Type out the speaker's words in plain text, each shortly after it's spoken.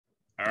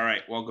All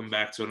right, welcome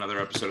back to another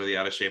episode of the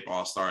Out of Shape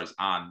All Stars.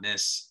 On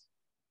this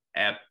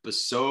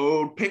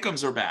episode,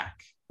 Pick'ems are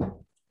back.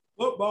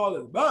 Football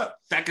is back.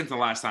 Second to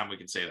last time we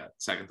can say that.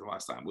 Second to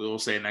last time. We will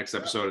say next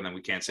episode, and then we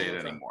can't say it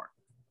anymore.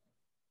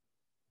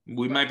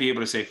 We might be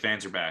able to say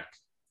fans are back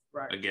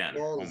again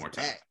one more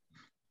time.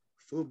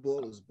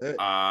 Football is back.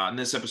 In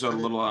this episode, a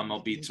little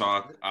MLB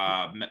talk.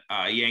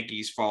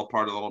 Yankees fall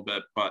apart a little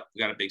bit, but we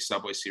got a big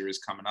Subway Series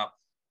coming up.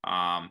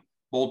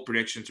 Bold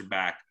predictions are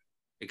back.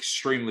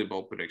 Extremely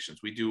bold predictions.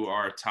 We do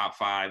our top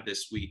five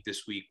this week.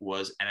 This week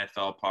was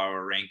NFL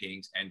Power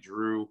Rankings, and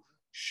Drew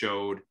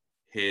showed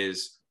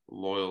his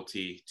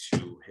loyalty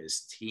to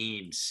his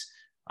teams.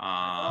 We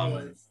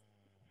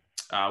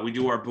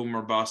do our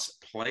Boomer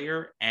Bust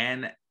player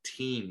and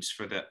teams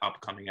for the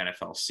upcoming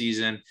NFL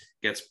season.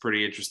 Gets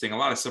pretty interesting. A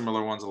lot of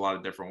similar ones, a lot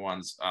of different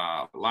ones.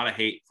 A lot of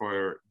hate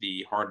for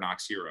the Hard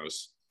Knocks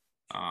heroes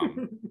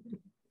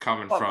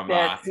coming from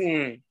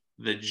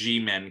the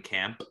G-Men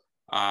camp.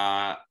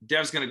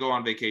 Dev's going to go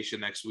on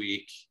vacation next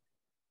week.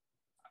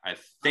 I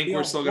think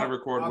we're still going to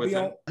record with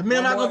him. I mean,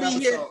 I'm not going to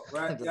be here.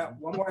 Right? Yeah,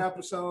 one more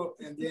episode,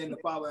 and then the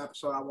following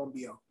episode, I won't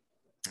be on.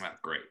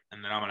 Great.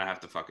 And then I'm going to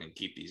have to fucking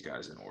keep these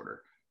guys in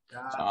order.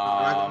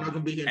 I'm not going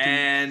to be here.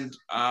 And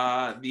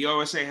the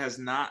OSA has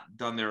not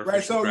done their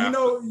official right.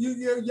 So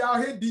draft.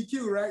 Y'all hit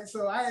DQ, right?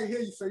 So I ain't hear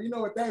you, so you know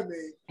what that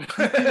means.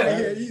 DQ ain't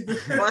here either.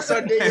 My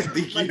Sunday is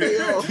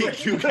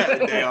DQ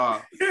got a day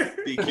off.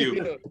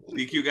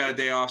 DQ got a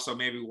day off, so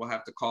maybe we'll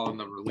have to call in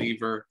the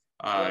reliever.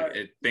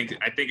 I think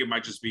it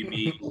might just be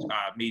me,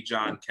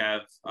 John,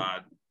 Kev.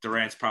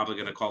 Durant's probably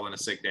going to call in a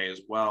sick day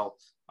as well.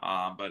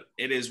 But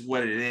it is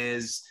what it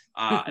is.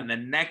 And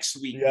then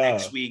next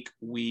week,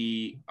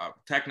 we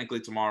technically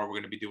tomorrow we're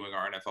going to be doing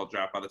our NFL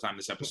draft. By the time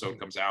this episode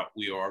comes out,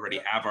 we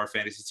already have our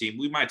fantasy team.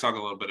 We might talk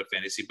a little bit of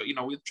fantasy, but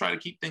we try to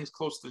keep things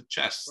close to the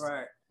chest,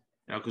 right?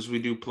 Because we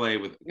do play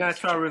with. We gotta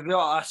try to reveal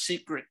our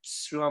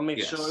secrets. We want to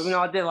make sure. Even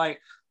though I did like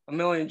a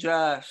million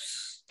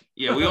drafts.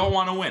 Yeah, we all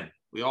want to win.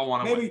 We all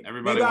want to win.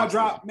 Everybody.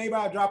 Maybe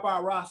I'll drop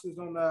our rosters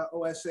on the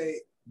OSA.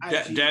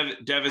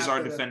 Dev is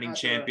our defending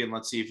champion.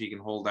 Let's see if he can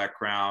hold that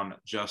crown,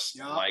 just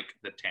like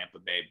the Tampa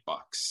Bay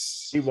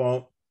Bucks. He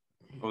won't.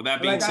 Well,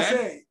 that being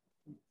said,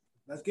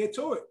 let's get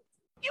to it.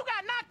 You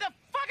got knocked the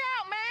fuck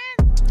out, man.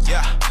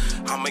 Yeah,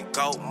 I'm in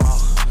go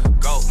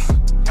mode. Go.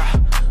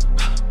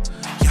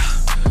 Yeah,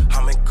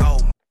 I'm in go.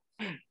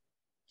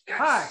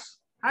 Hi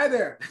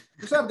there.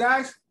 What's up,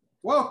 guys?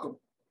 Welcome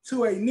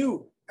to a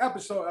new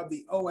episode of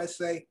the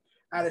OSA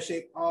Out of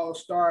Shape All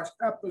Stars,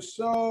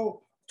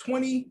 episode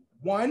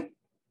 21.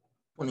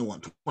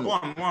 21.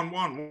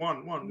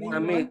 I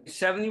mean,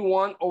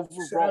 71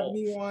 overall.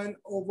 71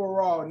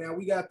 overall. Now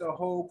we got the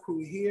whole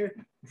crew here.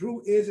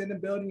 Drew is in the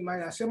building. You might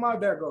not see him out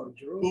there. Go,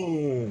 Drew.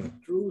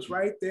 Boom. Drew's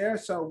right there.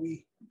 So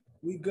we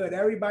good.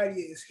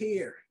 Everybody is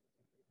here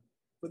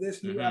for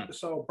this new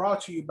episode,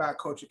 brought to you by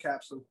Culture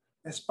Capsule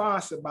and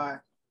sponsored by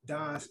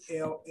Don's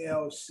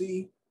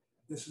LLC.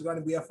 This is going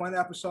to be a fun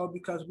episode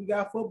because we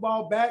got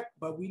football back,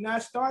 but we're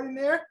not starting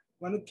there.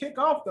 We're going to kick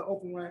off the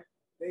open run.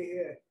 They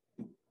here.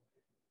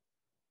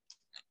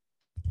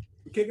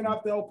 We're kicking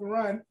off the open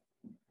run.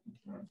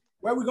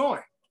 Where are we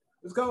going?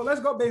 Let's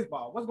go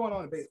baseball. What's going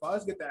on in baseball?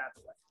 Let's get that out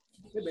the way.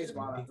 Get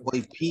baseball out the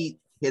way. Boy, Pete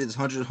hit his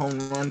 100th home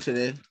run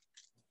today.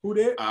 Who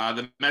did?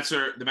 The Mets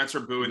are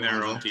booing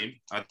their own team.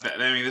 I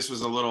mean, this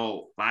was a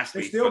little last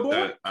week. Still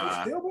booing?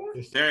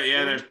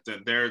 They're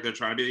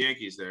trying to be the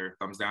Yankees. They're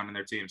thumbs down in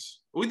their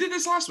teams. We did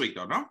this last week,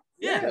 though, no?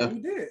 Yeah,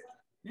 we did.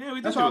 Yeah,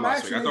 we did do it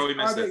last week. I thought we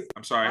missed it.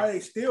 I'm sorry. Are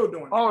they still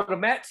doing it? Oh, the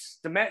Mets.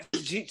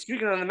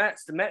 Speaking of the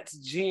Mets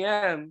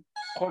GM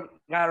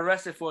got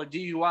arrested for a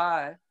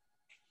DUI.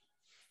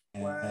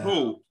 Wow.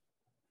 Who?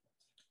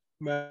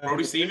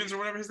 Brody Stevens or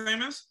whatever his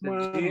name is? The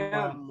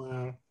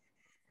GM.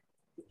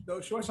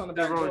 Those shorts on the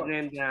They back wrote door. his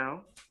name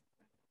down.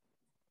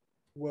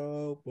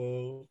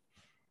 Whoa.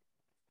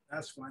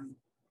 That's funny.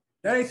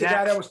 That ain't the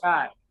guy that was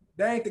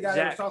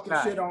talking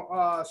shit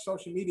on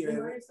social media.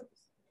 Is it?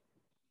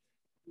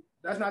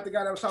 That's not the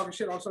guy that was talking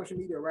shit on social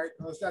media, right?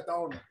 Or is that the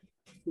owner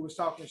who was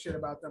talking shit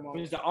about them? It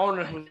was the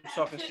owner who was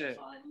talking shit.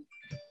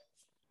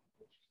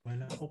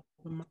 When I open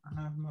my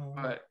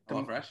But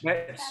Hello, Fresh.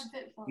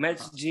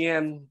 Mets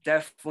GM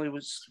definitely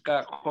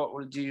got caught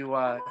with a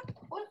DUI.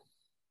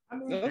 I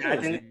mean,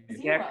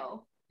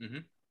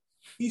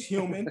 he's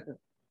human.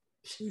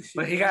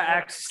 But he got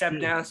asked to step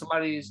down.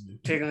 Somebody's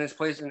taking his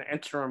place in the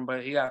interim,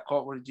 but he got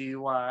caught with a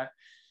DUI.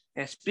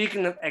 And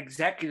speaking of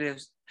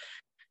executives,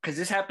 because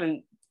this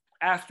happened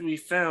after we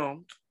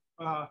filmed,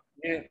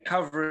 and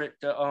cover it,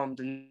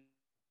 the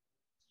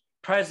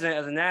president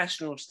of the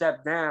National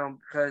stepped down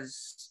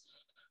because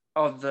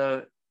of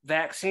the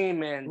vaccine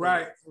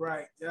mandate.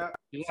 Right. Yeah.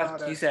 He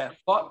said,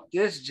 "Fuck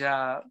this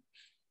job."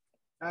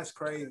 That's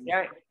crazy.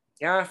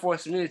 Y'all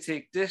forcing me to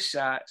take this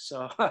shot,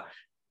 so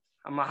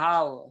I'm a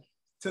holler.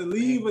 To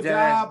leave a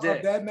job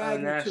of that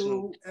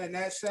magnitude and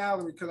that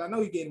salary, because I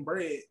know he's getting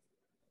bread.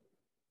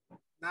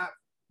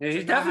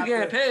 He's definitely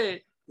getting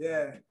paid.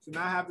 Yeah, to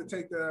not have to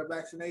take the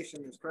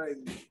vaccination is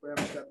crazy for him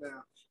to step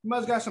down. He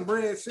must got some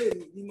bread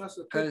sitting. He must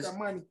have picked that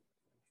money.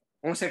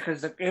 I want to say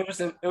because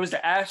it was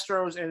the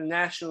Astros and the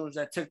Nationals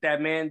that took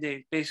that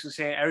mandate, basically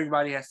saying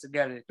everybody has to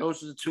get it.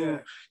 Those are the two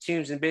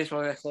teams in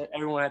baseball that said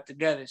everyone had to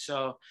get it.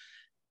 So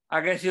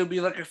I guess he'll be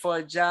looking for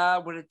a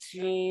job with a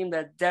team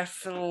that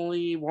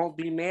definitely won't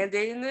be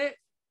mandating it.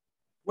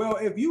 Well,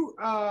 if you,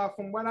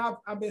 from what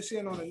I've been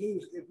seeing on the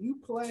news, if you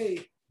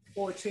play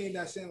for a team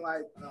that's in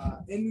like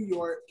in New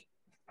York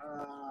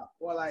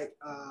or like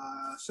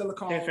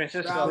Silicon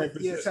Valley,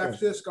 San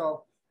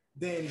Francisco,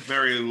 then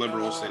very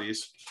liberal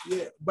cities.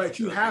 Yeah, but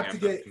you have to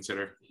get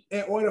consider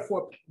in order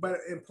for,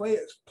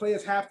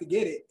 players have to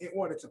get it in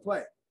order to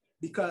play,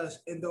 because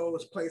in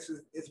those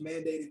places it's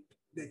mandated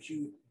that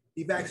you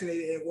be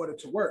vaccinated in order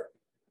to work.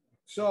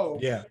 So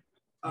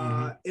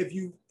if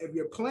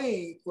you're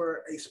playing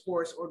for a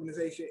sports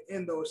organization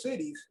in those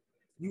cities,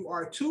 you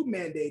are too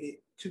mandated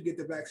to get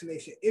the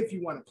vaccination if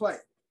you want to play.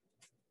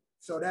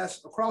 So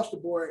that's across the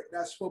board.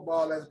 That's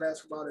football, that's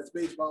basketball, that's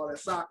baseball,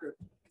 that's soccer.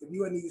 If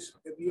you're in these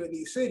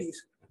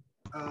cities,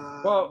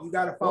 you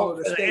got to follow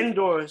the state.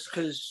 Indoors,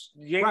 because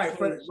right,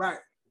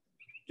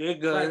 they're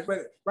good.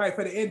 Right,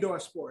 for the indoor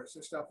sports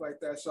and stuff like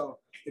that. So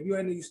if you're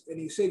in these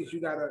cities, you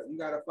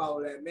gotta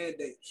follow that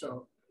mandate.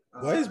 So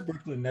what is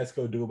Brooklyn Nets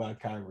gonna do about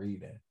Kyrie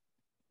then?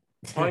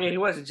 Oh yeah, he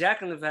wasn't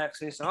jacking the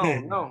vaccine, so I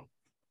don't know.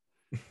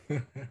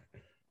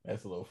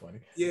 That's a little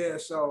funny. Yeah,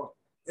 so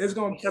it's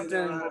gonna be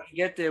something when we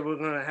get there we're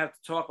gonna have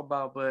to talk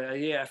about. But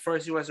at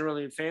first he wasn't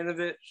really a fan of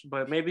it,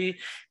 but maybe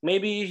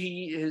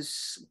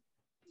his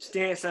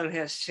stance on it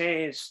has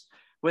changed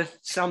with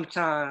some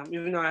time,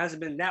 even though it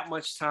hasn't been that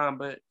much time,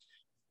 but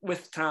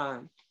with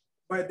time.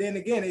 But then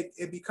again,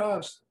 it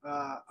becomes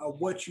a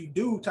what you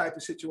do type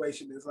of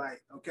situation. Is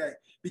like, okay,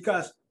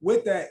 because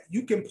with that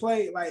you can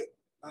play like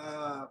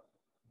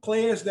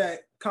players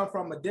that come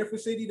from a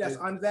different city that's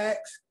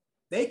unvaxxed,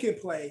 they can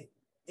play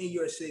in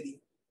your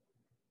city.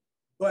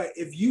 But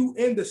if you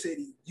in the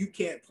city, you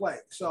can't play.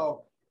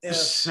 So it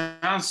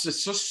sounds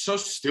just so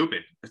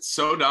stupid. It's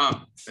so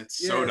dumb.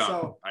 It's so dumb.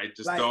 So, I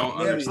just don't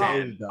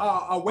understand.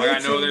 I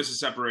know there's a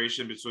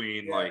separation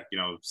between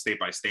state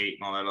by state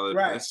and all that other.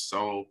 Right. It's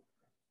so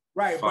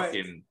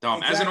fucking dumb.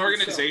 Exactly. As an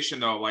organization,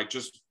 though, like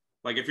just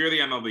like if you're the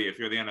MLB, if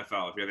you're the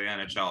NFL, if you're the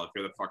NHL, if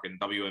you're the fucking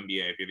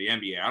WNBA, if you're the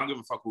NBA, I don't give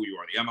a fuck who you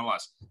are. The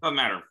MLS doesn't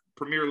matter.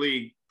 Premier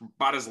League,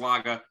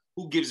 Bundesliga,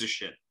 who gives a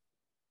shit?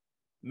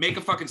 Make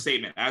a fucking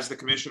statement as the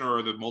commissioner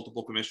or the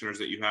multiple commissioners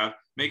that you have.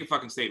 Make a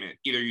fucking statement.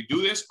 Either you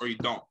do this or you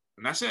don't,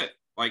 and that's it.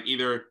 Like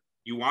either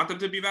you want them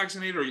to be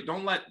vaccinated or you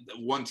don't let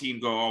one team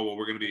go. Oh well,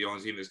 we're going to be the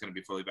only team that's going to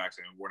be fully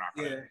vaccinated. We're not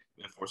going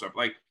to enforce up.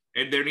 Like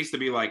and there needs to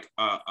be like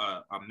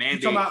a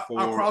mandate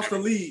for across the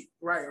league,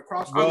 right?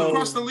 Across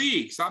the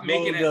league. Stop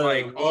making it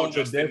like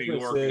just in New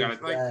York. You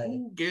got like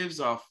who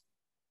gives a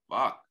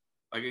fuck?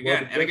 Like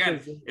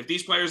again if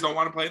these players don't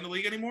want to play in the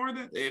league anymore,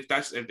 then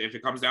if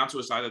it comes down to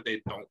a side that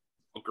they don't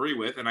agree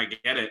with, and I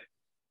get it,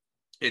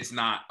 it's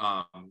not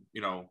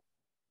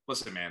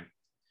listen, man.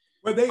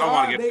 But I don't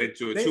want to get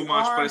into it too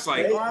much, but it's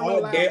like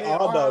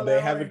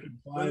they haven't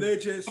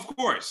religious, of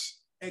course.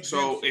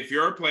 So if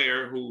you're a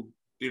player who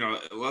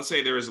let's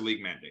say there is a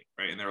league mandate,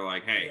 right, and they're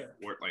like, hey,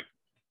 we're like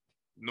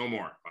no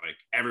more, like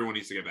everyone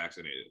needs to get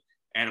vaccinated,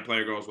 and a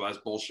player goes, well,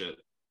 that's bullshit,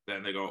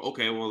 then they go,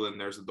 okay, well then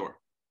there's the door.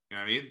 You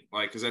know what I mean?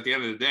 Like, because at the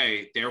end of the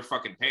day, they're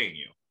fucking paying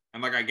you,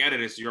 and like I get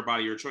it, it's your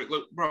body, your choice.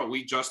 Look, bro,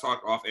 we just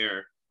talked off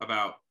air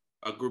about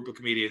a group of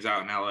comedians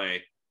out in LA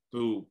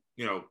who,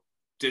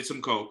 did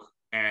some coke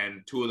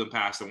and two of them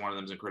passed and one of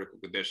them's in critical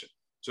condition.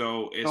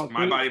 So it's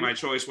my body, my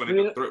choice when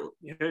the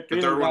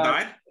third one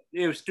died?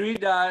 It was 3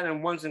 died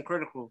and one's in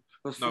critical.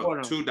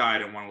 No, 2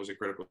 died and one was in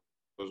critical.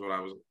 Was what I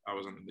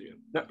was under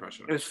the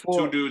impression. It was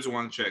 4. 2 dudes and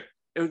 1 chick.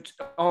 It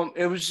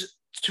was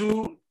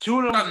two of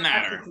them. Doesn't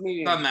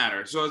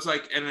matter. So it's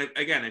like, and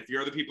again, if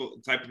you're the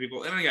type of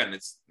people, and again,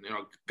 it's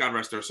God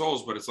rest their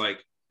souls, but it's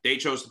like they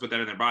chose to put that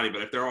in their body.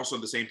 But if they're also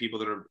the same people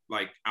that are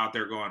like out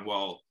there going,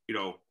 well,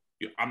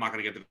 I'm not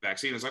going to get the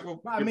vaccine. It's like,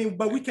 well, I mean,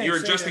 but we can't. You're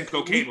adjusting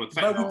cocaine with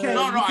fentanyl.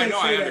 No, I know,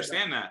 I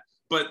understand that.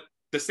 But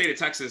the state of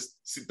Texas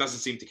doesn't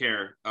seem to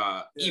care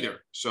either.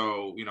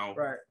 So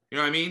right. You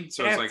know what I mean?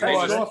 So it's like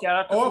Florida.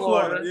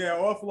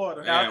 Or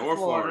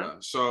Florida.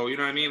 So you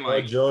know what I mean?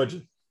 Like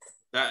Georgia.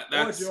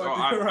 That's.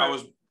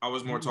 Georgia. I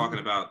was more talking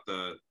about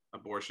the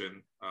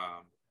abortion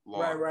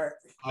law. Right.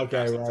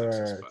 Okay,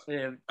 right.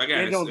 Yeah.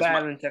 Again, don't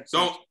bad in Texas.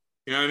 Don't.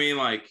 You know what I mean?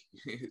 Like,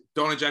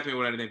 don't inject me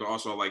with anything, but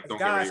also like, don't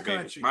get rid of your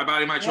baby. My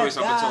body, my choice.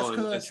 Up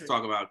until it's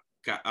talk about,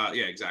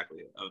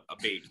 exactly, a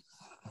baby.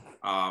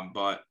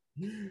 But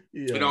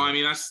I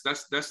mean, that's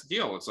the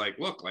deal. It's like,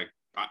 look, like,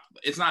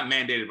 it's not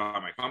mandated by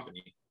my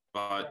company,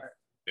 but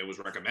it was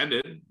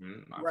recommended.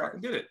 I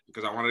fucking did it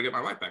because I wanted to get my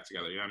life back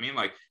together. You know what I mean?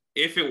 Like,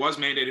 if it was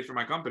mandated for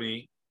my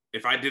company,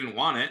 if I didn't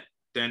want it,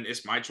 then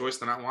it's my choice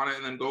to not want it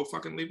and then go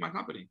fucking leave my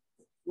company.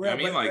 Well,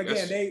 you know what I mean?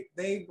 Like again,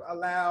 they've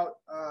allowed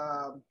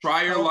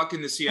try your luck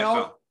in the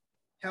CFL.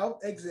 Health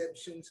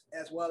exemptions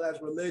as well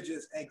as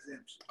religious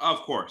exemptions.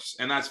 Of course,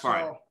 and that's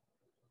fine. So,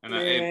 and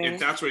if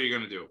that's what you're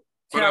going to do.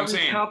 But I'm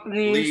saying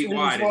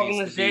league-wide,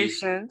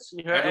 organizations,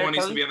 everyone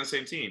needs to be on the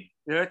same team.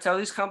 You tell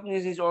these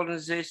companies, these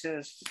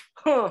organizations,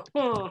 And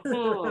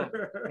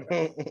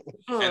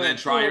then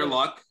try your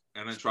luck.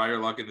 And then try your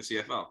luck in the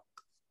CFL.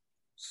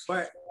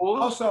 But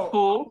Cool. also,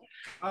 cool.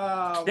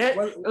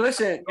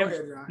 Listen, go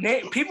ahead,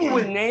 John. People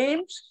with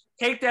names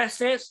take that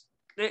sense.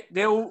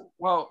 They'll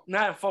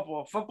not in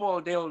football.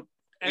 Football, they'll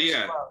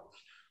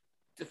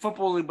the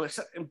football league, but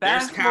in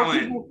basketball,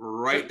 there's talent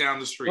right down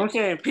the street. I'm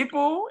saying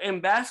people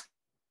in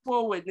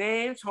basketball with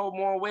names hold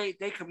more weight.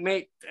 They could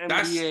make the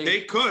NBA.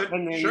 They could,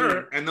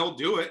 sure, and they'll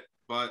do it.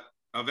 But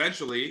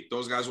eventually,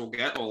 those guys will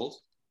get old.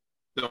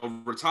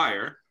 They'll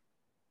retire,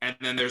 and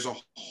then there's a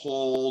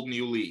whole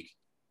new league.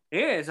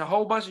 Yeah, it's a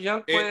whole bunch of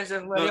young players.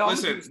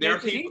 Listen, there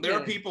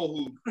are people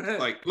who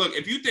like. Look,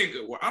 if you think,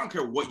 I don't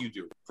care what you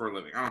do for a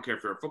living. I don't care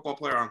if you're a football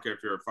player. I don't care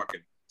if you're a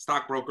fucking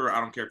stockbroker. I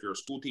don't care if you're a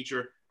school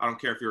teacher. I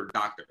don't care if you're a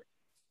doctor.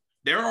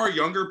 There are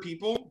younger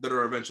people that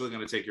are eventually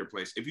going to take your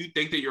place. If you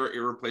think that you're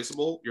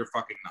irreplaceable, you're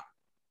fucking not.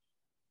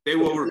 They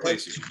will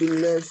replace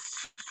you,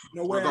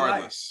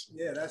 regardless.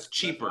 Yeah, that's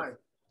cheaper.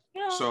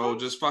 So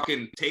just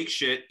fucking take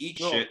shit, eat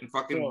shit, and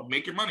fucking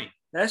make your money.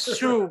 That's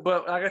true,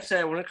 but like I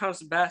said, when it comes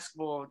to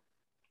basketball.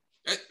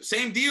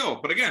 Same deal,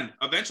 but again,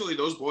 eventually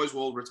those boys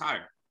will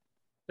retire.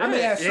 I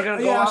mean, at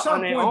some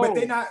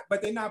point,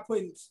 but they're not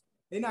putting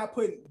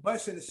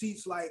butts in the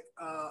seats like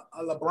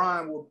a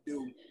LeBron will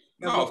do.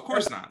 No, of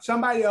course not.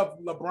 Somebody of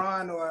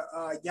LeBron or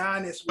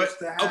Giannis was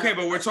to have. Okay,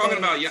 but we're talking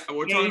about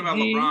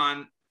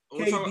LeBron.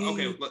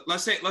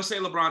 Let's say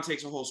LeBron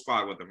takes a whole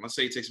squad with him. Let's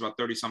say he takes about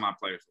 30 some odd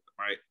players with him,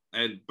 right?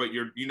 But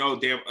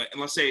and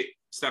let's say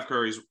Steph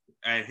Curry's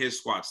and his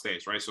squad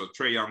stays, right? So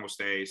Trae Young will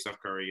stay, Steph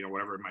Curry,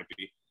 whatever it might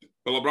be.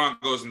 But LeBron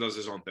goes and does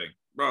his own thing,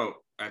 bro.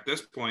 At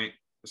this point,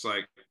 it's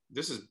like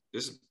this is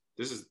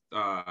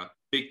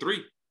big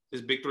three.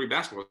 This is big three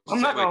basketball. I'm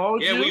not gonna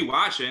hold you. We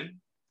watching.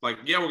 Like,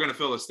 we're gonna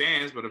fill the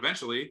stands, but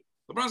eventually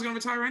LeBron's gonna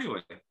retire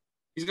anyway.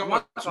 He's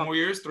got 3 more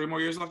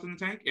years left in the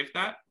tank, if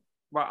that.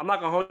 Well, I'm not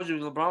gonna hold you.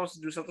 LeBron wants to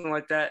do something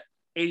like that.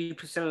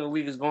 80% of the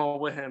league is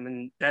going with him,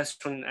 and that's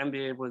when the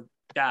NBA would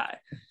die.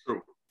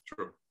 True.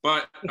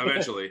 But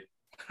eventually.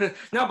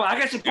 No, but I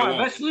guess your point.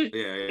 Eventually,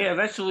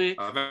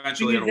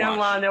 eventually down the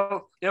line,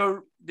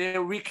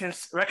 they'll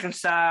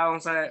reconcile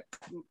and say,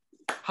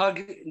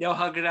 they'll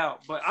hug it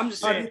out. But I'm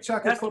just saying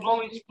that's the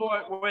only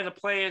sport where the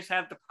players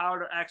have the power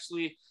to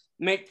actually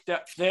make the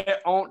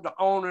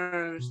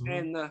owners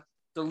and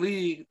the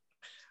league,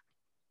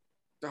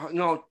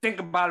 think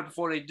about it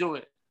before they do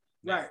it.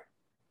 Right.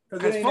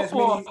 Because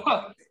football,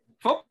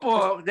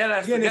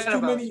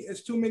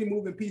 it's too many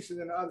moving pieces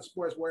in the other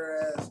sports,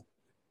 whereas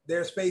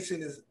their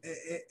spacing is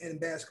in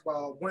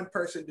basketball. One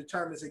person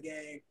determines a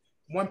game,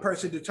 one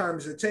person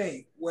determines a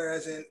team.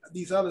 Whereas in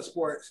these other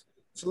sports,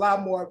 it's a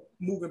lot more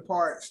moving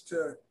parts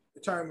to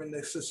determine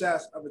the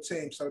success of a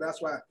team. So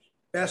that's why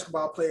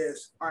basketball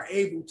players are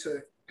able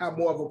to have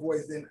more of a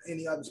voice than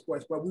any other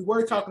sports. But we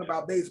were talking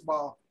about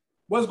baseball.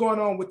 What's going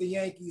on with the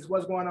Yankees?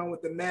 What's going on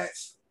with the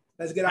Mets?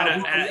 Let's get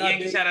out.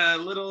 Yankees had a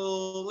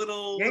little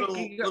hiccup.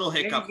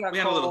 We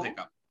had a little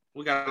hiccup.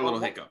 We got a little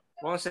hiccup.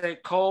 I want to say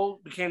Cole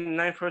became the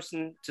 9th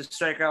person to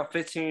strike out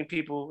 15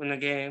 people in the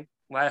game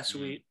last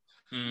week.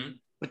 Mm-hmm.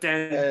 But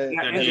then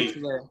he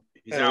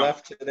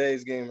left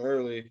today's game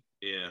early.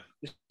 Yeah.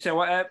 You said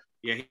what, Ed?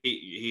 Yeah,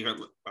 he heard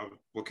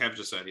what Kev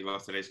just said. He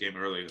left today's game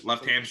early.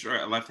 Left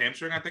hamstring,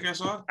 I think I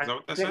saw. Is that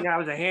what that said? That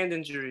was a hand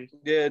injury.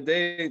 Yeah,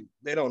 they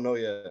don't know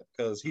yet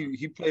because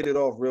he played it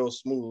off real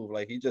smooth.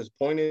 Like he just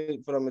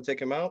pointed for them to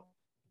take him out.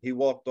 He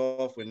walked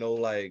off with no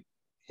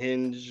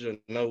hinge or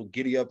no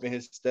giddy up in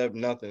his step,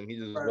 nothing. He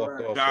just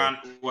walked off. Don,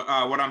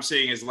 what I'm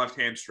seeing is left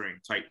hamstring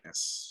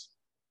tightness.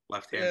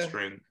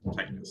 Hamstring.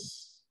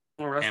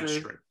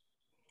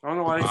 I don't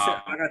know why they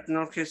said I got the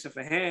notification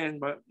for hand,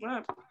 but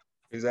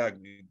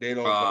exactly. They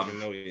don't fucking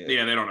know yet.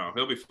 Yeah, they don't know.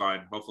 He'll be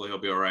fine. Hopefully he'll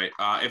be all right.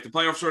 If the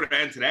playoffs were to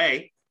end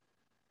today,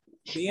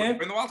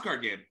 we're in the wild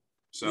card game.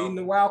 So in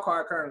the wild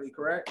card currently,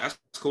 correct? That's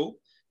cool.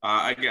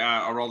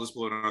 I'll roll this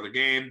blue in another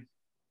game.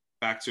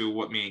 Back to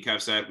what me and Kev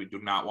said, we do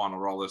not want to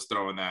roll this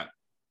throw in that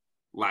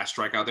last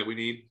strikeout that we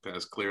need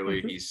because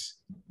clearly he's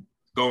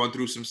going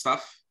through some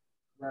stuff.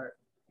 Right.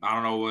 I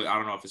don't know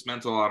if it's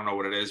mental. I don't know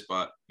what it is,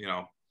 but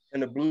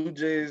And the Blue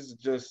Jays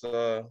just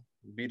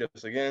beat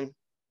us again.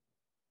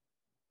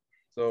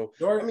 So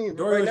Dorian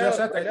was just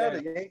at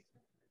that game.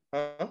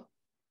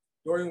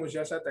 Dorian was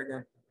just at that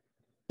game.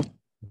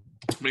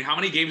 I mean, how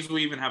many games do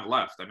we even have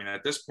left? I mean,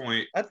 at this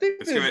point, I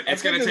think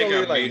it's gonna take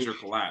a major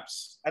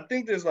collapse. I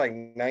think there's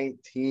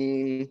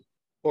 19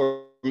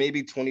 or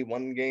maybe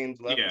 21 games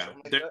left. Yeah,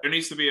 there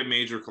needs to be a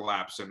major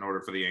collapse in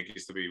order for the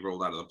Yankees to be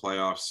rolled out of the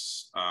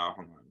playoffs.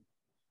 Hold on.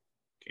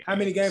 How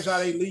many games are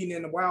they leading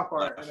in the wild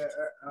card in the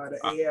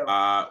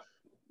AL?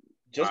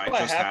 Just by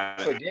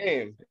half a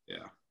game.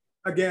 Yeah.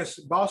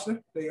 Against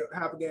Boston, they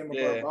half a game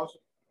above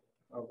Boston.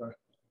 Okay.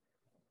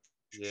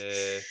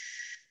 Yeah.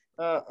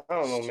 I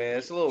don't know, man.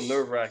 It's a little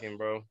nerve-wracking,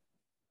 bro.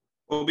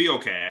 We'll be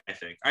okay, I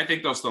think. I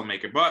think they'll still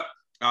make it. But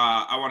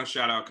I want to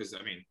shout out because,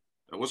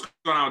 What's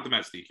going on with the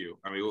Mets, DQ?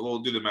 I mean, we'll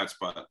do the Mets,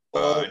 but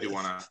I do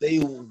want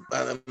to.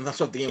 I'm not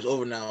sure if the game's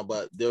over now,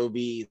 but there will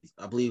be,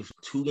 I believe,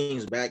 2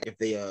 games back if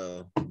they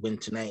win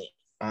tonight.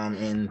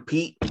 And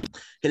Pete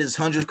hit his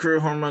 100th career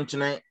home run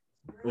tonight,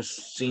 which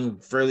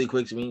seemed fairly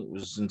quick to me. It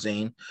was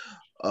insane.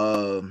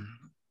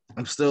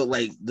 I'm still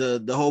like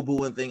the whole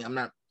booing thing. I'm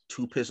not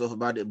too pissed off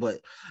about it,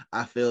 but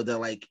I feel that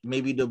like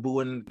maybe the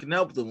booing can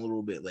help them a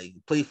little bit. Like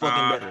play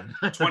fucking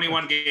better.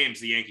 21 games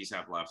the Yankees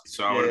have left,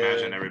 so I would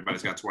imagine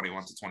everybody's got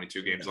 21 to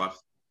 22 games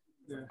left.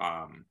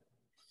 Yeah.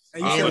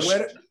 And you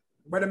said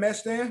where the Mets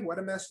stand? Where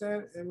the Mets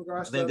stand in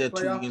regards to the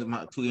playoff?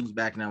 they're 2 games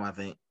back now. I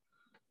think.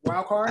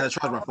 Wild card. I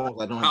charge my phone.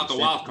 I don't have the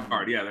wild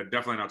card. Yeah, they're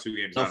definitely not 2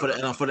 games. No, for the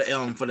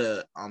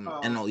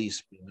NL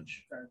East.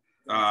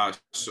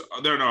 So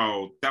they're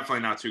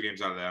definitely not 2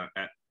 games out of that.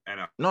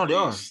 No, they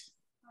are.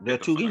 They're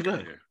 2 games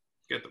back.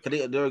 Get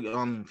the.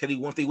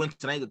 If they win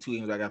tonight, the 2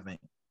 games back. I think.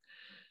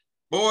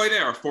 Boy, they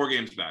are 4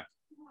 games back.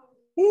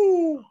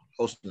 Woo!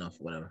 Close enough.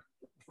 Whatever.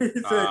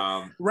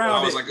 I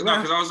was like,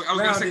 no, because I was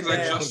gonna say because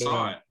I just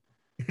saw it.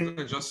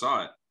 I just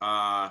saw it.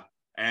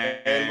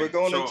 And we're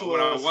going into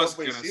a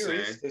Subway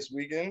Series this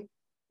weekend.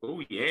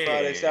 Oh yeah,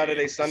 Friday,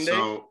 Saturday, Sunday.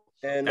 So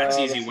and that's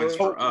easy wins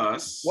for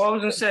us. Well, I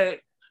was gonna say,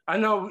 I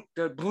know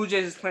the Blue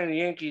Jays is playing the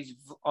Yankees.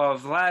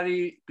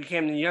 Vladdy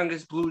became the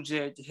youngest Blue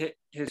Jay to hit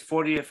his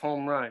 40th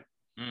home run.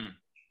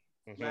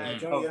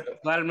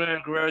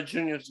 Vladimir Guerrero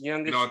Jr. is the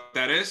youngest. You know what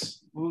that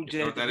is? Blue Jay.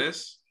 You know what that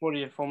is?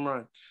 40th home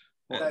run.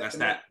 That's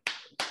that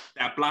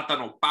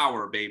Plátano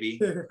power, baby.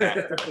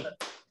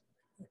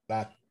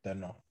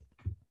 Plátano.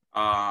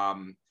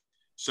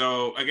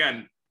 So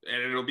again,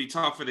 and it'll be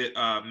tough for the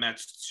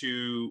Mets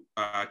to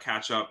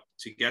catch up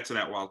to get to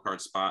that wild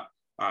card spot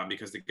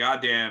because the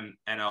goddamn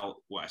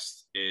NL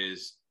West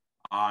is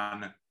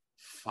on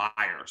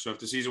fire. So if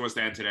the season was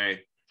to end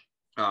today,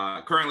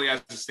 currently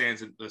as it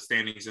stands in the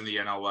standings in the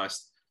NL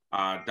West,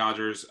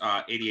 Dodgers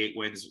 88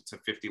 wins to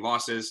 50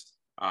 losses.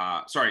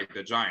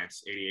 The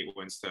Giants 88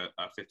 wins to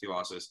 50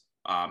 losses.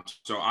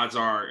 So odds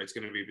are it's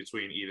going to be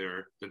between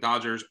either the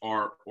Dodgers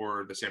or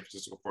the San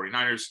Francisco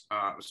 49ers,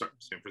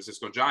 San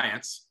Francisco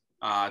Giants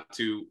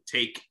to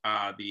take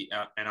the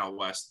NL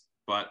West.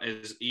 But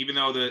even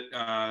though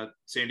the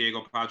San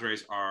Diego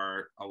Padres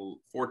are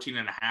 14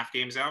 and a half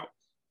games out,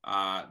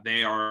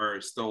 they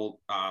are still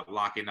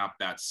locking up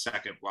that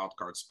second wild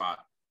card spot.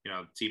 You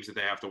know, teams that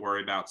they have to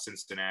worry about: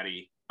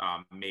 Cincinnati,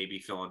 maybe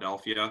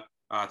Philadelphia,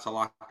 to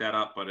lock that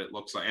up. But it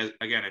looks like,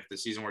 again, if the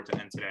season were to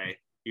end today,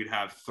 you'd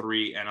have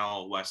 3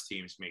 NL West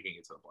teams making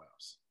it to the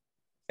playoffs.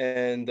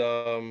 And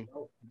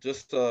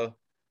just a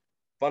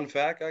fun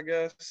fact, I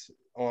guess,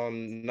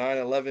 on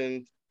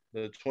 9/11,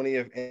 the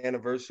 20th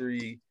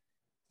anniversary,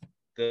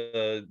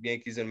 the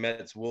Yankees and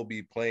Mets will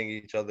be playing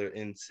each other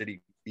in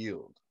Citi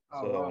Field.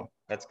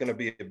 That's going to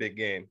be a big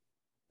game.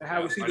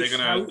 How we see do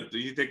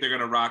you think they're going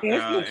to rock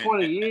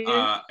NYPD,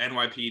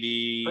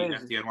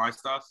 FDNY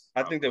stuff?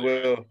 I think they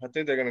will. I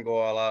think they're going to go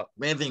all out.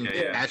 Man, I think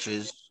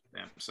matches.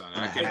 Damn, son.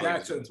 I can't believe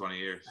it's been 20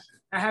 years.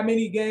 And how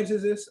many games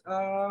is this?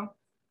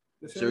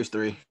 Series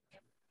 3.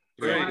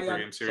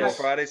 3-game series.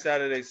 So Friday,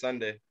 Saturday,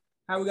 Sunday.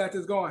 How we got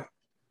this going?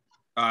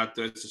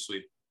 It's a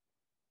sweep.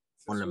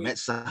 On the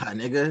Mets side,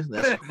 nigga.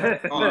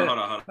 Hold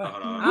on.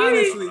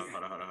 Honestly,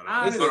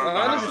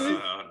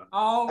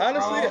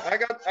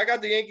 I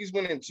got the Yankees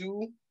winning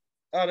 2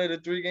 out of the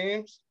 3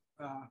 games.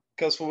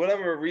 Because for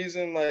whatever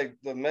reason, like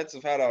the Mets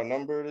have had our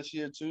number this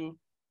year too.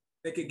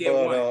 They could get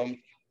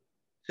one.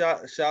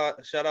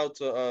 Shout out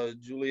to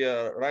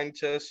Julia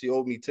Reinches. She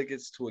owed me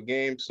tickets to a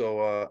game,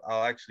 so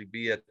I'll actually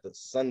be at the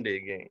Sunday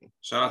game.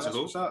 Shout out to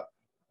who? What's up?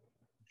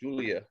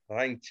 Julia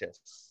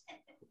Reinches.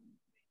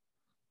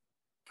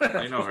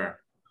 I know her.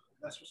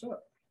 That's what's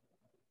up.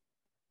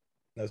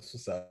 That's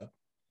what's up.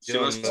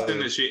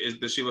 Does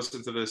she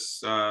listen to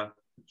this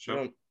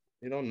show?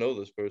 You don't know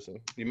this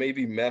person. You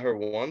maybe met her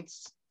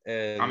once.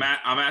 And I'm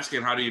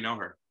asking, how do you know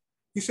her?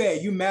 You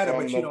said you met her,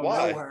 but you don't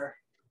know her.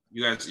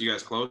 You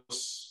guys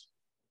close?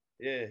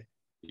 Yeah.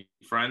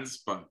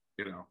 Friends, but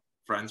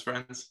friends.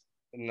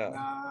 No.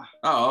 Nah.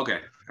 Oh,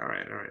 okay. All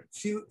right.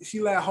 She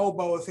let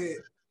hobos hit.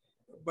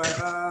 But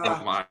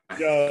oh my.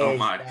 Can't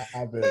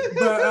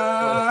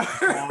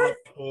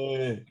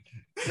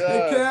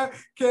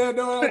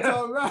know what I'm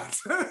talking about.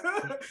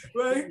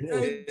 Right?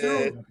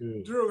 Hey,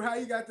 Drew, how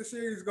you got the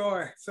series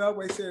going?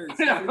 Subway Series.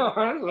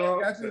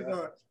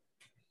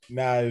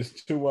 Nah,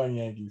 it's 2-1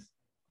 Yankees.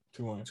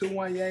 2-1.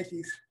 2-1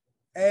 Yankees.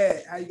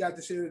 Ed, how you got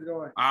the series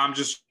going? I've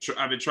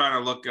been trying to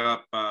look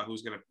up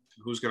who's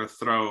gonna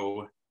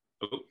throw.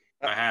 Oh,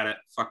 I had it.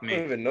 Fuck me. I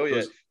don't even know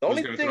yet. The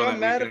only thing I'm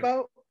mad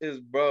about is,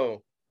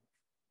 bro,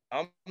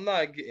 I'm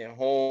not getting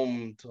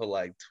home till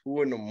like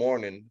 2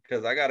 a.m.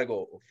 because I gotta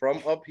go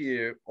from up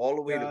here all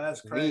the way to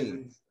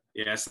Queens.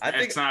 Yes,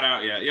 it's not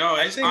out yet.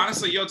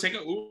 Honestly, take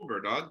an Uber,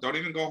 dog. Don't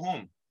even go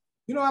home.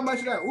 You know how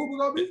much that Uber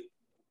gonna be?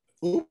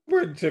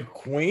 Uber to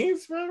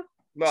Queens, bro?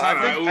 No,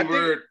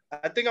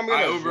 I think I'm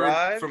gonna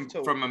drive from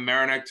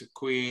Mamaroneck to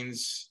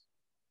Queens.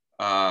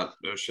 Oh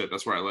shit,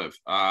 that's where I live.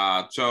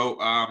 So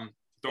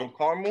don't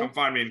come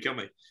find me and kill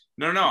me.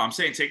 No. I'm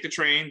saying take the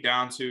train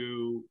down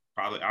to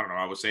probably, I don't know.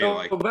 I would say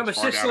like remember, as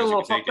far shit's down still a as you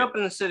little can take fucked up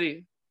in the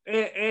city,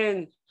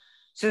 and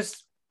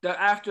since the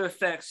after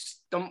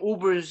effects, them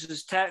Ubers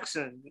is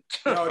taxing.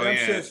 Yo, them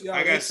yeah. shits, yo,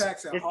 I they guess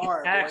taxing It's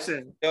hard, boy.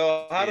 taxing.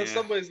 Yo, how the Yeah.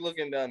 subway's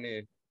looking down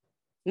there?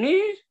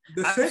 Me?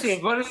 The I've six,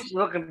 seen Bunny's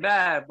looking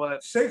bad,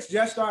 but 6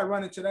 just started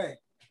running today.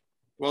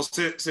 Well,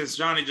 since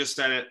Johnny just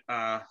said it,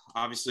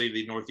 obviously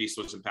the Northeast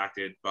was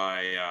impacted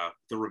by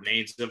the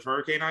remains of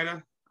Hurricane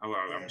Ida.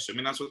 I'm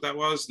assuming that's what that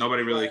was.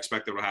 Nobody really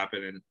expected what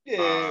happened, and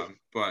Yeah.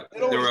 but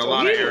It there were a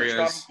lot of areas.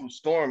 Tropical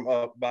storm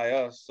up by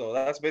us, so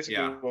that's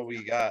basically what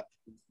we got.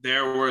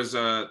 There was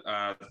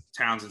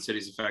towns and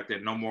cities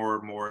affected. No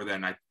more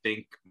than I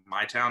think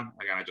my town.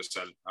 Again, I just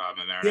said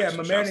Mamaroneck. Yeah, So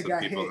Mamaroneck shouts to the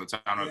got people hit. in the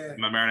town of Yeah.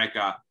 Mamaroneck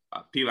got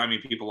people. I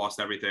mean, people lost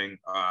everything.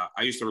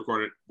 I used to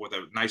record it with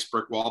a nice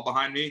brick wall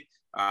behind me.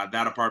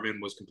 That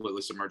apartment was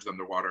completely submerged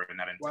underwater, and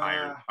that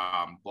entire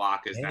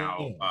block is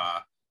now.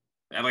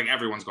 And like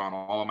everyone's gone.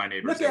 All of my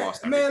neighbors Look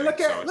lost at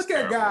everything. look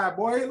at Guy,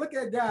 boy. Look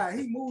at Guy.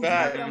 He moved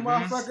like that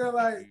motherfucker,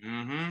 like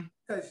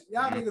because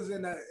y'all niggas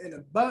in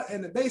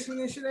the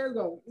basement and shit. They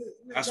go.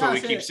 That's what we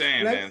keep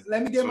saying, man.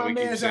 Let me get my That's what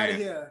we keep man's out of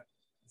saying. here.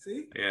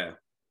 See?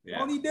 Yeah.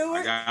 Won't he do I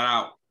it? got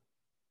out.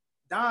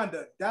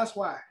 Donda. That's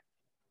why.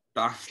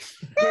 Don-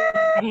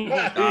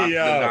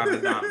 Yo,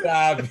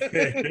 stop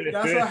it.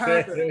 That's what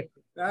happened.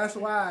 That's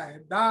why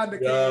Donda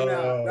came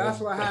out. That's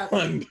what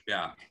happened.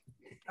 Yeah.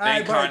 All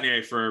Thank right,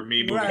 Kanye for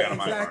me moving out of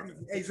my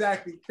apartment.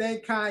 Exactly.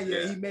 Thank Kanye.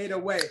 Yeah. He made a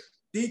way.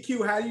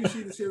 DQ, how do you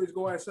see the series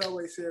going?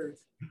 Subway series.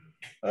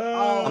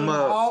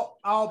 Oh,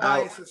 All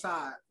bias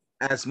aside.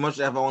 As much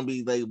as I want to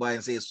be like by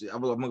and say,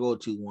 I'm gonna go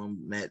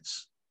 2-1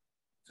 Mets.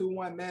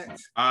 2-1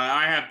 Mets.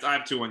 I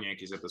have 2-1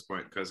 Yankees at this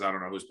point because I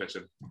don't know who's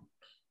pitching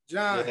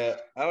John. Yeah,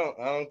 I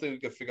don't think we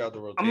can figure out the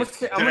rotation.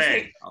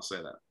 today. I'll say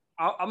that.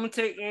 I'm gonna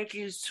take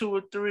Yankees 2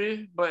 or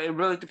 3, but it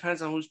really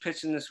depends on who's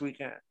pitching this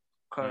weekend.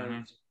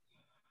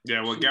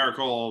 Yeah, well, Garrett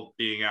Cole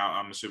being out,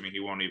 I'm assuming he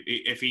won't even.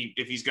 If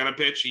he's gonna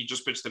pitch, he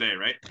just pitched today,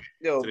 right?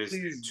 Yo, Today's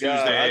please, Tuesday,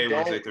 God, I don't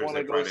Wednesday, Thursday,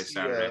 wanna go Friday, see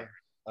Saturday.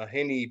 a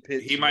Henny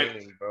pitch. He might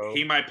inning, bro.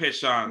 He might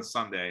pitch on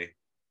Sunday.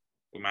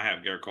 We might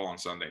have Garrett Cole on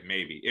Sunday,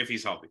 maybe if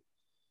he's healthy.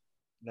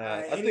 Nah,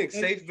 I think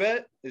safe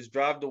bet is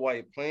drive to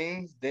White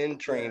Plains, then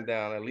train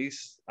down. At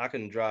least I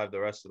can drive the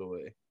rest of the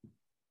way.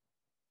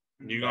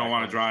 You're gonna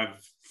want to drive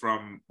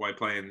from White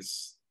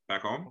Plains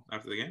back home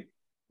after the game?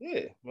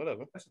 Yeah,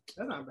 whatever. That's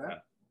not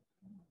bad.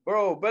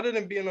 Bro, better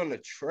than being on the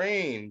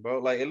train, bro.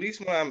 Like, at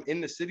least when I'm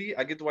in the city,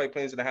 I get to White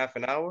Plains in a half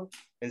an hour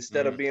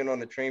instead of being on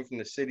the train from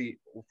the city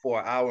for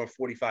an hour and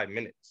 45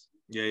 minutes.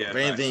 Yeah. If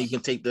anything, you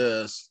can take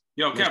the.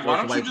 Yo, Kev,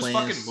 why don't you just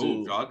fucking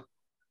move, dog?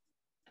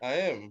 I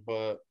am,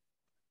 but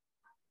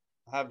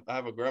I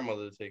have a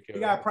grandmother to take care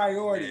of. You got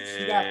priorities.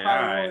 Yeah, You got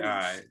priorities. all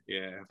right.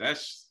 Yeah,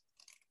 that's.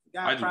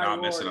 Got I do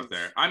not miss it priorities. up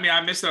there. I mean,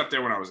 I missed it up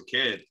there when I was a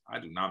kid. I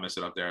do not miss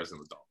it up there as an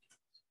adult.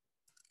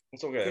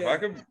 It's okay. Yeah. If I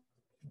could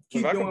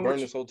doing burn what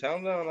this whole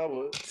town down, I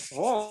would.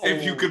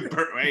 If you could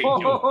burn, hey,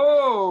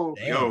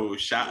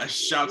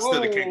 shouts to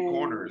the King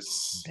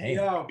Corners.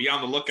 Yo, Be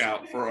on the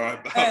lookout for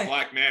a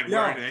black man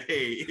wearing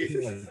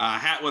a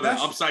hat with an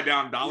upside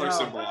down dollar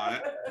symbol on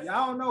it.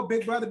 Y'all don't know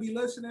Big Brother be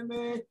listening,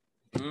 man.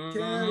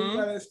 Kev, you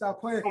better stop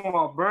playing. Come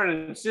on,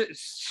 burning shit.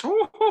 No,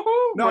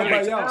 Burning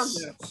but yo, town.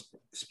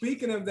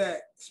 speaking of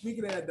that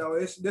though,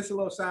 this a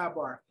little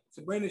sidebar.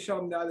 Sabrina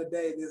showed me the other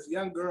day this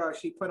young girl.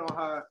 She put on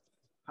her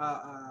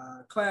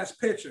class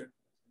picture.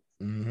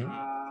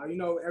 You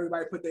know,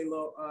 everybody put their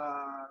little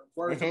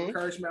words of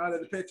encouragement under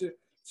the picture.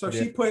 So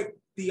she put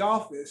The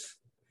Office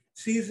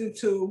season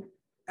 2,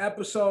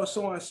 episode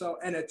so and so,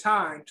 and a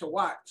time to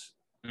watch.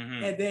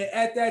 And then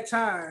at that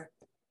time,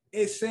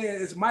 it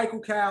said it's Michael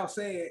Cal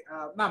saying,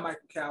 not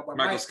Michael Cal, but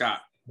Michael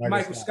Scott.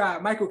 Michael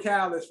Scott. Michael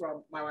Cal is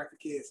from My Wife and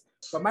Kids,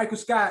 but Michael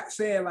Scott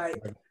said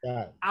like,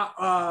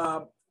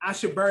 I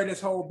should burn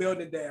this whole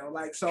building down.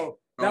 Like, so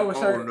that was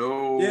her.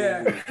 No.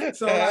 Yeah.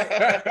 So like,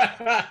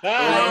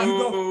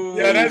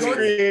 that's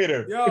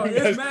creative. Yo,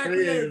 it's That's mad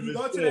creative. You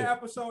go to the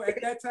episode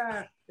at that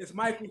time. It's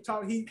Michael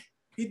talking.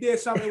 He did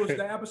something. It was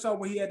the episode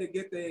when he had to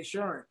get the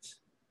insurance.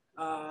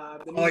 I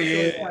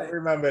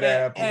remember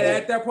that. And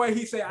at that point,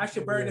 he said, "I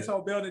should burn this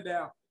whole building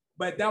down."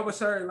 But that was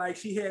her. Like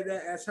she had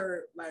that as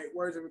her like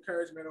words of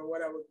encouragement or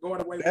whatever.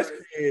 Going away. That's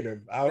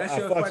creative. That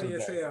shit was funny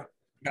as hell.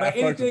 But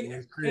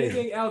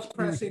anything else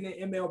pressing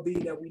in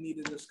MLB that we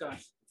need to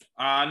discuss?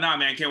 Nah,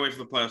 man, can't wait for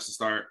the playoffs to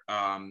start.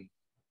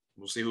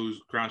 We'll see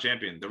who's crowned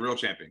champion, the real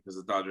champion, because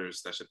the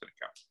Dodgers, that shit didn't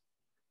count.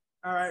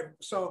 All right,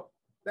 so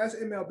that's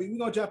MLB. We're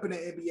gonna jump into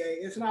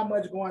NBA. It's not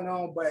much going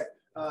on, but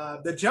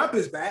the jump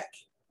is back.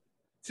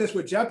 Since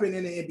we're jumping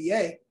in the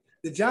NBA,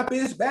 the jump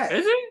is back.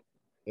 Is it?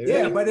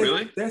 Yeah, but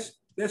really?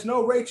 there's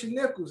no Rachel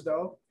Nichols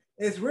though.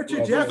 It's Richard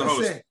Who's the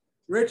host? Jefferson.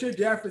 Richard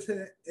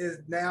Jefferson is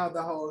now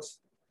the host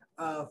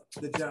of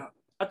the jump.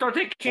 I thought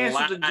they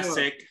canceled the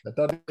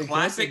joint.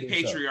 Classic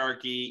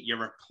patriarchy. You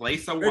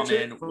replace a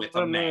woman with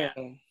a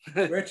man.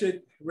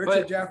 Richard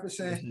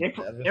Jefferson.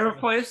 They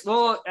replaced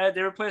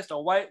a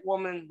white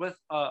woman with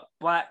a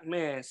black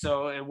man,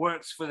 so it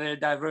works for their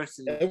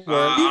diversity.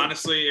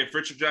 Honestly, if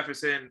Richard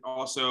Jefferson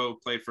also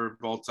played for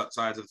both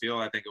sides of the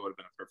field, I think it would have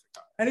been a perfect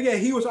time. And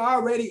again, he was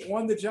already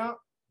on the jump.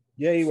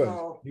 Yeah, he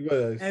was. He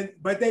was.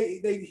 But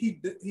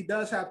he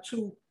does have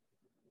two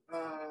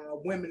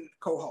women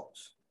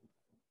co-hosts.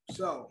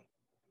 So.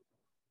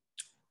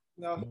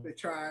 No, they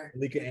try.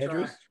 Lika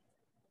Andrews?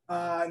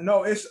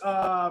 No, it's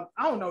I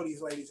don't know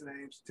these ladies'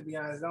 names, to be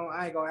honest.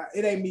 I ain't gonna.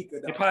 It ain't Mika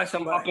though. They probably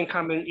some up and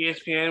coming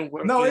ESPN.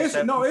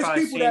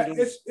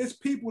 It's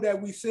people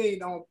that we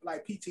seen on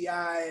like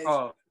PTI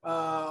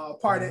and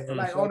part of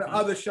like on the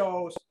other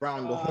shows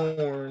around the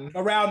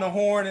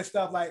horn and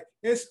stuff like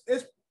it's.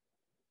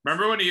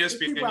 Remember when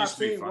ESPN used to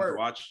be fun to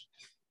watch?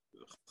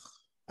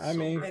 I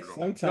mean,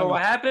 sometimes. No,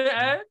 what happened,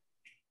 Ed?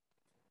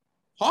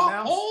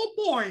 Oh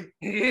boy!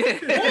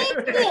 Oh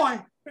boy!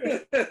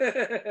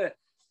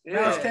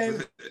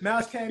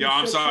 Mouse came. Yo,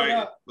 I'm sorry.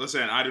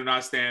 Listen, I do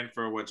not stand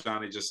for what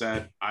Johnny just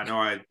said. I know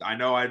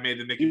I made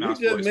the Mickey Mouse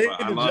voice,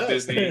 but I love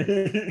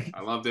Disney. I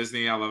love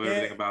Disney. I love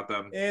everything about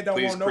them. Ed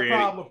don't want no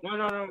problem.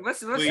 No.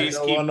 Listen. Please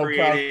keep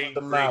creating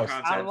great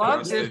content. I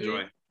love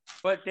Disney,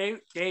 but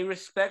they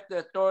respect the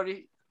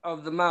authority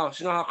of the mouse.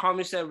 You know how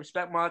Carmen said,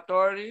 "Respect my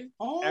authority."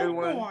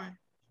 Everyone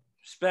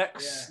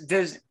respects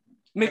Disney.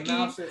 Mickey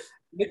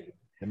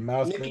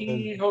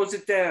holds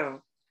it down.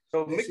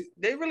 So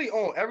they really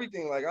own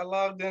everything. Like I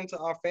logged into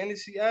our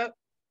fantasy app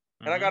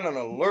and I got an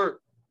alert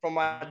from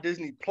my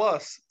Disney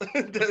Plus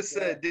that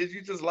said, "Did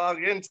you just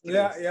log in?"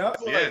 Yeah.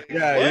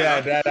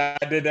 That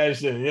I did that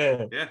shit.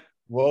 Yeah.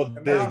 Well,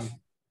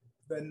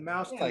 the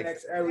mouse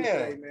connects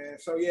everything, man.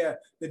 So yeah,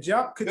 the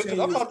jump continues.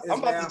 I'm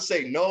about to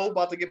say no.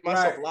 About to get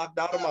myself locked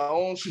out of my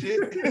own shit.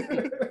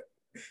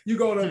 You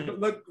go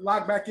to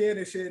log back in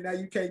and shit. Now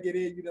you can't get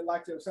in. You done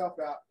locked yourself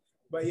out.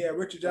 But yeah,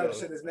 Richard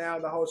Jefferson is now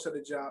the host of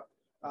the jump.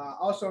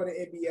 Also in the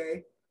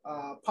NBA,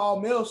 Paul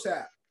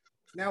Millsap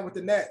now with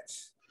the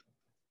Nets.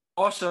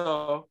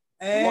 Also,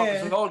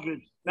 and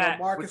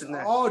Marcus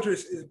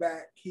Aldridge is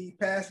back. He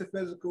passed the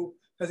physical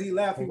because he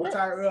left. He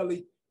retired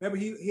early. Remember,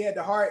 he had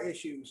the heart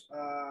issues.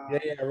 I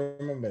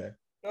remember that.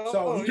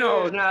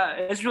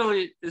 It's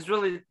really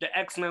the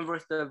X-Men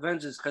versus the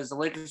Avengers because the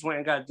Lakers went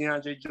and got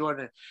DeAndre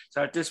Jordan.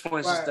 So at this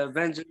point, it's just the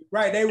Avengers.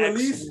 Right, they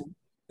released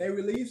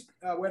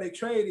where they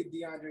traded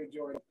DeAndre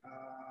Jordan.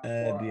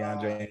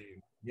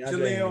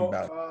 Jaleel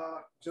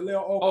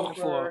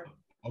Okafor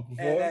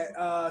and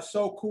that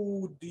So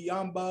Cool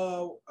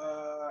Diombo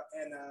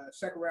and a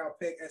second round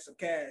pick and some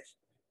cash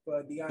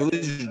for DeAndre.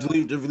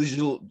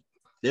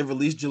 They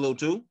released Jaleel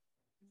too?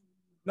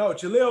 No,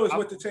 Jaleel is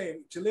with the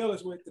team. Jaleel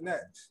is with the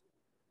Nets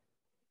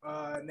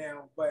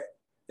now, but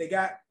they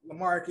got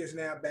LaMarcus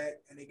now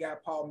back and they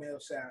got Paul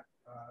Millsap.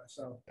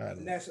 So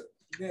the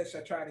Nets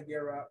are trying to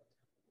gear up.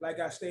 Like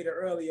I stated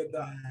earlier,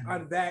 the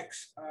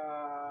unvaxxed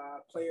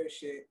player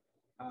shit.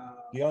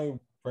 The only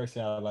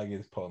person I like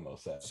is Paul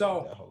Millsap.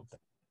 So that whole thing.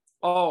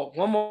 Oh,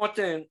 one more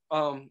thing.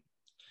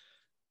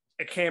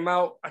 It came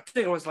out, I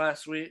think it was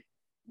last week,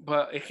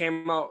 but it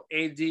came out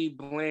AD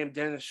blamed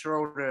Dennis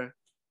Schroeder.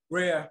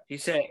 Yeah. He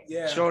said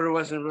Schroeder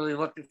wasn't really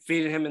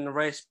feeding him in the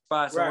right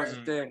spots. Right. That was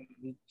the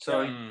thing.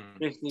 So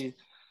basically.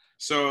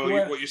 So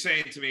what you're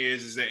saying to me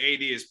is that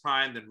AD is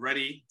primed and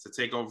ready to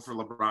take over for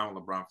LeBron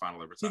when LeBron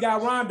finally retires. He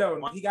got Rondo.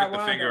 He got the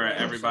finger at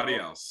everybody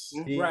else.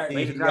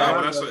 Right.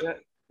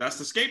 That's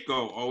the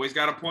scapegoat. Always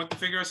got to point the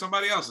finger at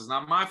somebody else. It's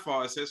not my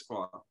fault. It's his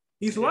fault.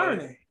 He's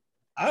learning.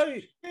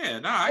 I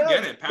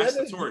get it. Pass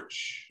the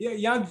torch. Yeah,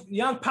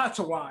 young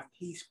Padawan.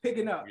 He's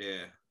picking up.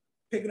 Yeah.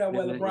 Picking up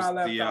where LeBron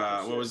left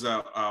off. What was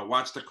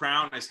watch the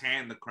crown? Let's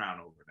hand the crown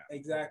over now.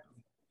 Exactly.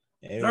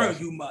 Learn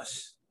you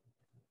must.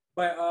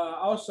 But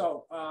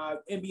also,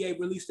 NBA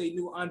released a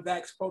new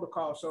unvaxxed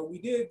protocol. So we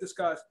did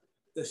discuss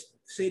the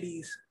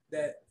cities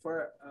that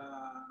for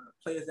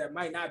players that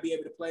might not be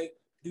able to play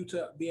due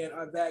to being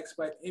unvaxxed.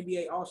 But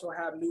NBA also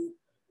have new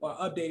or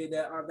updated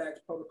that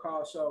unvaxxed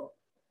protocol. So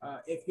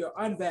if you're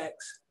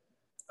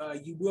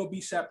unvaxxed, you will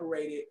be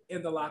separated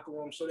in the locker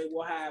room. So they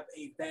will have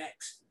a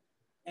vaxxed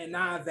and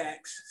non-vax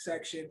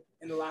section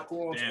in the locker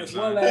rooms,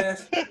 well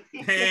as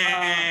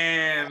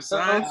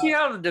son. See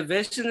how the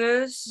division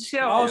is. See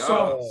how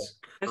also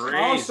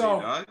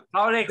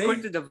how they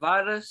quick to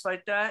divide us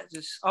like that.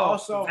 Just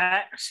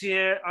vax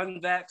here,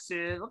 unvax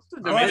here. Look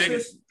at the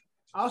division.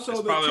 Also,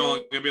 it's probably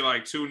only gonna be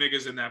like two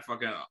niggas in that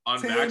fucking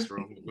unvaxxed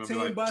room.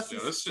 Team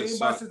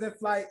buses and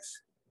flights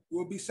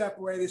will be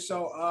separated.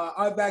 So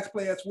unvaxxed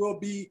players will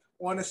be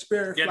on a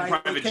Spirit flight.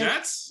 Getting private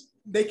jets.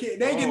 They can't.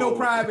 They get no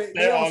private.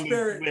 They on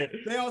Spirit.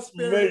 They on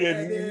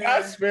Spirit.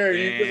 Not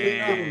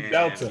Spirit.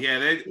 Delta.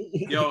 Yeah.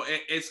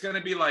 It's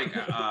gonna be like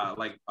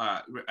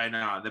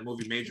the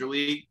movie Major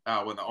League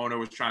when the owner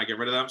was trying to get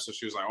rid of them. So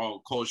she was like,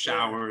 "Oh, cold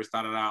showers,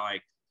 da da da."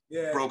 Like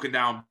broken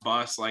down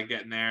bus, like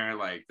getting there.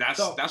 Like that's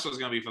what's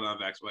gonna be for the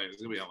unvaxxed players.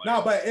 It's gonna be hilarious.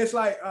 No, but it's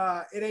like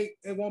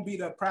it won't be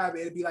the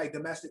private. It'll be like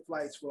domestic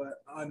flights for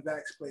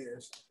unvaxxed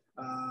players.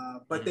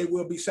 But they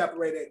will be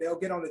separated. They'll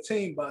get on the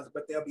team bus,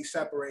 but they'll be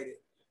separated.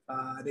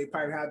 They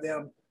probably have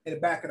them in the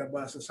back of the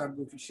bus or some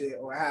goofy shit,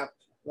 or have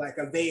like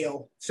a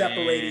veil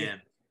separating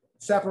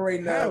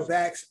the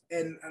vax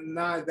and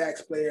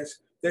non-vax players.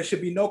 There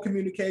should be no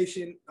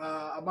communication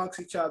amongst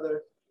each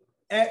other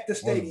at the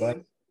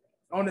stadium.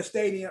 On the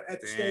stadium, at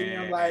the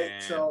stadium, like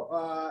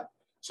so.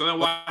 So then,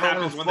 what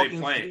happens when they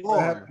play?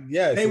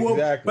 Yes, they will.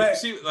 exactly.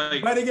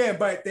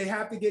 But they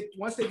have to get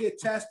once they get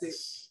tested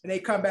and they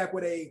come back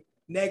with a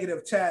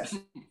negative test,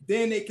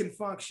 then they can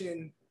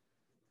function.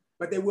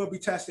 But they will be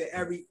tested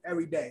every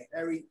day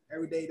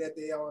that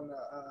they on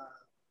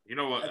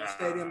at the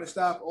stadium and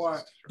stuff,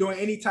 or doing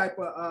any type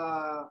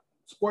of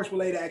sports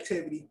related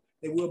activity.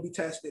 They will be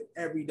tested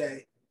every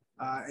day,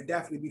 and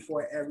definitely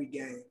before every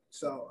game.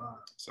 So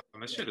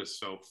this shit is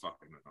so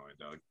fucking annoying,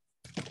 dog.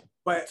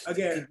 But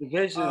again,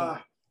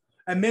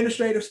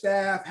 administrative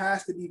staff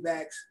has to be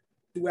vaxxed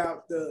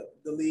throughout the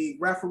league.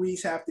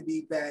 Referees have to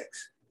be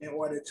vaxxed in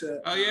order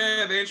to. Oh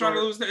yeah, they ain't trying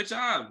to lose their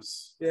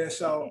jobs. Yeah,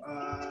 so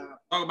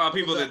talk about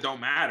people that don't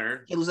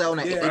matter. He lose out on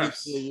that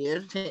 80 a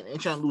year. Ain't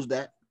trying to lose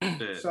that.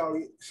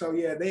 So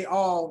yeah, they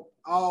all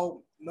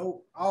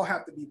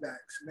have to be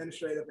vaxxed,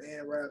 administrative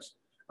and refs.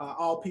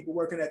 All people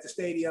working at the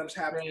stadiums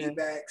have to be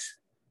vaxxed.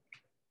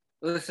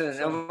 Listen,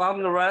 if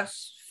I'm the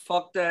refs,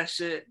 fuck that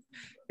shit.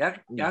 Y'all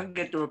can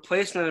get the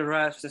replacement of the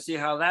refs and see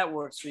how that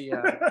works for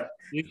y'all.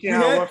 You see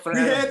how it works for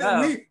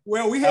that.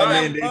 We had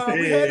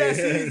that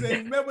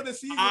season. Remember the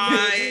season?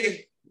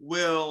 I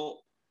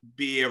will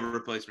be a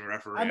replacement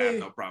referee. I have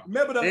no problem.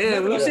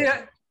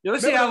 You'll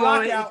see how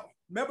lockout.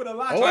 Remember the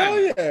lockout? Oh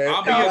yeah.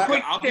 I'll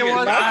be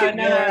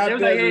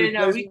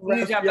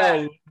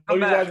Let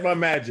me watch my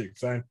Magic,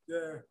 son.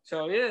 Yeah.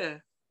 So yeah.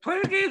 Play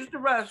the games with the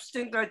refs.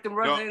 Think like the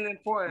refs ain't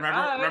important.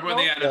 Remember when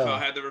the NFL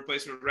had the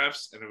replacement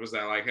refs and it was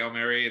that like Hail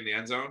Mary in the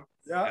end zone?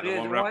 Yeah. And the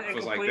one ref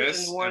was like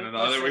this and then the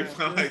other way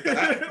went like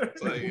that.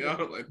 It's like,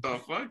 like the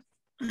fuck?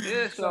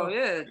 Yeah, so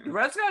yeah. The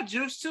refs got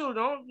juice too,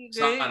 don't they?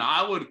 So, and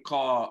I would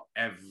call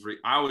I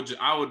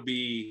would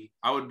be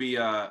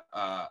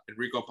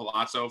Enrico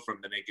Palazzo from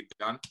The Naked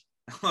Gun.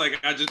 Like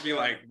I'd just be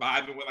like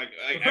vibing with like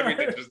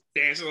everything, just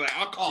dancing. Like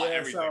I'll call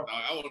everything. Dog.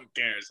 I wouldn't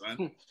care,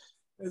 son.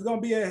 It's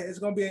gonna be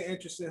an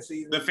interesting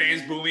season. The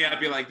fans boo me. I'd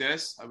be like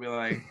this. I'd be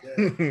like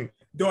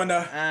doing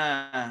the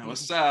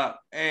what's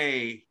up?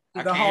 Hey,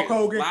 the Hulk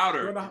Hogan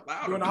louder,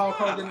 doing the Hulk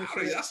Hogan and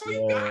shit. That's what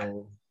you got.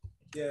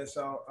 Yeah.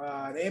 So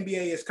the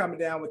NBA is coming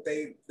down with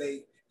they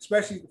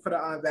especially for the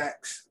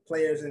unvaxxed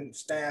players and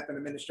staff and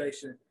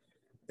administration.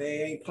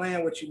 They ain't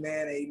playing with you,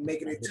 man. They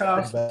making it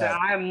tough.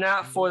 I am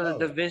not for the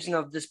division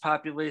of this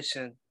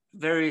population.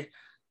 They're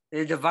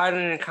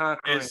dividing and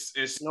conquering.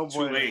 It's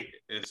too late.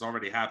 It's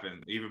already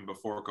happened, even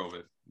before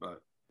COVID. But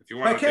if you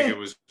want to think it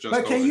was just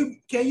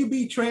COVID. Can you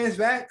be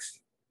trans-vaxxed?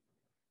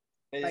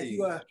 Hey. Like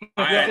you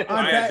I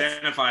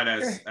identified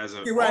as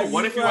a. Right,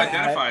 what if you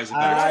identify as a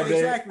vax?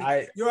 Exactly.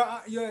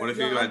 What if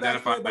you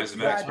identify as a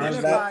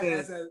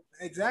vax?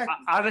 Exactly.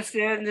 I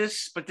understand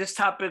this, but this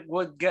topic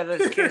would get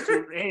us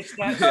canceled.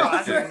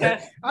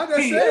 I'm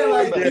just saying,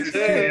 like,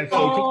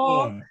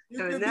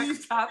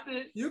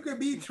 you could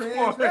be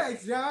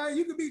trans-vax, John.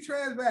 You could be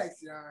trans-vax,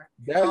 John.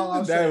 That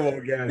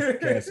won't get us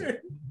canceled.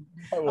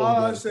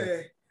 All I'm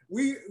saying,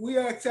 we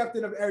are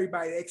accepting of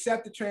everybody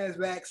except the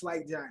trans-vax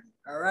like Johnny.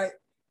 All right.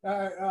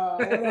 What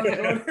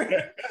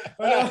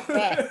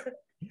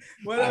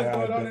else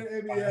going on in the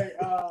NBA?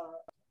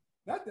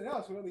 Nothing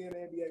else really in the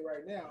NBA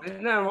right now.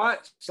 Ain't nothing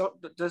what? So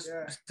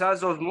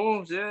besides those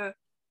moves, yeah.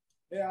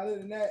 Other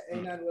than that,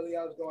 ain't nothing really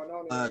else going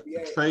on in the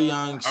NBA. Trae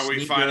Young. Are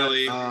we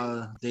finally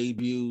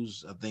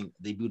debuts? I think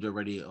debuted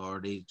already,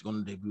 or they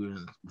going to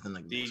debut within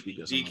like next week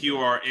or something. DQ,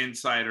 our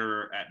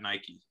insider at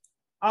Nike.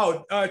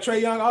 Oh,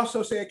 Trae Young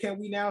also said, "Can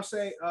we now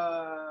say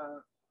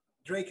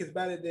Drake is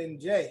better than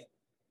Jay?"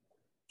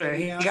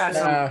 He got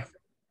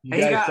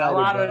a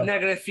lot of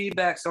negative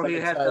feedback, so he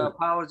had to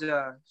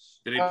apologize.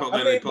 Did he pull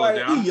it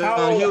down?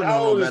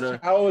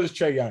 How old is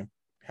Trae Young?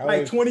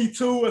 Like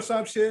 22 or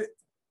some shit.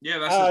 Yeah,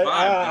 that's his vibe.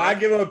 I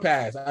give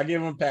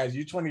him a pass.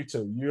 You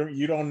 22.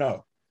 You don't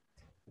know.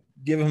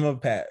 Give him a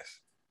pass.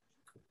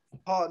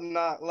 Hard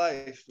Knock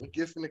Life, a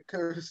gift and a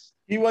curse.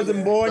 He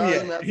wasn't born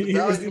yet. He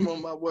was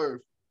on my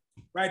word.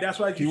 Right, that's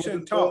why you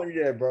shouldn't talk.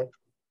 Yeah, bro.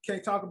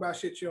 Can't talk about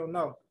shit you don't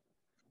know.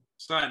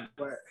 Son,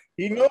 but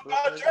he knew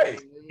about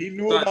Drake.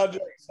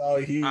 So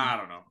I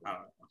don't know.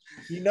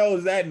 He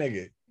knows that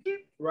nigga.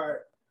 Right.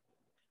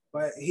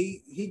 But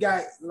he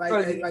got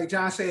like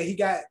John said, he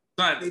got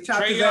they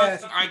chopped his Young,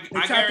 ass. I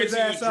guarantee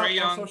you, Trae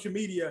Young on social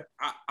media.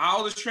 How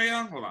old is Trae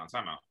Young? Hold on,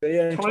 time out.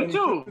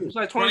 22. It's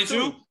like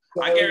 22.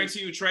 I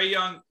guarantee you, Trae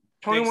Young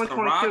 21, thinks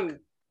The Rock. 22.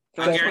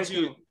 I guarantee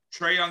you,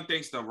 Trae Young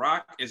thinks The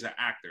Rock is an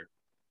actor.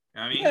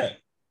 You know what I mean? Yeah.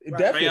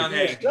 Trae Young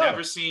has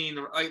never seen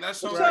like that's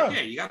so like,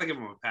 yeah, you gotta give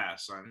him a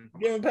pass, son.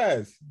 Give him a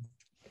pass.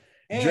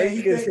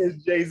 Drake is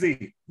his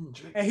Jay-Z.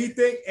 And he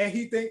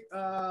think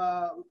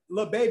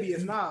Lil Baby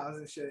is Nas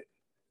and shit.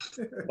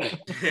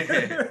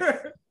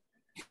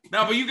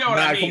 No, but you get what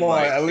I mean. Come on,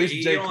 like, at least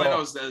he J. only Cole.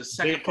 knows the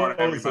second part of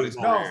everybody's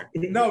career.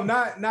 No,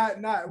 not.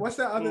 What's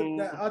the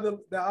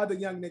other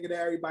young nigga that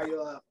everybody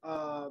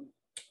love?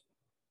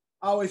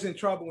 Always in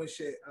trouble and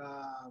shit.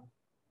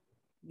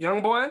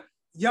 Young boy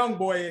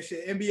and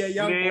shit. NBA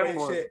young boy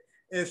and shit.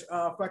 Is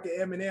fucking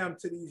Eminem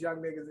to these young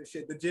niggas and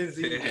shit. The Gen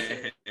Z.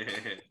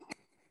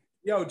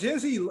 Yo, Gen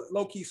Z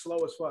low key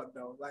slow as fuck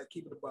though. Like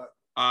keep it a buck.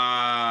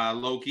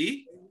 Low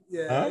key.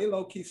 Yeah, they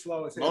low key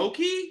slow as hell. Low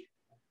key.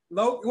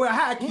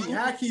 High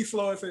key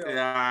slow as hell.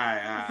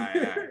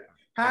 Yeah.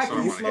 High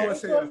key slow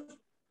as hell.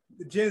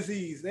 The Gen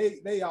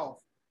Zs, they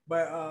off.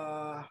 But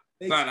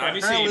I've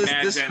been seeing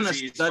mad Gen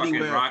Zs fucking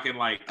rocking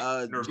like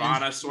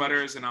Nirvana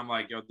sweaters, and I'm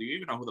like, yo, do you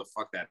even know who the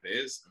fuck that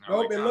is?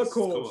 Nope, like, it look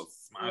cool.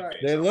 Right.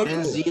 They look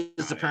Gen cool. Z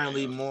is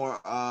apparently more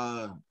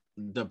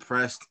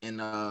depressed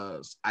and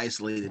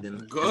isolated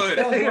and good.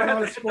 The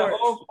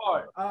whole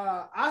part.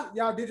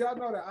 Did y'all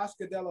know that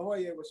Oscar De La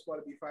Hoya was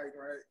supposed to be fighting,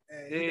 right?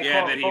 And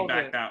then he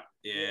backed out.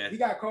 Yeah, he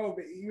got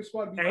COVID. He was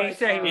supposed to be fighting. He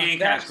said he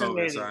ain't catch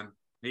COVID, son.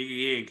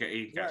 He ain't catch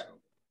COVID.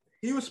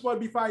 He was supposed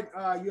to be fighting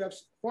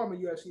former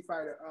UFC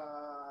fighter.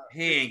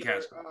 He ain't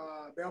catch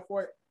COVID.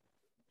 Belfort.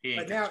 He ain't.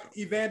 But now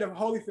Evander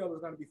Holyfield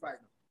is going to be fighting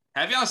him.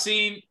 Have y'all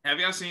seen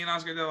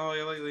Oscar De La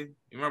Hoya lately?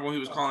 You remember when he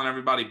was calling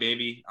everybody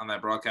baby on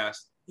that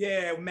broadcast?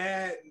 Yeah,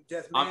 mad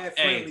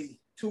friendly,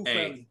 too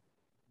friendly.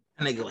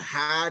 And they go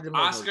hide him.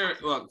 Oscar,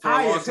 look, for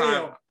a long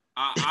time,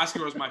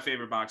 Oscar was my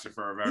favorite boxer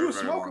for a very, very long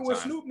time. He was smoking with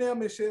Snoop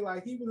Dogg and shit.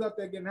 Like he was up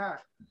there getting high.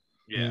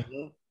 Yeah,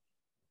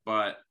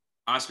 but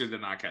Oscar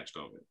did not catch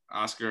COVID.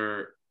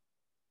 Oscar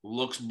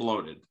looks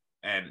bloated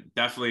and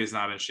definitely is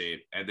not in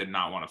shape and did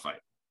not want to fight.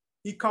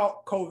 He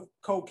caught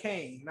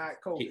cocaine,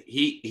 not COVID.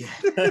 He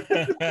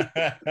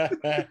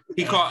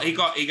got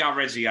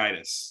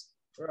Reggie'itis.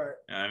 Right.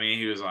 I mean,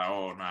 he was like,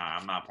 "Oh, nah,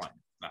 I'm not playing.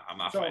 Nah, I'm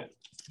not fighting."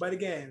 But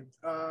again,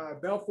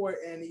 Belfort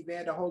and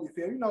Evander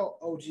Holyfield,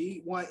 OG,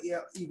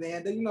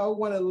 Evander,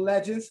 one of the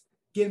legends,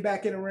 getting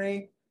back in the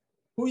ring.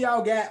 Who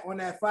y'all got on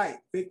that fight?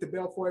 Victor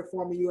Belfort,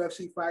 former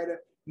UFC fighter,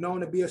 known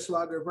to be a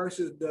slugger,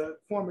 versus the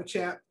former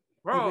champ,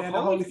 Evander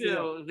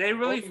Holyfield. They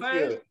really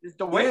fight? It's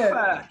the weight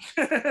class.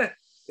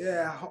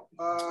 Yeah,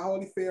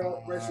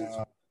 Holyfield versus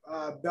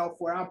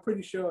Belfort. I'm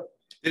pretty sure.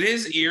 Did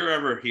his ear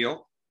ever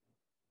heal?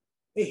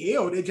 It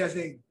healed. It just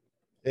didn't.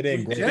 It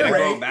didn't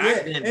grow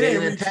back.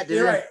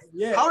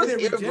 How does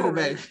it grow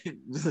back?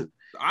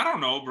 I don't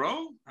know,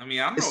 bro. I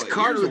mean, I don't know.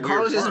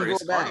 Cartilage doesn't grow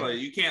back.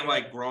 You can't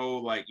grow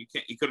you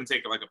can't. You couldn't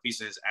take a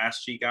piece of his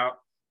ass cheek out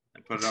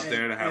and put it up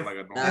there to have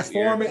a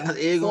normal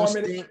ear.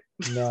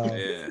 No.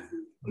 Yeah.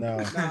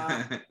 No.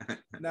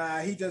 Nah.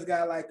 He just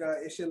got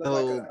it should look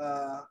like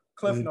a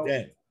cliff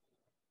note.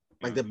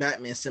 Like the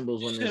Batman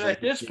symbols when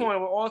at this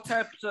point with all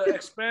types of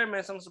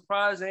experiments, I'm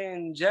surprised they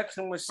inject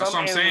him with something.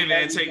 That's what I'm saying. They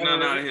didn't take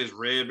none out of his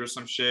rib or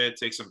some shit.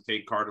 Take some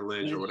fake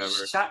cartilage or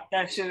whatever. Shot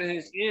that shit in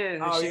his ear.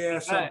 Oh yeah,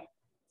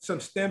 some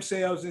stem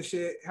cells and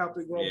shit help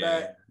it grow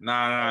back.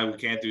 Nah, we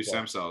can't do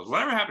stem cells.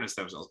 Whatever happened to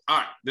stem cells? All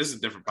right, this is a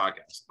different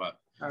podcast, but.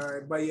 All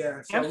right, but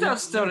yeah. Stem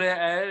cells still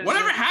there.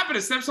 Whatever happened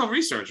to stem cell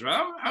research,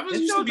 man? I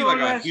was used to be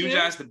a huge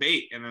ass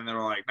debate, and then they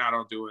were like, "Nah,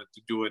 don't do it.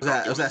 Do it."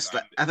 After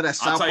that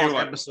South Park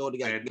episode,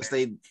 I guess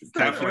they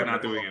definitely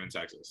not doing it in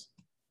Texas.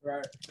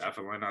 Right.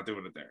 Definitely not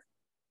doing it there.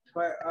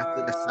 But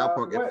after the South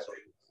Park episode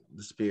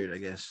disappeared, I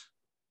guess.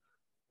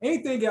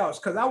 Anything else?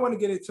 Because I want to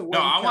get into.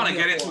 I want to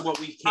get into what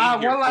we came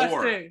here for.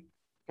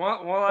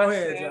 One last Go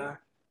ahead, thing.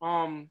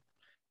 John.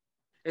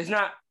 It's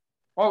not.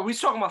 Oh, we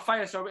talking about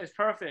fighting, so it's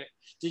perfect.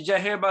 Did you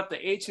hear about the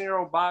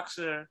 18-year-old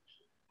boxer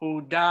who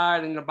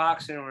died in the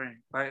boxing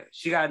ring? Right,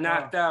 she got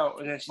knocked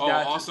out, and then she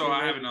died. Also,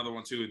 I have another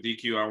one too.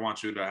 DQ, I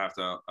want you to have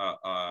to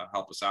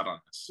help us out on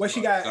this. What she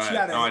got?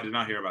 No, I did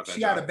not hear about that.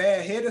 She got a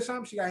bad head or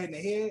something. She got hit in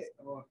the head,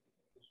 or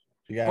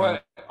hit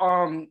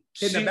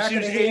the back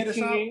of the head or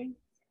something.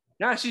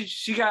 No,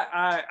 she got.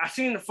 I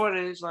seen the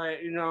footage.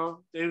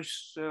 They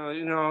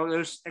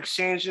was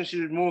exchanging.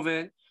 She was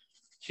moving.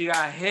 She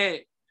got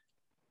hit.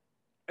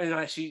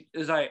 And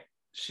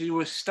she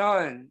was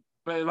stunned,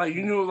 but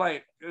you knew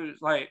it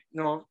was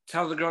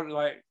tell the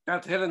girl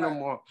not to hit her no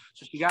more.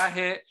 So she got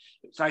hit.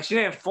 It's she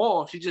didn't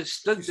fall. She just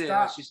stood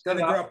there. She stood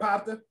and the girl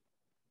popped her.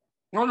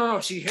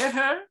 No. She hit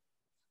her,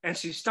 and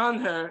she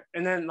stunned her.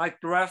 And then the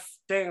ref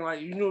thing,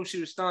 you knew she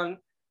was stunned,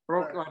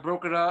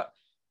 broke it up.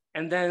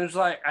 And then it was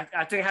I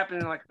think it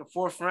happened in the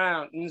fourth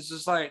round. And it's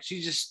just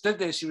she just stood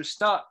there. She was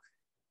stuck.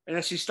 And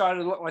then she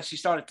started to look like she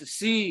started to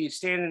see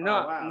standing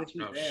up. Wow.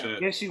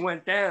 And then she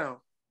went down.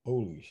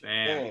 Holy shit.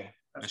 Damn.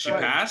 And she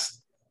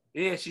passed?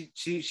 Yeah, she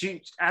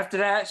after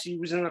that she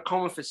was in a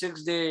coma for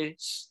 6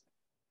 days.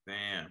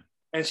 Damn.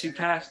 And she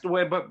passed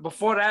away. But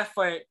before that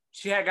fight,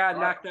 she had got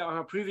knocked out in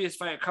her previous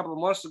fight a couple of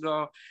months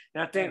ago.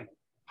 And I think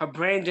her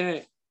brain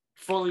didn't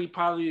fully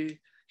probably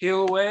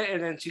heal away.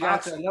 And then she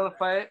got to another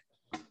fight.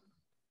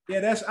 Yeah,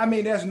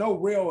 there's no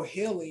real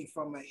healing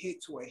from a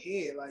hit to a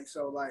head.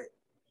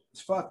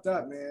 It's fucked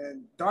up,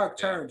 man. Dark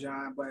turn,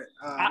 John. But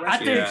I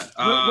think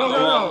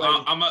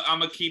no. I'm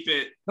gonna keep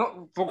it.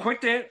 No, for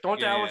quick thing,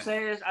 I would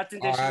say is I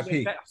think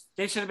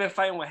they should have been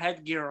fighting with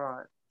headgear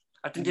on.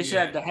 I think they should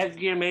have the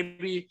headgear.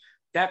 Maybe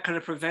that could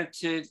have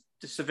prevented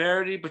the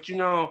severity. But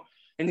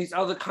in these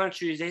other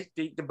countries,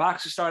 the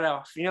boxers start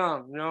off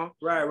young.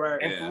 Right.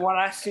 And from what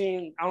I've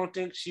seen, I don't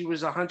think she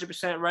was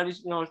 100% ready.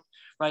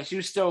 Like she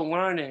was still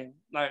learning.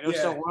 Like it was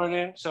still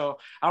learning. So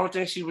I don't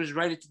think she was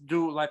ready to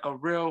do like a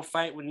real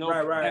fight with no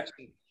protection.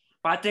 Right.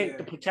 But I think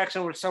the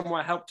protection would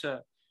somewhat help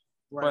her.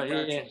 Right.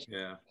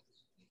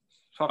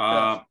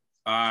 But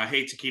I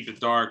hate to keep it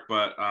dark,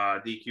 but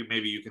DQ,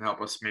 maybe you can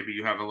help us. Maybe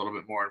you have a little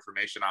bit more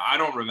information. I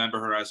don't remember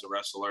her as a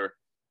wrestler,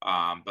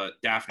 but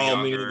Daphne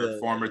Unger,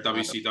 former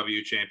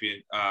WCW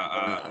champion,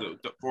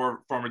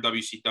 former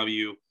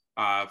WCW,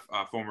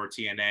 former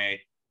TNA.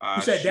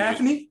 You said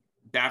Daphne?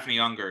 Daphne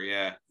Unger,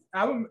 yeah.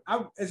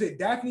 Is it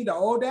Daphne, the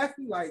old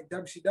Daphne, like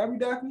WCW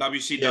Daphne?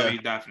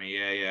 WCW Daphne,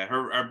 yeah.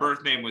 Her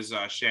birth name was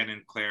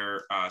Shannon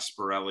Claire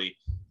Spirelli.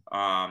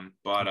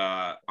 But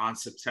on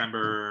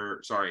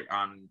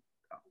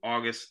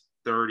August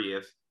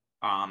 30th,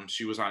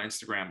 she was on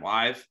Instagram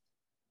Live,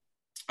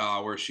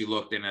 where she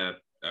looked in a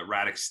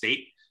erratic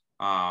state.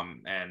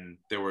 And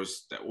there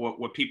was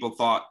what people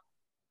thought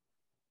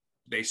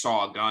they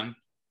saw a gun,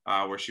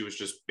 where she was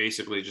just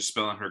basically just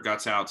spilling her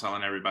guts out,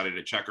 telling everybody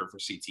to check her for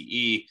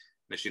CTE,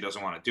 that she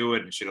doesn't want to do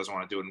it, and she doesn't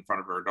want to do it in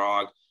front of her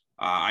dog.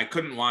 I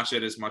couldn't watch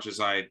it as much as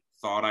I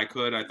thought I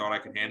could. I thought I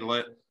could handle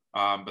it.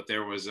 But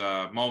there was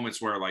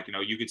moments where, like,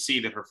 you could see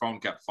that her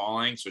phone kept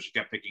falling, so she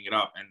kept picking it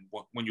up. And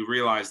when you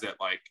realize that,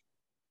 like,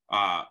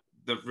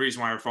 the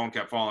reason why her phone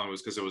kept falling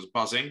was because it was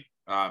buzzing,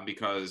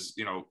 because,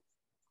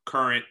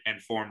 current and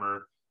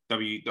former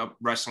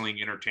wrestling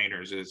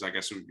entertainers, is, I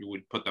guess you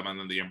would put them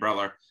under the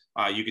umbrella.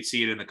 You could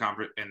see it in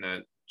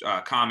the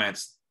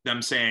comments, them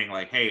saying,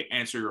 like, hey,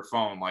 answer your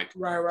phone. Like,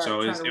 right.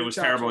 So it was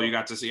terrible. You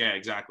got to see, yeah,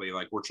 exactly.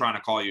 Like, we're trying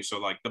to call you. So,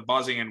 like, the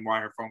buzzing and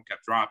why her phone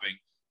kept dropping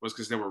was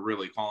because they were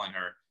really calling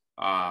her.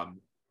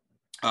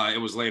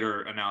 It was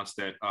later announced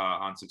that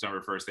on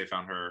September 1st, they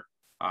found her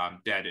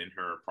dead in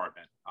her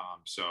apartment.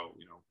 So,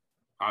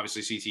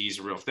 obviously CTE is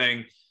a real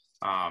thing.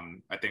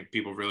 I think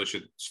people really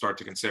should start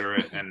to consider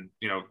it. And,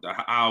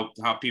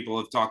 how people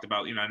have talked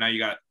about, now you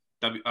got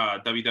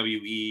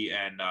WWE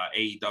and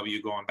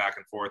AEW going back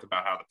and forth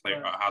about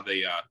how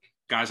the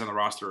guys on the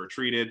roster are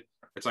treated.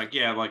 It's like,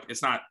 yeah, like,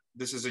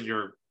 this isn't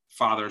your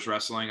father's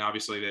wrestling.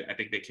 Obviously, I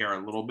think they care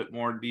a little bit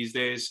more these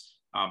days.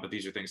 But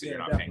these are things that you're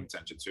not paying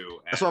attention to. And,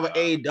 that's why with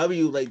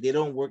AEW, like, they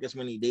don't work as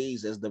many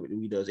days as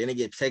WWE does, and they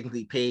get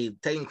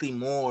technically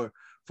more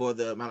for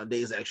the amount of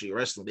days they actually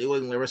wrestling. They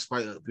wouldn't wrestle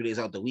like 3 days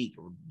out the week.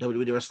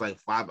 WWE they wrestle like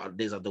 5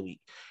 days out the week,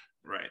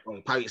 right?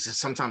 Or probably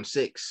sometimes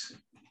 6.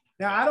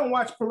 Now I don't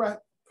watch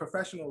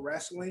professional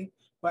wrestling,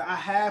 but I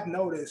have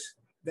noticed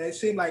that it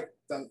seems like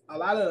a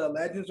lot of the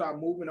legends are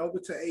moving over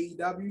to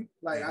AEW.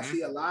 Like I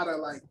see a lot of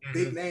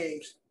big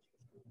names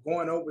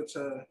going over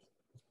to.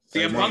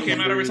 CM Punk came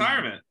out of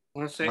retirement.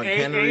 Let's say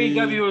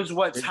AEW is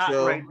what's hot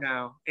right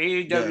now.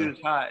 AEW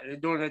is hot. They're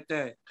doing their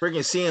thing. Freaking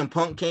CM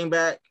Punk came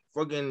back.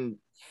 Freaking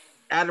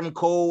Adam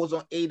Cole was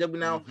on AEW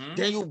now.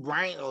 Daniel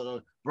Bryan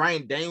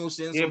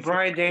Danielson. Yeah,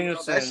 Bryan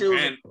Danielson. That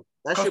shit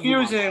was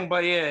confusing,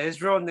 but yeah,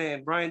 his real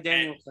name, Bryan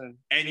Danielson.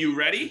 And you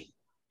ready?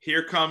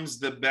 Here comes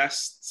the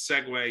best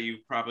segue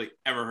you've probably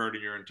ever heard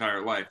in your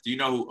entire life. Do you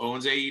know who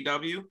owns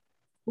AEW?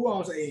 Who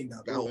owns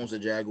AEW? Who owns the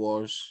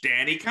Jaguars?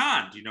 Danny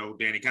Khan. Do you know who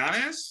Danny Khan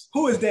is?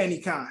 Who is Danny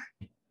Khan?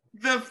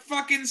 The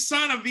fucking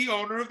son of the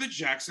owner of the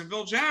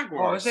Jacksonville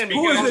Jaguars.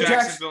 Who is the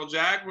Jacksonville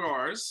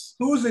Jaguars?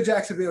 Who is the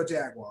Jacksonville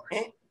Jaguars?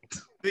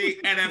 The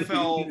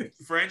NFL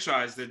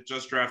franchise that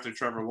just drafted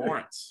Trevor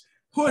Lawrence.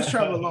 Who is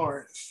Trevor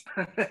Lawrence?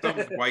 Some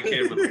white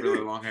kid with really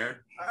long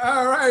hair.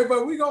 All right,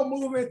 but we're going to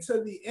move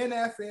into the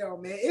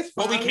NFL, man. It's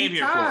finally what we came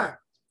here time.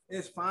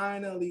 It's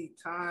finally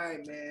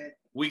time, man.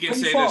 We can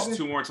say this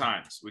 2 more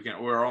times.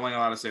 We're only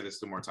allowed to say this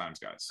 2 more times,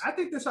 guys. I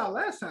think this is our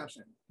last time,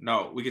 Sam.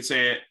 No, we could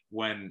say it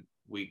when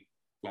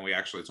we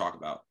actually talk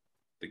about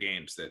the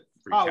games that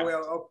recap. Oh,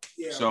 well,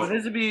 yeah. So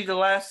this would be the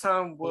last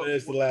time.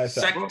 It's the last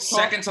time.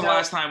 Second to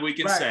last time we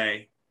can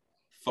say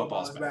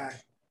football's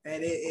back.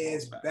 And it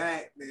is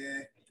back,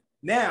 man.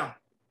 Now,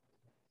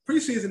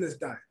 preseason is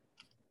done.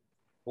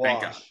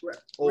 Thank God.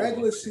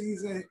 Regular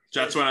season.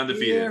 Jets went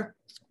undefeated.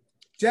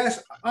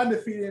 Jets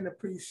undefeated in the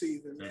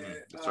preseason, man.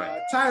 That's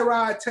right.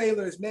 Tyrod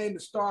Taylor is named the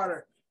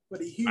starter for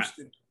the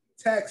Houston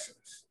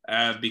Texans.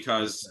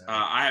 Because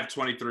I have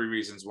 23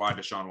 reasons why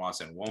Deshaun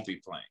Watson won't be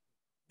playing.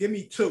 Give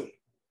me 2.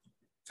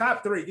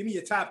 Top 3. Give me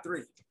your top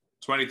 3.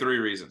 23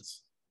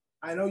 reasons.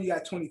 I know you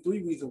got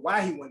 23 reasons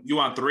why he wouldn't. You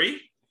want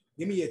 3?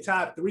 Give me your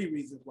top 3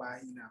 reasons why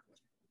he's not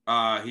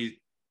playing.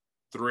 He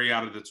 3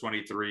 out of the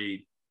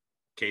 23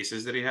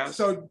 cases that he has.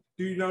 So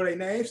do you know their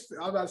names?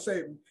 I was about to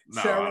say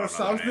Sarah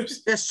something.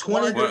 That's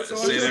 20.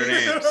 Say their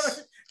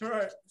names.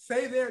 Right.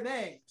 Say their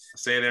names.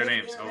 Say their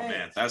names. Oh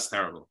man, that's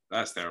terrible.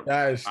 That's terrible.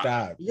 Guys,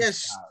 stop.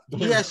 Yes,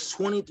 he has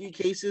 23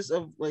 cases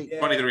of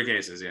 23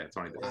 cases. Yeah,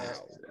 23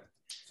 cases.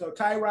 Yeah. So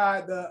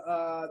Tyrod,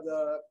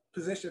 the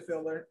position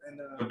filler and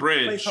the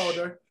bridge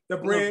placeholder, the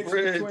bridge.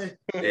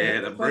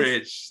 The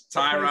bridge.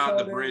 Tyrod,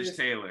 the bridge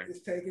Taylor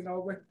is taking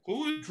over.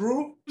 Who's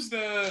Drew? Who's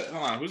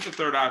the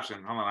third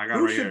option? Hold on, I got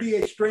Drew right should here.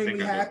 be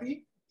extremely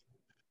happy.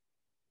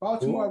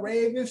 Baltimore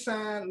Ravens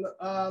signed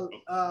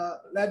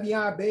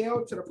Le'Veon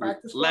Bell to the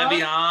practice squad.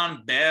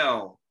 Le'Veon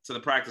Bell to the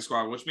practice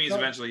squad, which means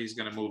eventually he's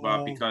going to move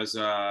up because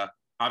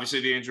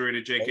obviously the injury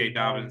to J.K.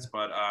 Dobbins,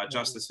 but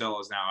Justice Hill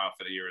is now out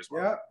for the year as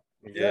well. Yep.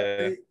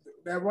 Yeah.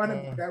 That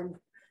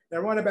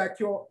running back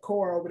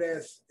core over there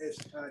is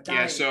dying.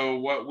 Yeah. So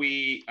what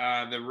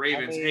the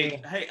Ravens?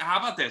 Hey, how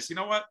about this? You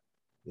know what?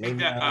 Take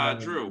that,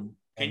 Drew.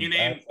 Can you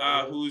name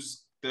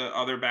who's the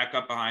other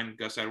backup behind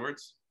Gus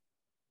Edwards?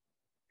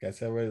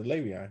 Gus Edwards,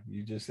 Le'Veon.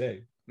 You just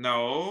said.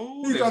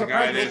 No, there's a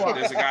guy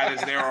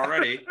that's there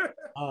already.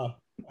 I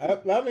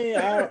mean,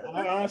 I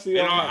honestly,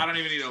 I don't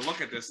even need to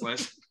look at this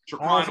list.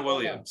 Traquan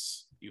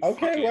Williams.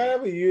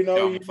 Whatever.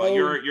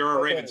 You're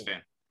a Ravens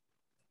fan.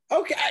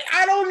 Okay,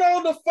 I don't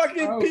know the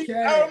fucking people.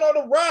 I don't know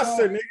the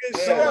roster,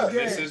 nigga.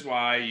 This is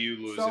why you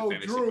lose at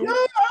fantasy. Drew,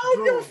 I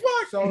don't give a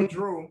fuck. So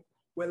Drew,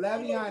 with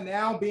Le'Veon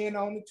now being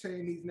on the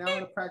team, he's now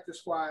in the practice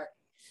squad.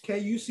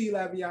 Can you see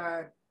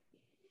Le'Veon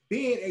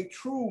being a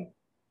true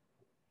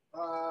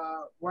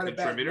running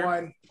back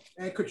one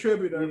and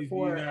contributor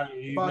for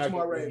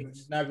Baltimore Ravens?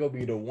 He's not gonna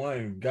be the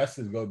one. Gus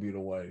is gonna be the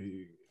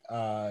one.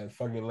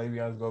 Fucking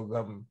Le'Veon's gonna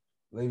come.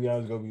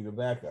 Le'Veon's gonna be the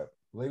backup.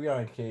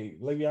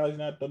 Le'Veon is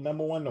not the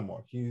number one no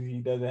more. He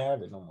doesn't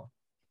have it no more.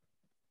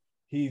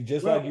 He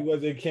just like he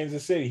was in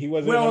Kansas City. He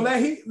wasn't. Well, let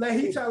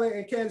he tell it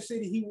in Kansas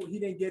City. He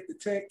didn't get the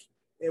tech.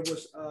 It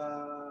was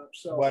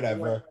so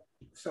whatever.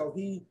 So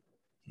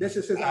this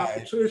is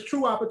his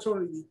true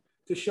opportunity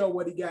to show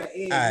what he got.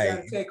 He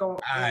got to take on.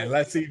 All right,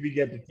 let's see if he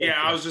get the tech.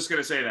 Yeah, I was just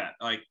gonna say that.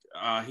 Like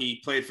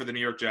he played for the New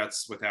York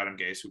Jets with Adam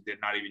Gase, who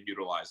did not even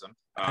utilize him.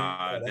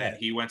 Then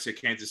he went to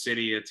Kansas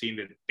City, a team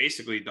that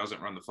basically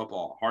doesn't run the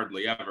football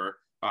hardly ever.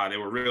 They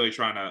were really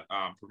trying to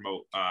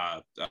promote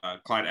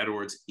Clyde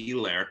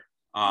Edwards-Helaire.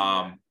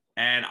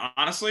 And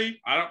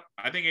honestly,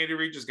 I think Andy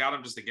Reid just got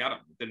him just to get him.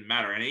 It didn't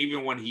matter. And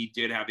even when he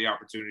did have the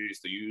opportunities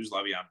to use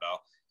Le'Veon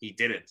Bell, he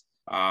didn't.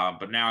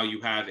 But now you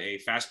have a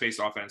fast-paced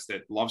offense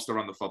that loves to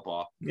run the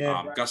football.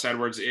 Gus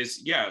Edwards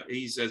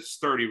he's a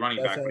sturdy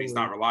running back, but he's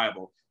not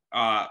reliable.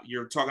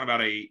 You're talking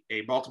about a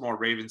Baltimore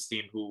Ravens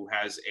team who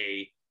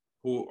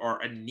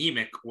are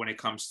anemic when it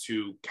comes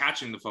to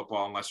catching the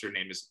football, unless your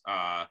name is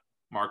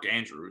Mark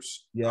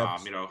Andrews.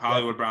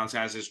 Hollywood Browns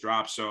has his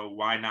drop, so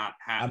why not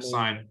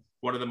sign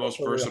one of the most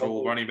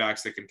versatile running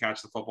backs that can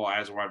catch the football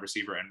as a wide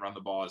receiver and run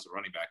the ball as a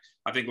running back?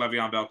 I think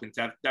Le'Veon Bell can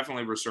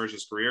definitely resurge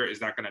his career. Is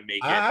that going to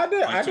make it?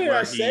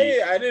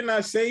 I did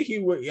not say he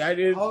would. I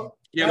didn't.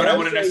 But I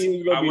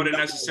wouldn't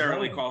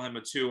necessarily call him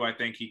a 2. I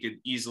think he could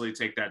easily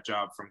take that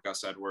job from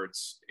Gus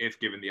Edwards if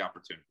given the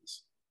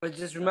opportunities. But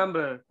just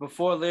remember,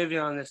 before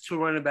Le'Veon, there's 2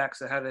 running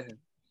backs ahead of him.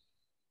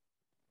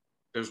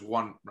 There's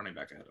 1 running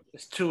back ahead of him.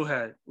 There's 2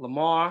 ahead,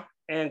 Lamar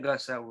and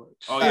Gus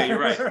Edwards. Oh yeah, you're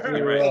right.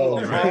 You're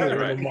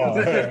right.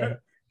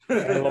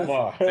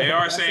 Lamar. They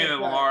are saying that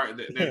Lamar,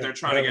 they're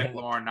trying to get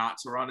Lamar not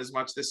to run as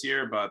much this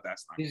year, but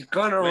that's not. He's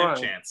gonna run.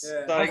 Chance.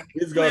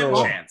 He's gonna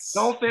run. Chance.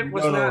 Don't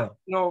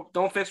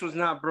Fitz was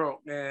not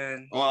broke,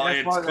 man. Well,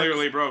 it's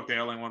clearly broke. They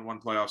only won 1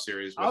 playoff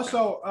series.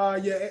 Also,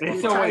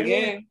 your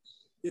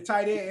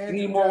tight end.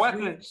 Need more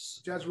weapons.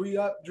 Just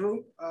re-up,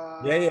 Drew.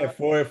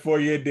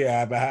 4-year deal.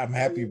 I'm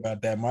happy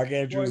about that. Mark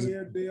Andrews.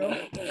 4-year deal.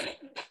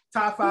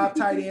 Top 5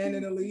 tight end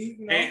in the league.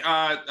 Hey,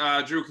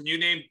 Drew, can you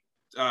name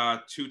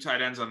 2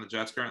 tight ends on the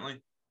Jets currently?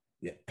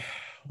 Yeah. Oh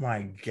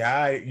my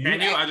God.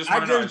 Can you? I just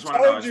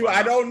told you.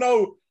 I don't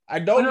know. I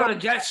don't know. The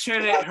Jets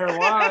traded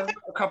Herwan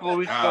a couple of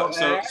weeks ago.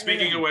 So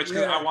speaking of which,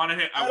 because I wanted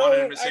him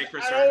to say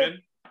Chris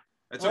Herndon.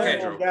 It's okay,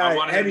 Drew. I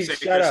wanted him to say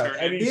Chris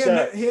Herndon.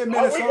 He in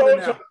Minnesota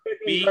now.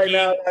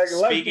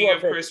 Speaking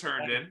of Chris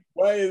Herndon.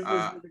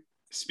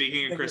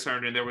 Speaking of Chris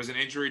Herndon, there was an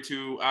injury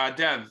to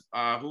Dev.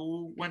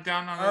 Who went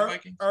down on the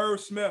Vikings?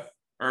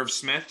 Irv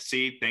Smith.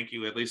 See, thank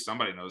you. At least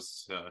somebody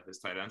knows his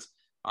tight ends.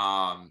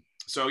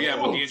 With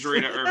the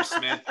injury to Irv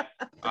Smith,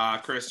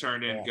 Chris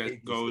Herndon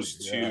goes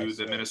to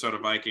the Minnesota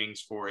Vikings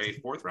for a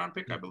 4th-round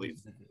pick, I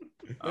believe.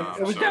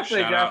 It was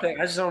definitely a draft pick.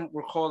 I just don't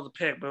recall the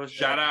pick, but it was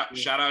shout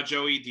out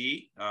Joey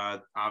D.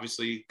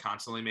 Obviously,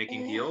 constantly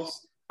making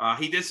deals.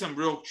 He did some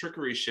real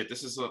trickery shit.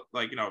 This is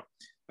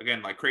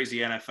again, like crazy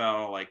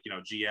NFL,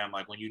 GM,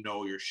 like when you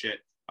know your shit.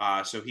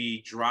 So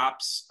he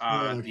drops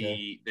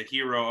the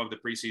hero of the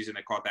preseason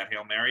that caught that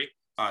Hail Mary.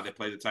 They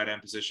played the tight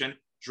end position.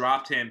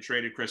 Dropped him,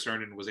 traded Chris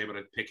Herndon, was able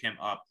to pick him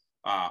up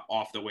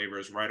off the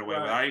waivers right away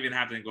without even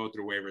having to go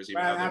through waivers,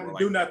 even though they were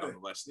do nothing on the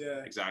list.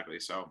 Yeah. Exactly.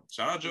 So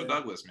shout out Joe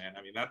Douglas, man.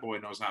 I mean, that boy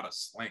knows how to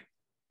sling.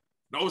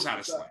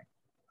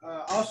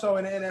 Also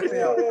in the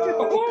NFL.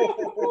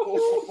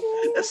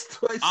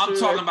 I'm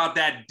talking about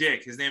that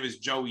dick. His name is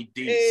Joey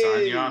D,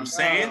 son. You know what I'm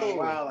saying?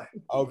 Wow.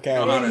 Okay.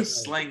 I know how to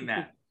sling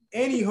that.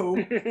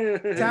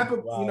 Anywho,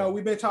 Tampa,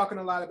 we've been talking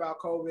a lot about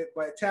COVID,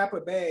 but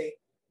Tampa Bay.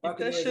 Get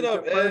that shit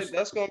up, Ed.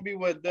 That's going to be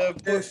what Dev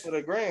put for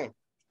the gram.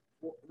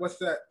 What's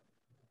that?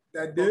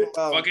 That dude?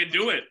 Fucking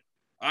do it.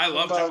 I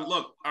love Joe.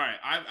 Look, all right.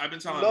 I've been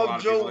telling a lot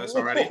of people this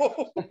already.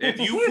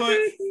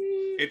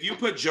 If you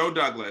put Joe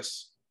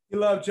Douglas, you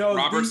love Joe,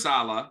 Robert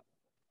Saleh,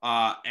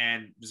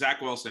 and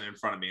Zach Wilson in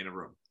front of me in a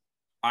room,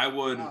 I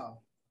would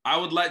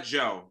let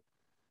Joe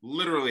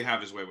literally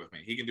have his way with me.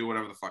 He can do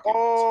whatever the fuck he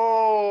wants.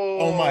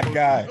 Oh my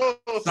God.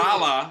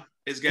 Saleh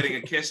is getting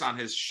a kiss on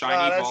his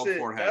shiny bald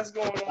forehead. That's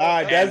going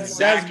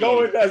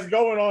on. That's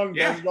going on.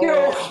 Yeah. That's going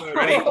on.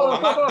 Ready?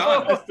 I'm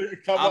not done.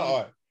 Come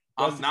on.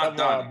 I'm not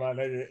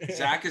done.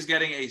 Zach is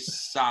getting a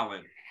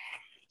solid,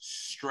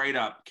 straight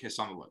up kiss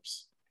on the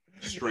lips.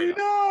 Straight up.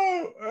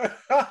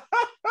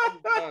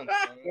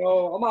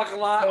 Yo, I'm not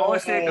gonna lie. I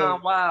always say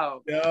gone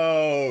wild.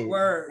 No.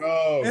 Word.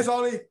 No. There's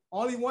only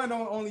one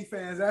on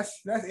OnlyFans.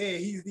 That's it.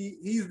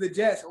 He's the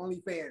Jets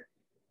OnlyFans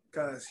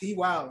because he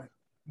wilding.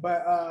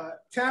 But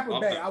Tampa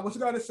Bay, I was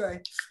going to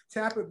say,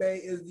 Tampa Bay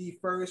is the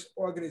first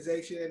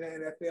organization in the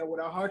NFL with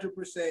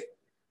 100%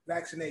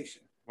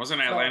 vaccination.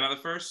 Wasn't Atlanta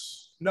the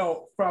first?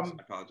 No, from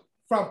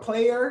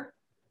player,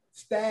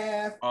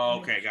 staff,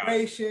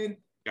 administration,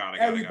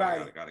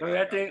 everybody. Got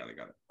it.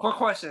 Quick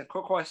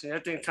question. I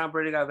think Tom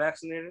Brady got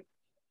vaccinated.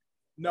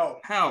 No.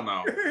 Hell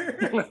no.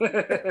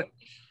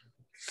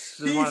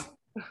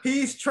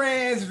 he's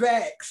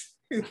trans-vax.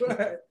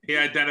 He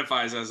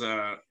identifies as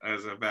a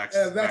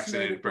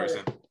vaccinated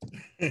person.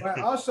 But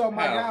also,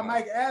 my guy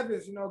Mike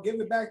Evans,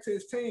 giving it back to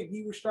his team.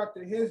 He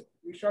restructured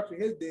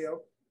his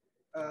deal,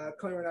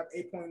 clearing up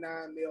 $8.9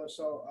 million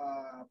so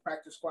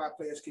practice squad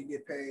players can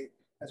get paid,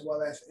 as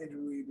well as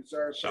injury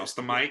reserve. Shouts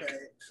to Mike.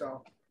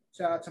 So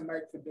shout out to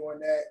Mike for doing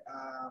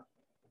that.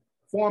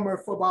 Former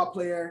football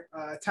player,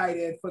 tight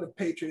end for the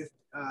Patriots,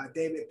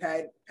 David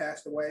Patton,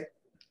 passed away.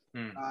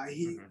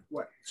 Three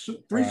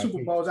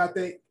Super Bowls, I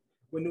think,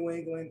 with New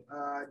England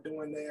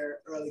during their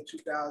early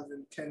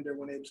 2000 tender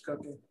when they was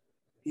cooking.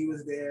 He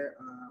was there,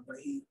 but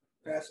he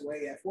passed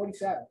away at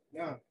 47,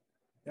 young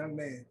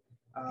man.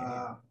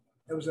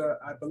 It was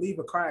I believe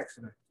a car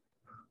accident.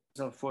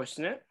 It's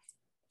unfortunate.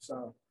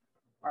 So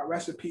our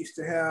rest in peace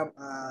to him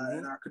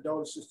and our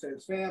condolences to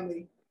his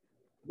family.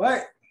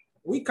 But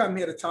we come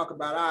here to talk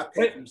about our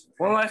picks.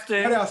 One last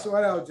thing.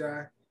 What else,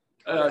 John?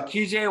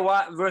 TJ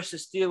Watt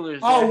versus Steelers.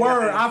 Oh,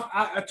 word.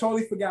 I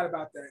totally forgot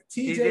about that.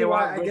 TJ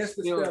Watt against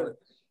the Steelers.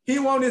 He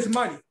won his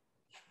money.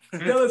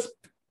 Steelers.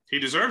 He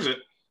deserves it.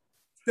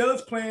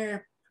 Steelers playing.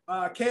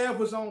 Kev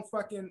was on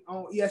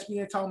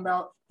ESPN talking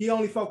about he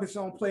only focuses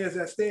on players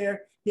that's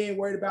there. He ain't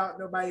worried about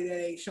nobody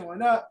that ain't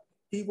showing up.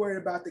 He worried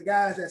about the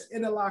guys that's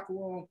in the locker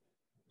room.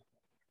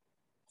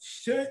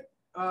 Should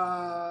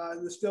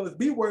the Steelers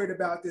be worried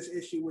about this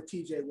issue with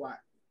TJ Watt?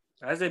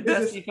 That's their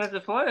best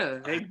defensive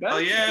player. Oh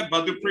yeah,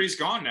 Bud Dupree's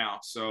gone now.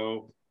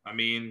 So I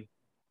mean,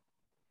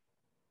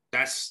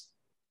 it's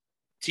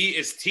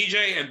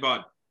TJ and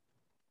Bud.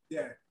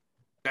 Yeah.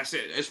 That's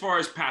it. As far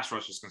as pass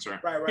rush is concerned.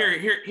 Right.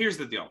 Here's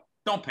the deal.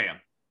 Don't pay him.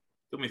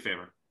 Do me a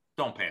favor.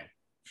 Don't pay him.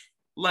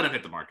 Let him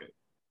hit the market.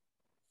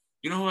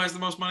 You know who has the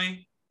most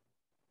money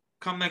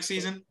come next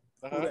season?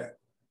 A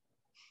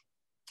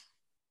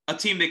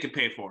team they could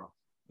pay for him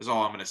is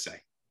all I'm going to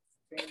say.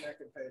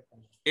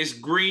 It's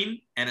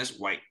green and it's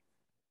white.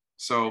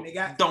 So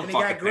don't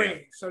fucking pay him.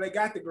 So they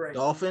got the green.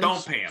 Dolphins?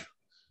 Don't pay him.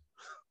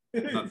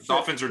 The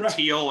Dolphins are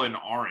teal and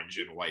orange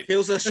and white.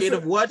 Teal's a shade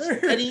of what,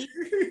 Eddie?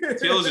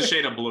 Teal is a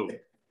shade of blue.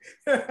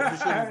 It's a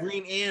shade of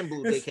green and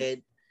blue,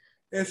 dickhead.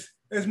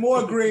 It's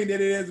more green than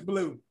it is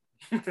blue.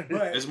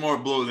 But it's more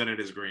blue than it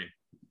is green.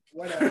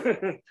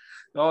 Whatever.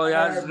 Oh,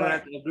 yeah, I just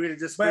have to agree to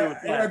disagree with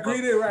that.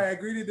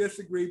 Agree to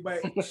disagree.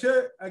 But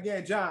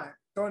again, John,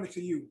 throwing it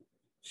to you,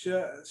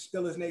 should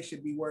Steelers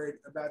Nation be worried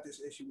about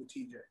this issue with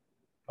TJ?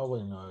 Oh,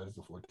 wait, no, it's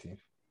the 14th.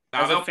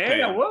 As a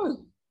fan, I would.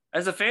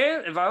 As a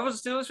fan, if I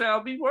was a Steelers fan,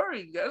 I'd be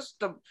worried. That's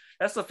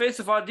the face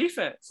of our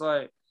defense.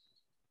 Like,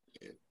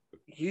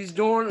 he's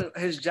doing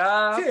his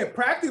job. Yeah,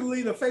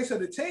 practically the face of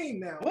the team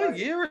now. What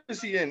year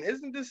is he in?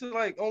 Isn't this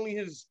like only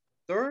his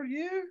third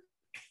year?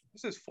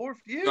 This is fourth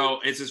year?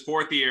 So it's his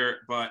fourth year,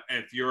 but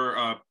if you're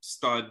a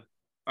stud,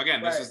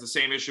 again, this is the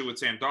same issue with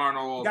Sam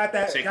Darnold.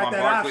 Saquon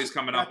Barkley's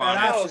coming up on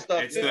it.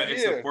 It's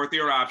the fourth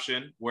year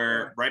option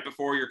where right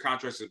before your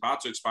contract is about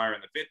to expire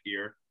in the fifth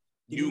year,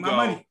 you go,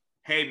 money.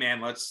 Hey man,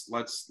 let's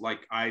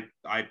I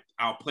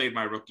outplayed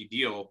my rookie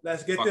deal.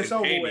 Let's get this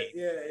over with.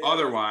 Yeah.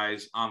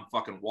 Otherwise, I'm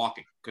fucking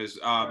walking because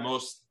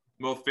most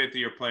fifth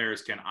year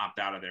players can opt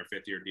out of their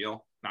fifth year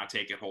deal, not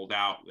take it, hold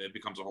out. It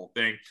becomes a whole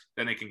thing.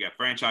 Then they can get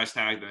franchise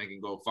tagged. Then they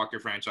can go fuck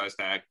your franchise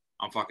tag.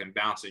 I'm fucking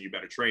bouncing. You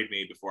better trade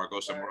me before I go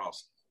somewhere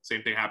else.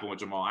 Same thing happened with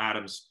Jamal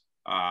Adams.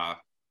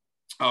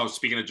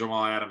 Speaking of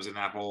Jamal Adams and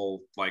that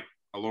whole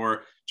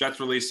allure,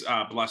 Jets release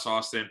Bless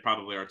Austin,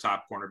 probably our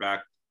top cornerback.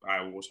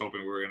 I was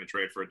hoping we were going to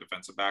trade for a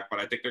defensive back, but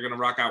I think they're going to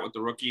rock out with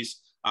the rookies.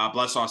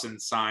 Bless Austin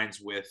signs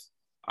with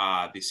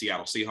the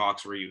Seattle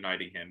Seahawks,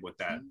 reuniting him with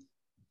that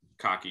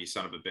cocky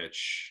son of a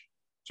bitch,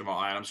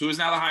 Jamal Adams, who is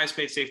now the highest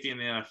paid safety in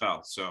the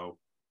NFL. So,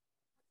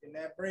 in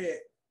that bread.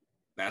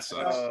 That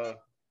sucks.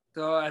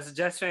 So, as a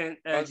Jets fan,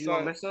 do you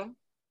want to miss him?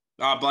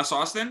 Bless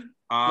Austin?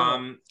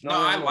 No,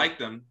 I like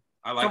them.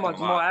 I like him a lot.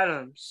 Jamal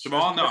Adams.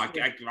 Jamal, no,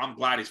 I'm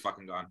glad he's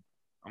fucking gone.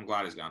 I'm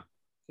glad he's gone.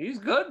 He's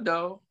good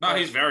though. No,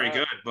 he's very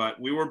good, but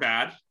we were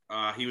bad.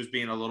 He was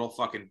being a little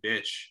fucking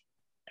bitch,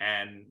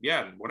 and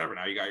yeah, whatever.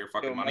 Now you got your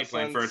fucking money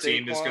playing for a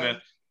team that's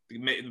gonna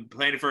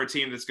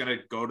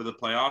go to the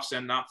playoffs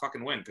and not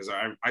fucking win. Because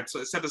I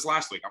said this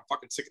last week. I'm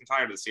fucking sick and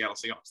tired of the Seattle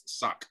Seahawks. They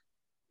suck.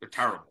 They're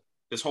terrible.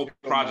 This whole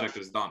project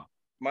is done.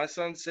 My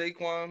son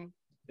Saquon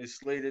is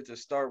slated to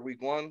start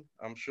week 1.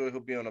 I'm sure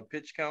he'll be on a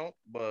pitch count,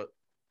 but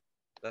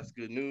that's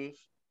good news.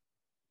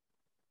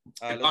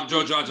 If I'm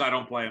Joe Judge, I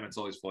don't play him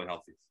until he's fully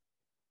healthy.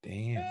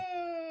 Damn.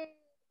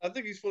 I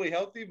think he's fully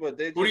healthy, but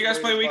they. Who do you guys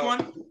play week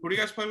 1? Who do you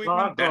guys play week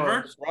 1?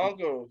 Denver?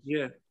 Broncos.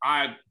 Yeah.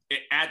 At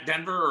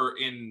Denver or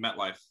in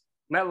MetLife?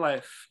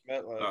 MetLife.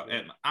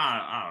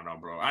 I don't know,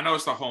 bro. I know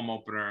it's the home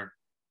opener.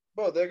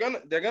 Bro,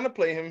 they're gonna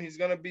play him. He's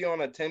gonna be on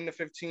a 10 to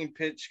 15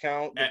 pitch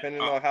count,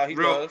 depending on how he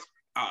does.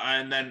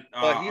 And then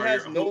are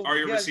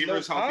your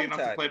receivers healthy enough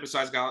to play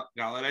besides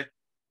Galladay?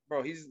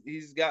 Bro,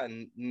 he's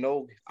gotten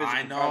no physical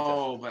I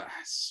know, but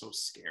it's so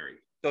scary.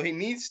 So he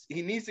needs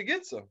to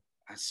get some.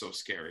 That's so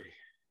scary.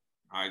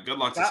 All right, good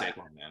luck to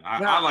Saquon, man.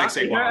 I like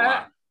Saquon a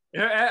lot.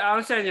 I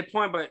understand your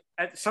point, but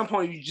at some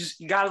point you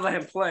gotta let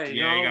him play.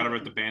 You gotta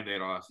rip the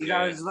Band-Aid off. You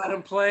gotta just let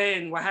him play,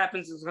 and what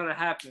happens is gonna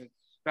happen.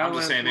 I'm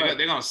just saying they're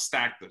gonna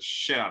stack the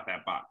shit out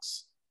that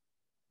box.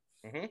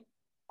 Big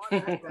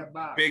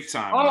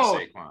time.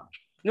 Saquon.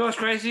 You know what's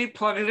crazy?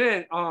 Plug it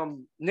in.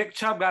 Nick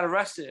Chubb got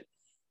arrested.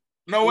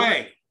 No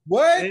way.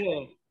 What?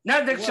 Yeah.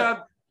 Not Nick Chubb.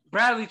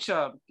 Bradley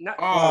Chubb.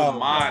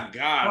 My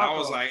God. I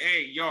was like,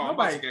 hey, yo, I'm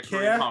about to get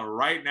Curry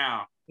right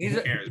now. He's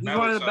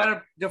one of the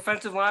better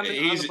defensive linemen.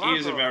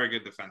 He's a very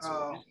good defensive.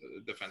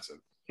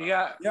 He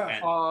got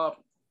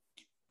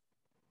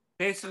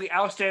basically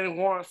outstanding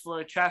warrant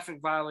for a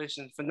traffic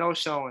violation for no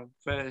showing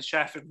for his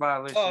traffic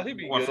violation. Oh, he'd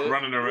be good. For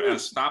running a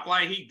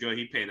stoplight? He good.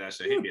 He paid that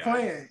shit. He'd be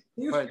playing.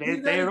 But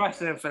they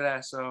arrested him for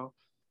that. So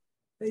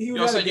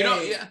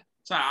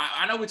So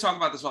I know we talk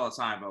about this all the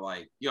time, but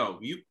like,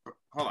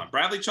 hold on,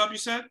 Bradley Chubb, you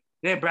said?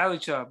 Yeah, Bradley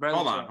Chubb.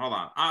 Hold on.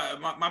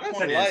 My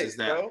point is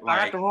that I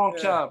got the wrong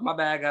Chubb. My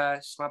bad,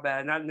 guys. My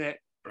bad. Not Nick.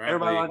 Bradley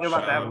Everybody want to know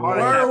about that.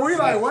 Where we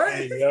like what?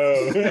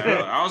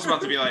 I was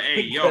about to be like,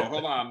 hey, yo,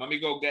 hold on. Let me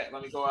go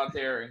out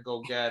there and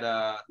go get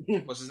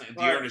what's his name?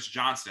 Dearness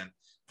Johnson.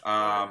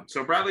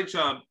 So Bradley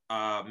Chubb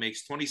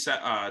makes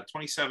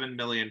 27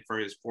 million for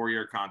his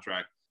 4-year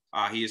contract.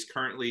 He is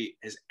currently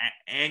his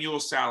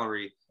annual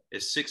salary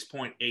is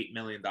 $6.8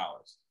 million.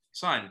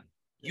 Son,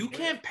 you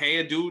can't pay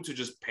a dude to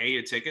just pay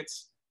your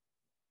tickets.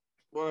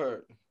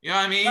 Word. You know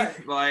what I mean?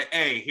 Right. Like,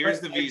 hey, here's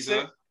the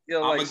visa. I'm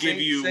gonna give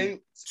you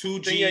 2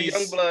 G's.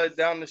 Young blood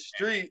down the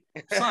street.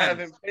 Son, have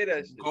him pay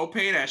that shit. Go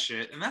pay that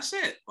shit, and that's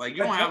it. Like,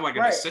 you don't have like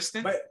an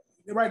assistant. But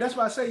that's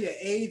why I say your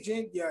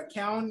agent, your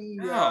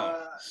accountant,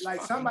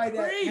 like somebody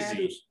that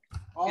handles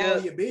all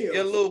your bills.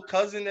 Your little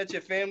cousin that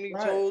your family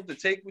told to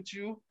take with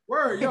you.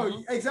 Word,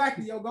 yo,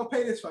 exactly, yo, go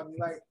pay this for me.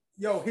 Like,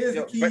 yo, here's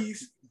the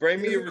keys.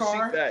 Bring me a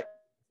receipt back.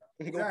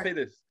 Go pay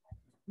this.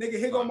 Nigga,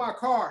 here go my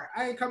car.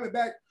 I ain't coming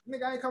back.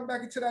 Nigga, I ain't coming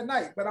back until that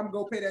night, but I'm gonna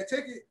go pay that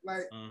ticket.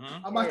 Like,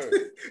 I'm about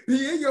to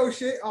be in your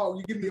shit. Oh,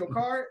 you give me your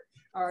card?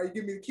 All right, you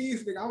give me the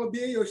keys, nigga. I'm gonna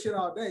be in your shit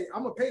all day.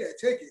 I'm gonna pay that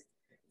ticket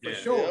for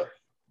sure. Yeah.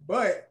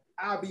 But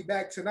I'll be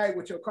back tonight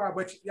with your car.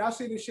 But y'all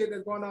see this shit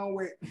that's going on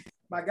with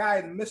my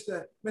guy,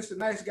 Mr.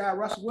 Nice Guy,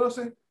 Russell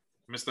Wilson?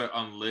 Mr.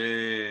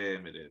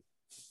 Unlimited.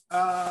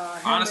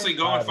 Honestly,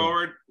 going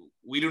forward,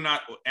 we do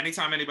not,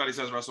 anytime anybody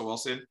says Russell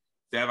Wilson,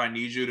 Dev, I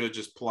need you to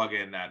just plug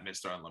in that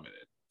Mr.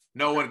 Unlimited.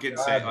 No one can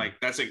say, like,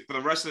 that's it for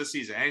the rest of the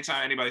season.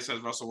 Anytime anybody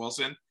says Russell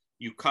Wilson,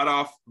 you cut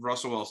off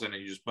Russell Wilson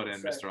and you just put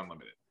in Mr.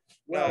 Unlimited.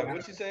 Well,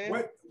 what you saying?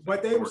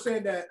 But they were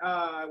saying that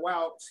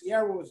while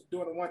Sierra was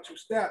doing a 1-2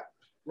 step,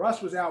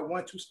 Russ was out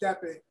 1-2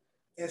 stepping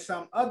and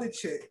some other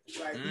chick.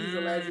 Like, he's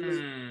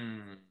allegedly,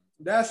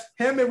 that's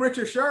him and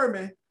Richard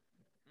Sherman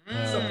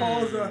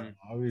supposed to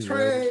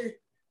trade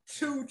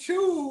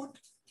chewed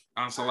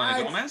on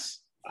Selena Gomez?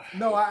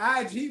 No,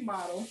 an IG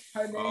model.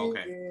 Her name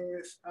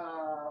is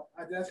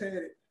I just had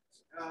it.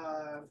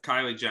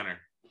 Kylie Jenner.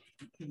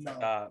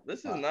 No,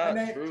 this is not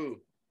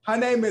true. Her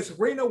name is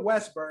Rena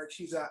Westberg.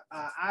 She's a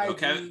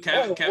IG.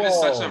 Kevin's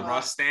such a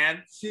Russ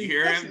stan. You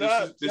hear him?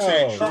 This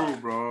ain't true,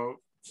 bro.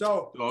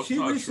 So she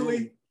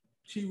recently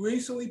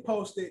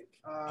posted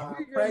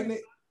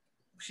pregnant.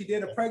 She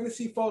did a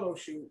pregnancy photo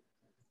shoot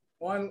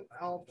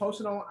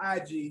posted on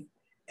IG,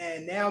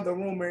 and now the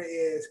rumor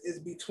is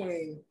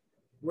between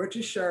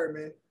Richard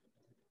Sherman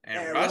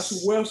and Russell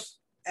Wilson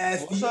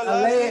as the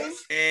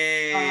alleged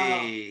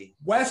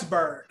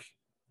Westberg,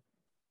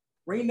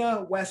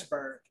 Rena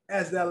Westberg,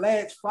 as the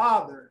alleged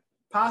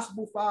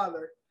possible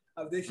father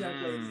of this young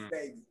lady's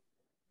baby.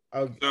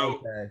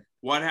 So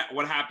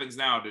what happens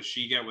now? Does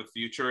she get with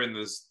Future in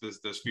this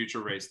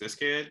Future race this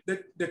kid?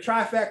 The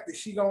trifecta.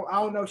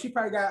 I don't know. She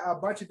probably got a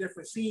bunch of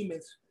different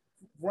semens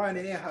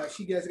running in her.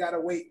 She just got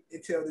to wait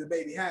until the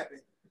baby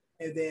happens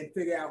and then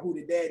figure out who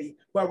the daddy.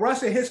 But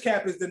Russ and his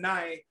cap is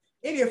denying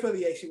any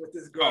affiliation with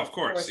this girl. Oh, of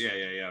course.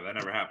 Yeah. That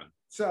never happened.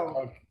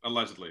 So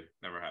allegedly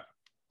never happened.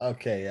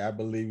 Okay, I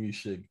believe you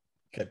should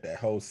cut that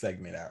whole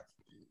segment out.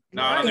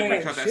 No, I don't think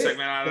we cut that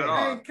segment out at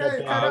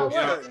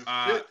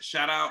all.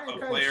 Shout out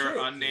a player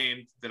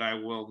unnamed that I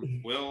will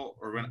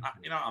or when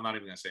I'm not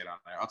even gonna say it on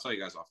there. I'll tell you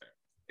guys off air.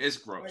 It's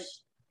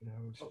gross.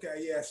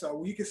 Okay, yeah.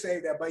 So you can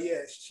save that, but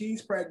yeah,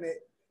 she's pregnant.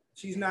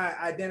 She's not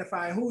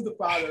identifying who the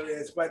father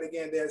is, but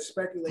again, there's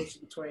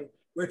speculation between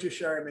Richard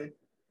Sherman,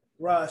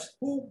 Russ,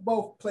 who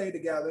both played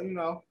together,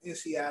 in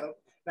Seattle.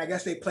 And I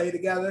guess they played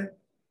together.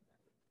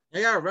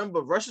 I gotta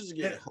remember, Russ used to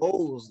get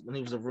holes when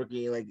he was a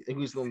rookie. Like he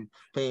was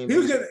playing. He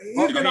was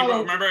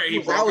remember he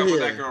broke up with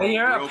that girl.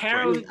 Yeah,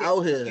 apparently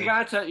out here.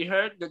 You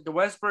heard that the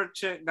Westbrook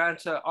chick got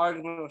into an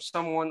argument with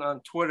someone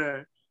on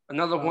Twitter,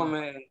 another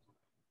woman,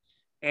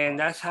 and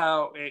that's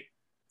how it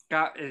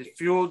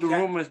fueled the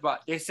rumors.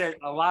 But they said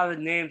a lot of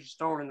names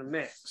thrown in the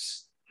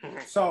mix.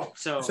 So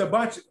it's a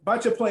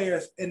bunch of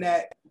players in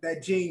that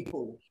gene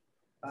pool.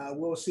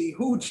 We'll see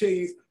who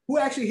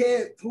actually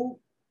had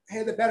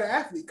the better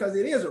athlete, because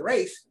it is a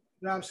race.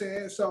 You know what I'm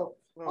saying? So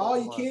all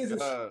your kids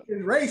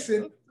is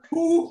racing.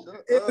 Who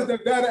is the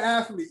better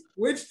athlete?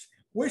 Which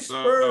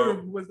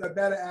sperm was the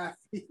better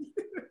athlete?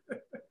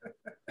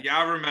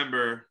 Y'all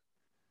remember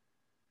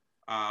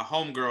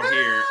homegirl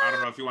here. I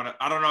don't know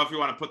if you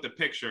want to put the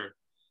picture,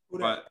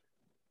 but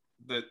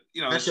the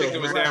chick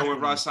that was there with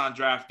Russ on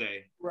draft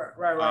day.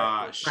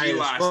 Right. She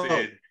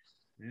lasted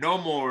no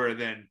more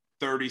than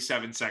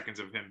 37 seconds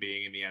of him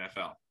being in the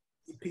NFL.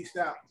 He peaced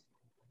out.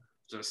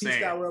 Just peaced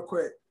saying. out real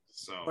quick.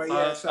 So, but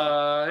yeah,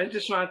 I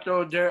just want to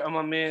throw dirt on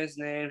my man's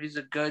name. He's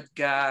a good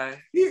guy.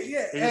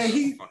 And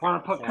he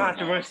want to put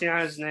controversy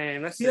on his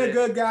name. He's a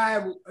good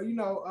guy.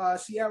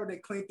 Sierra, they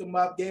cleaned him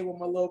up, gave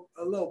him a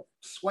little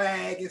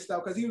swag and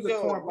stuff, because he was a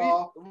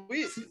cornball.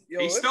 He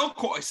still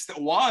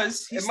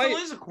was. He still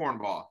is a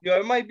cornball. Yo,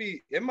 it might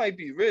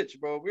be Rich,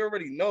 bro. We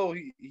already know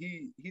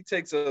he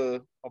takes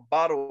a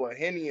bottle of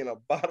Henny and a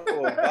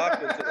bottle of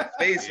vodka to the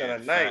face in a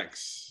night.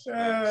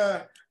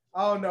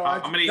 Oh no!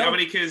 How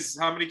many kids?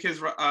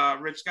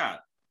 Rich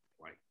got?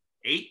 Like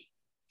 8?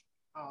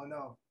 Oh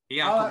no! He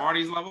on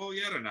Cromartie's level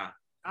yet or not?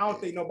 I don't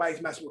think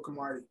nobody's messing with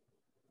Cromartie.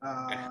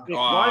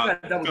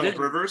 Philip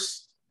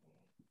Rivers.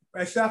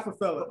 Except for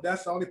Philip,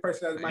 that's the only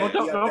person that might.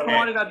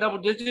 Cromartie got double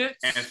digits.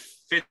 And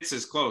Fitz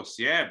is close,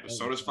 yeah. But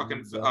so does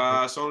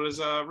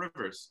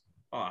Rivers.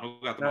 Oh,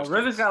 who got the most?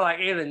 Rivers got like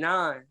 8 or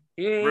 9.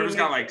 Rivers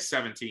got like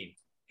 17.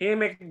 He ain't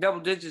making double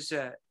digits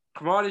yet.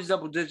 Cromartie's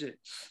double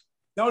digits.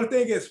 The only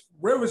thing is,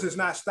 Rivers is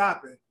not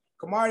stopping.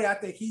 Cromartie, I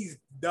think he's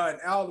done.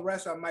 All the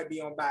rest of them might be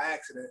on by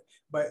accident.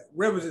 But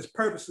Rivers is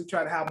purposely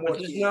trying to have more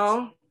kids.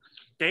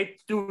 They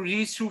threw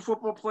these 2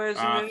 football players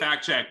in.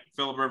 Fact check.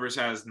 Philip Rivers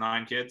has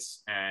 9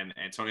 kids, and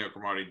Antonio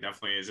Cromartie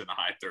definitely is in the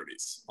high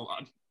 30s. Hold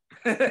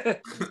on.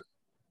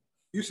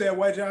 You said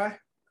what, Jai?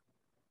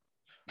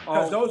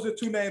 Because those are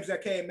 2 names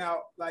that came out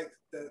like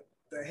the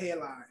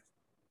headline.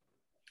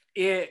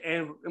 Yeah,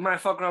 and it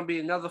might fuck around be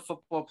another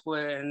football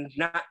player, and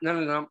not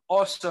none of them.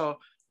 Also,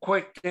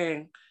 quick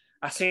thing,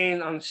 I seen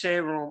on the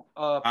Shade Room.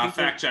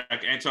 Fact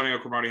check: Antonio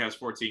Cromartie has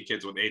 14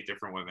 kids with 8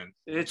 different women.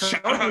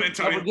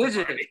 Double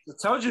digits.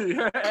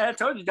 I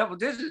told you double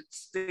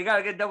digits. They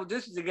gotta get double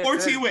digits to get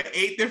 14 with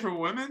 8 different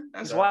women.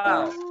 That's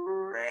wow,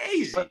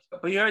 crazy.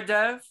 But you heard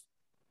Dev?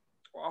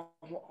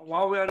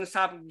 While we're on this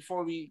topic,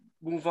 before we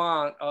move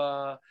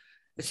on,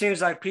 it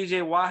seems like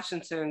PJ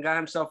Washington got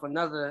himself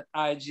another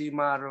IG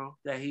model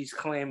that he's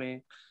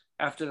claiming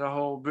after the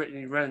whole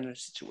Brittany Renner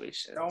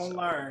situation. Don't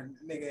learn,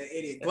 nigga,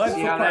 idiot.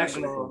 Glutton for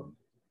punishment.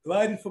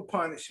 Glutton for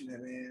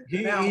punishment,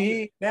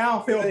 man.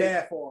 Now I feel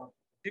bad for him.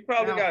 He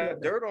probably got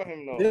dirt on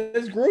him though.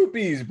 There's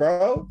groupies,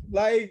 bro.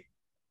 Like,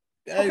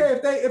 okay,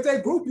 if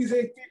they groupies,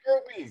 they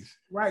groupies.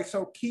 Right.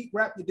 So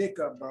wrap your dick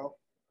up, bro.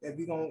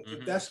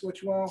 If that's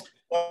what you want.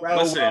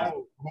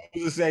 Listen,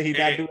 who's to say he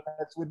not doing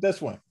that with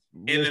this one?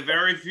 In the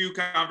very few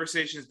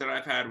conversations that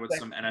I've had with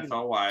some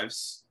NFL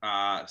wives,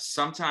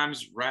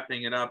 sometimes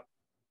wrapping it up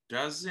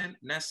doesn't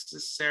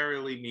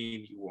necessarily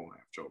mean you won't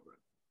have children.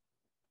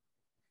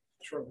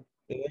 True.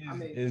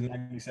 It is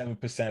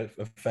 97%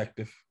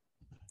 effective.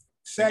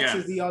 Sex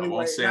is the only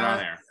way.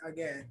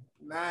 Again,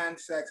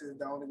 non-sex is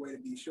the only way to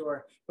be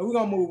sure. But we're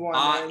gonna move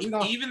on.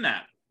 Even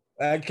that.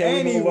 We're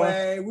gonna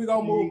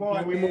move on.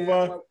 Can we move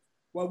on?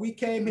 What we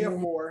came here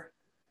for,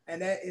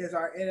 and that is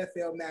our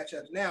NFL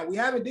matchups. Now we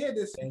haven't did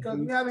this because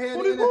we haven't had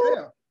the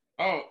NFL.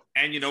 Oh,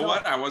 and you know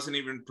what? I wasn't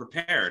even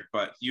prepared,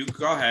 but you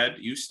go ahead,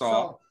 you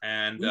stall,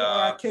 and we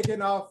are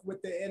kicking off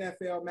with the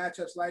NFL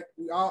matchups like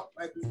we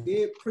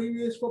did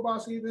previous football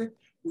season.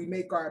 We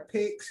make our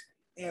picks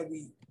and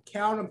we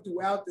count them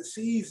throughout the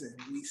season.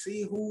 We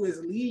see who is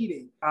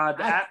leading.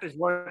 The app is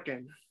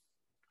working.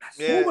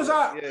 Who was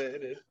our? Yeah,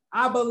 it is.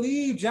 I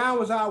believe John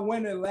was our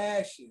winner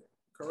last year.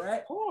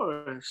 Correct? Of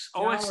course.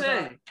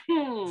 OSA.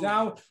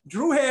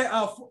 Drew had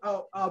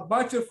a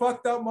bunch of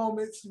fucked up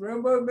moments.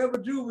 Remember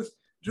Drew was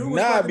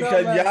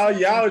because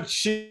y'all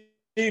cheat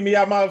me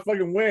out my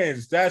fucking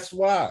wins. That's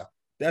why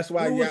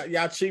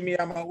y'all cheat me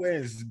out my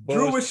wins.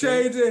 Drew was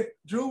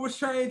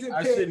changing.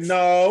 I said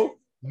no.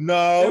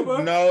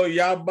 No,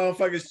 y'all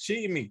motherfuckers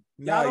cheat me.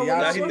 No,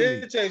 y'all he cheat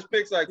did me. change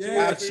picks like 2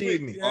 Y'all or 3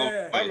 cheat weeks. me.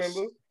 Yeah. I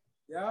remember.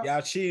 Yeah.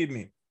 Y'all cheat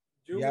me.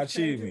 Drew Y'all was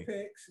cheat changing me.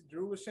 picks.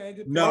 Drew was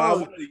changing picks.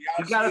 No, You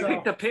gotta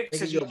pick the picks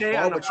that you say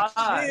on the y'all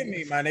pod. cheat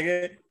me, my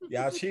nigga.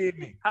 Y'all cheat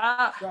me.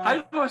 How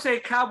you gonna say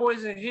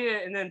Cowboys in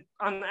here and then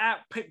on the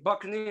app pick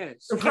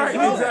Buccaneers? Right,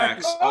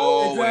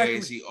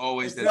 exactly. He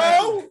always did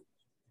No.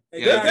 that.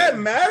 Does that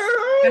matter?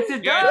 Yes,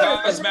 it Yeah, does.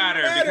 it does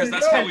matter because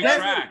that's how we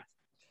track.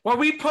 What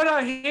we put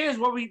on here is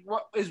what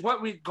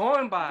we're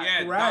going by.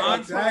 Yeah, right,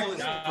 exactly.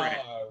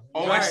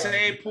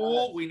 OSA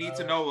pool, we need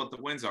to know what the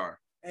wins are.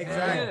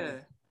 Exactly. Yeah.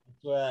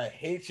 Well, I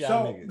hate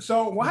y'all niggas.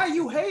 So why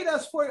you hate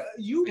us for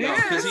you? Yeah,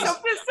 It's he's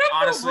something simple,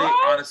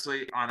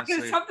 honestly.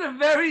 It's something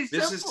very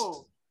This simple.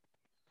 is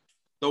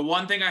the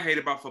one thing I hate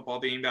about football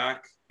being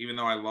back, even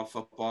though I love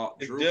football.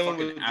 Drew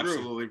fucking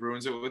absolutely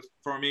ruins it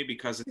for me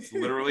because it's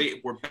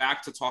literally we're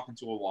back to talking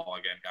to a wall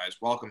again, guys.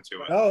 Welcome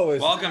to it. No, And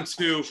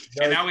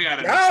now we got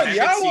an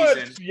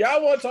extended season.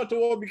 Y'all want to talk to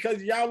wall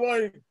because y'all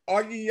want to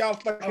argue y'all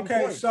fucking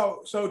points.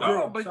 So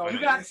Drew, But you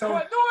got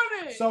caught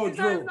doing it. So it's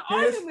Drew,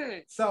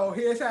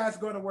 here's how it's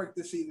going to work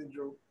this season,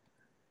 Drew.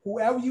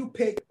 Whoever you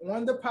pick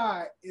on the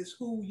pod is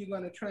who you're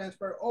going to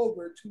transfer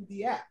over to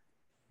the app.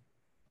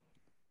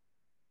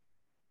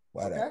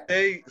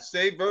 Okay?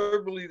 Say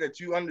verbally that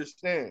you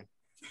understand.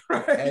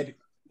 Right.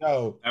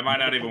 No, that might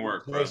not even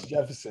work. George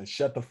Jefferson,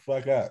 shut the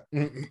fuck up.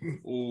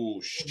 Ooh,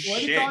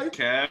 shit,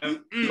 Kev.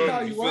 You feel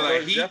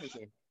like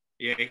Jefferson.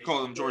 Yeah, he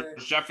called him George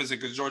Jefferson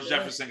because George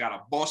Jefferson got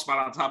a ball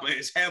spot on top of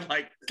his head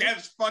like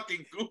Kev's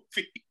fucking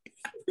goofy.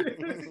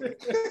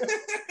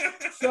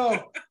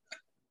 So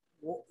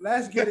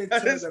let's get into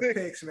the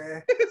picks,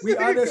 man. We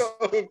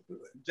understand.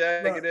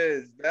 Jack, it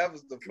is. That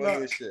was the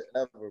funniest shit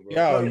ever, bro.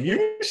 Yo,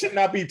 you should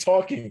not be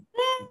talking.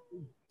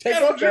 Take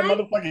off that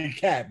motherfucking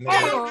cap,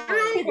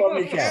 nigga. Take off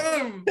your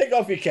cap. Take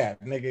off your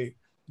cap, nigga.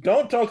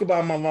 Don't talk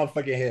about my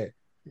motherfucking head.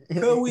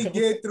 Could we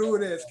get through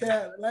this,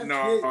 Cap? Let's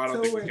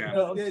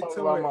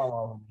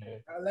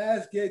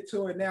get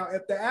to it now.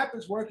 If the app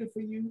is working for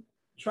you,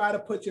 try to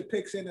put your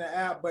picks in the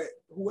app. But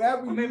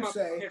whoever you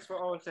say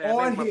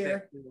on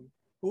here,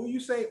 who you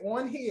say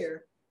on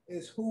here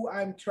is who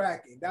I'm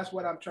tracking. That's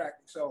what I'm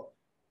tracking. So,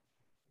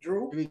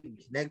 Drew, we can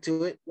connect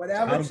to it.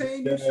 Whatever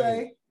team you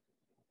say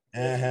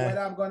is what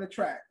I'm going to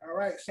track. All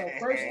right. So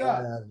first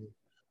up,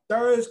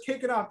 Thursday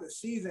kicking off the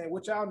season,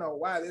 which I don't know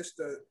why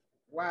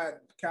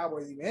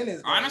Cowboys even in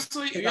is.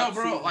 Honestly,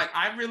 bro, like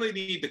I really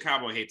need the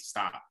Cowboy hate to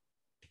stop.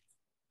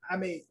 I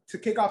mean, to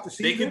kick off the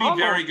season, they could be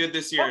very good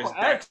this year. Fuck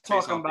what Ed's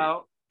talking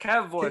about.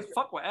 Cowboys.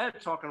 Fuck what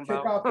Ed's talking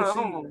about. Kick off the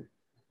season.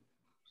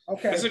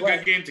 Okay, it's a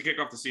good game to kick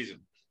off the season.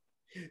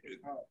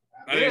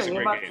 I think it's a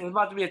great game. It's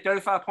about to be a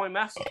 35-point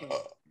massacre.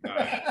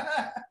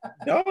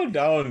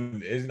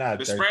 Don't. It's not.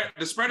 The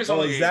spread is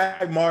only.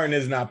 Zach Martin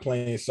is not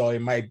playing, so it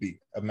might be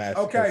a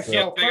massacre. Okay,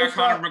 so they got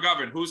Connor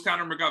McGovern. Who's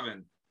Connor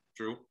McGovern?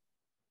 Drew.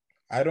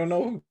 I don't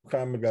know who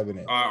Connor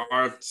McGovern is.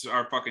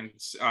 Our fucking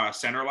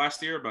center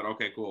last year, but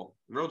okay, cool.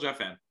 Real Jeff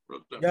fan.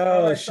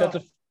 Yo, shut the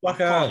fuck up.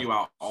 I'm calling you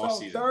out all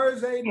season.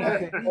 Thursday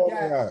night,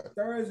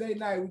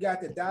 we got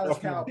the Dallas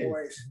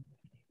Cowboys.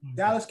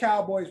 Dallas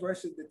Cowboys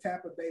versus the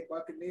Tampa Bay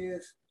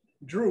Buccaneers.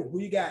 Drew, who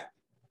you got?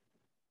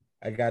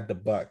 I got the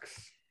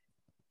Bucks.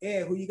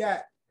 Yeah, who you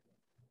got?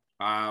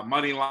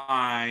 Money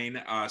line.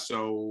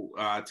 So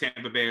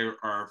Tampa Bay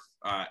are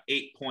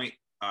 8-point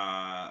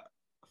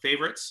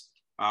favorites.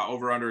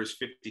 Over under is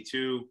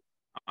 52.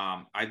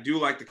 I do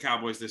like the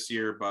Cowboys this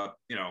year, but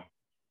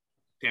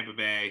Tampa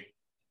Bay,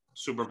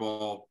 Super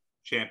Bowl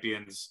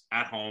champions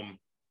at home.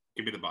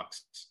 Give me the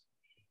Bucks.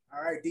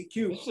 All right,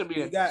 DQ. This should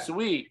be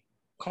sweet.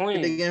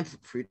 Clean. Again,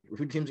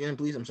 who teams again,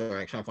 please? I'm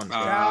sorry, I'm trying to find this.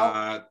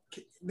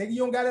 Nigga, you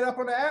don't got it up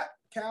on the app?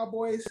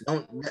 Cowboys.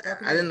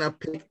 I didn't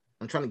pick.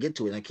 I'm trying to get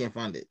to it and I can't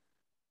find it.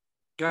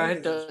 Gotta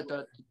hit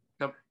the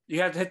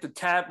you have to hit the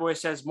tab where it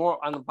says more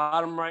on the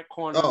bottom right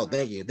corner. Oh,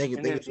 thank you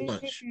so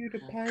much.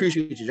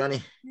 Appreciate you,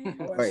 Johnny.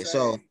 All right,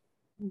 so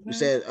you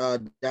said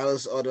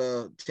Dallas or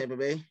the Tampa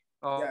Bay?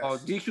 Oh,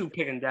 DQ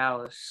picking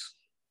Dallas.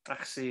 I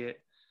can see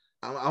it.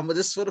 I'm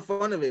just for the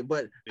fun of it,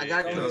 but I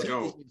got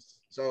it.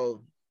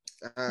 So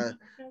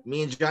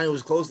me and Johnny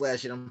was close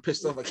last year. I'm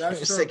pissed off. I can't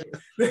second.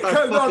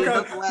 Because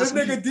this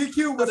nigga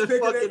DQ was picking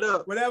it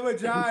up. Whatever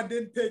John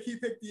didn't pick, he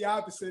picked the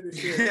opposite of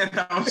shit. Yeah,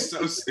 that was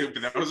so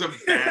stupid. That was a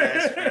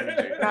bad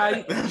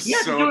strategy. You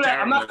have to do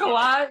that. I'm not gonna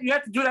lie. You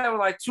have to do that with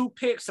like 2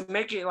 picks to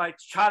make it like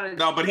try to.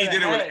 No, but he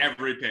did it with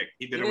every pick.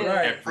 He did it with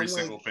every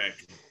single pick.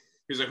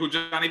 He's like, "Who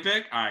Johnny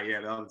pick? All right,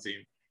 yeah, the other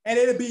team." And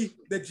it'll be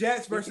the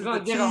Jets versus the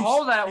Chiefs. Dig a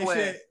hole that way.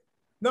 Shit.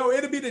 No,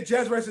 it'll be the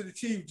Jets versus the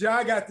Chiefs.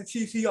 John got the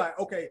Chiefs. He like,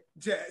 okay,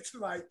 Jets.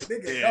 Like,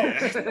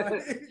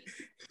 nigga,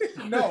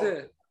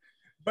 no.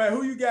 But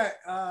who you got?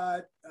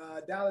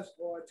 Dallas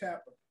or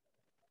Tampa?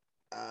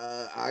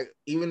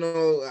 Even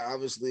though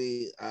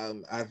obviously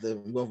I'm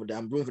going for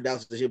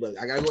Dallas this year, but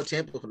I gotta go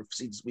Tampa for the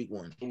this week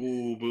 1.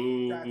 Ooh,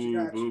 boo,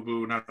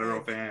 not a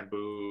real fan.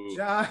 Boo.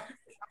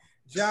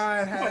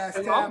 John has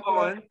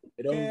Tampa.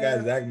 It only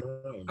got Zach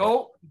Martin.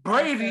 Go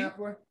Brady.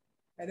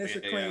 And it's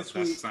a clean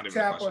sweep.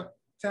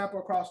 Tampa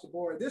across the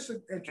board. This is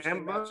an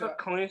interesting matchup.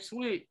 Clean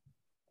sweep.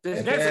 This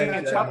It's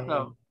definitely a matchup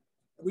though.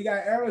 We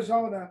got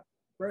Arizona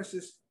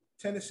versus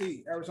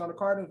Tennessee. Arizona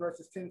Cardinals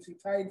versus Tennessee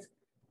Titans.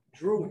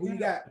 Drew, who you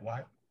got?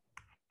 What?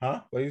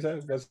 Huh? What you say?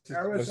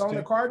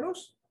 Arizona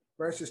Cardinals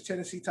versus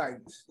Tennessee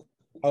Titans.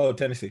 Oh,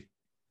 Tennessee.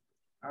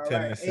 All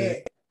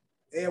right,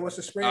 Ed, what's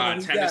the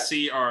spread?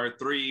 Tennessee are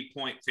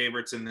 3-point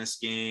favorites in this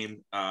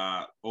game.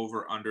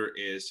 Over under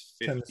is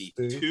 52.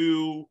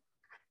 Tennessee.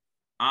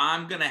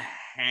 I'm gonna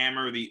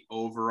hammer the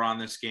over on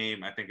this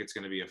game. I think it's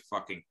gonna be a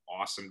fucking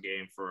awesome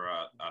game for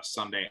a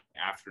Sunday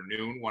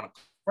afternoon, 1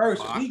 o'clock.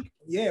 First week,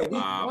 week 1.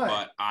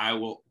 But I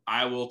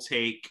will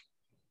take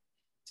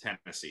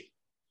Tennessee.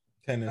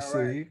 Tennessee.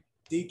 Right.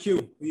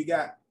 DQ, who you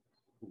got?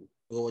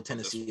 Go with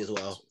Tennessee as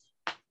well.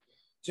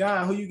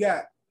 John, who you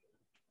got?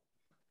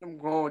 I'm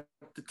going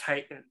with the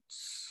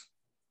Titans.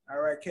 All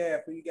right,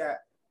 Kev, who you got?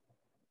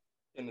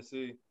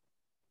 Tennessee.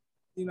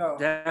 You know,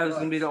 that was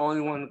gonna be the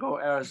only one to go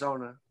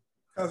Arizona.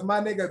 Cause my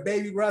nigga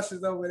Baby Russ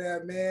is over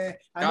there, man.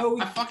 I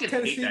fucking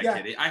Tennessee hate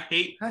that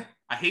kid.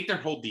 I hate their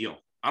whole deal.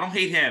 I don't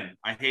hate him.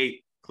 I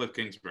hate Cliff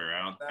Kingsbury.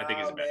 I think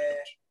he's a bad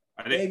coach.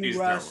 I think he's a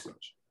terrible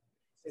coach.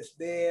 It's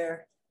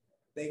there.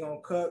 They gonna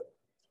cook.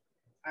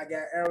 I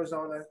got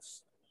Arizona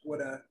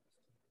with a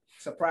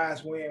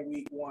surprise win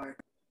week 1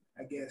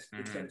 against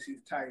the Tennessee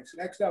Titans.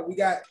 Next up, we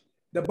got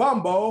the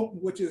Bum Bowl,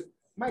 which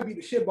might be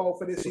the shit bowl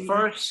for this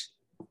season.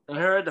 I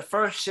heard the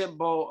first shit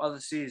bowl of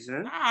the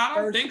season. I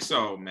don't think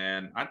so,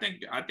 man. I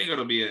think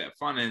it'll be a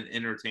fun and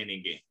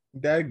entertaining game.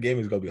 That game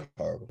is gonna be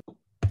horrible.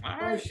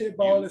 First shit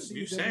bowl of the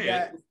season.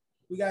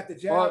 We got the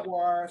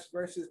Jaguars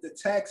versus the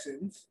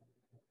Texans.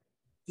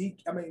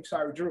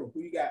 Drew, who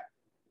you got?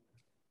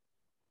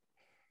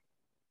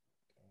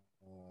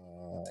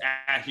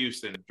 At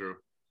Houston, Drew.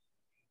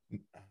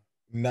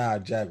 Nah,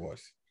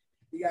 Jaguars.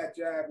 We got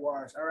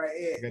Jaguars. All right,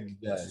 Ed.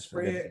 What's the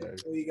spread?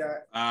 Who you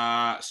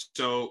got?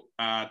 So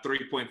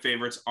 3-point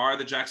favorites are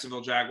the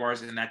Jacksonville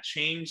Jaguars, and that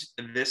changed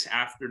this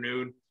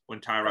afternoon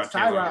when Tyrod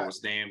Taylor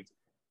was named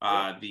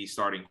the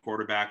starting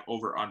quarterback.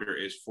 Over under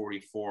is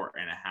 44.5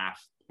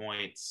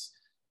 points.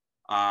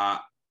 I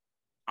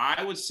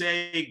would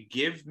say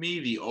give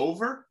me the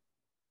over,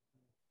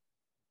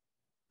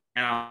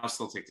 and I'll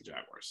still take the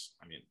Jaguars.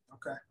 I mean,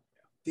 okay.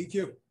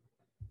 DQ.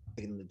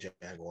 Taking the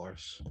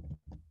Jaguars.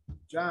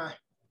 John.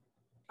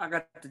 I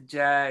got the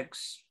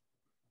Jags.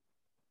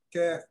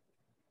 Kev.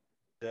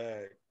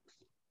 Jags.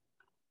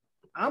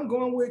 I'm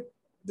going with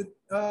the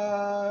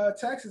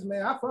Texas,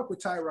 man. I fuck with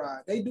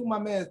Tyrod. They do my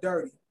man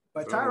dirty.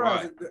 But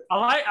Tyrod's good.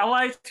 I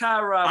like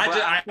Tyrod.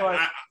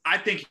 I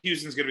think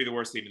Houston's going to be the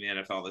worst team in the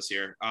NFL this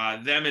year.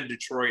 Them and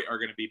Detroit are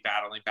going to be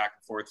battling back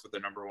and forth for the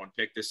number 1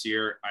 pick this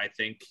year. I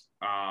think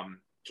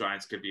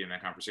Giants could be in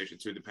that conversation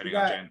too, depending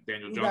on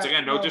Daniel Jones.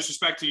 Again, no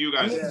disrespect to you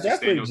guys.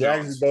 Definitely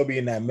Jags is going to be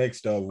in that mix,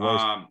 though.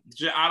 I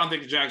don't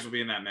think the Jags will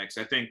be in that mix.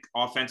 I think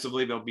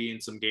offensively they'll be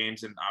in some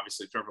games, and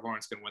obviously Trevor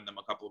Lawrence can win them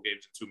a couple of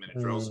games in 2-minute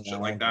drills and shit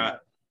like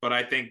that. But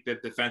I think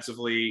that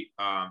defensively,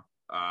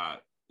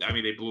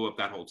 they blew up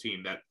that whole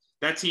team.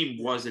 That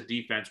team was a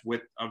defense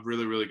with a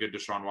really, really good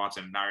Deshaun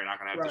Watson. Now you're not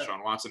going to have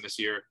Deshaun Watson this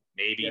year.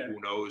 Maybe,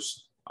 who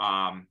knows?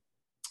 I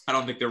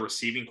don't think their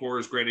receiving core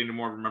is great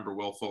anymore. Remember,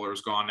 Will Fuller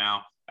is gone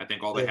now. I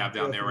think all they have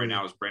down there right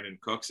now is Brandon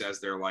Cooks as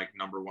their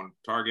number 1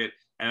 target.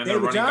 And then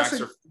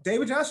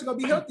David Johnson gonna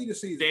be healthy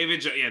this season.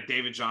 David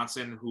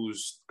Johnson,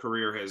 whose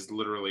career has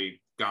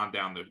literally gone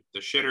down the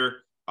shitter.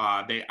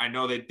 I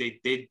know that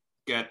they did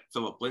get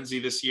Philip Lindsay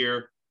this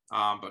year.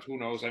 But who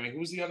knows? I mean,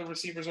 who's the other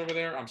receivers over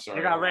there? I'm sorry.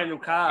 They got Randall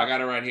Cobb. I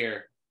got it right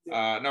here.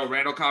 No,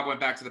 Randall Cobb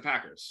went back to the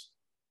Packers.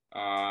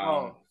 You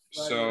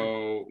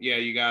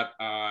got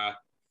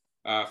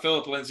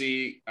Philip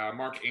Lindsay,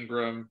 Mark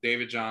Ingram,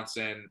 David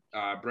Johnson,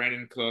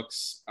 Brandon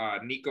Cooks,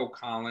 Nico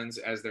Collins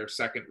as their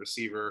second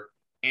receiver,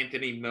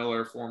 Anthony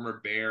Miller, former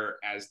Bear,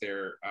 as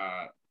their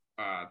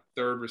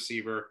third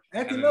receiver.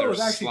 Anthony Miller was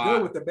actually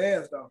good with the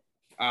Bears, though.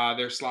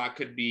 Their slot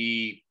could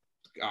be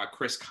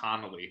Chris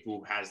Connolly,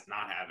 who has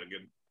not had a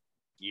good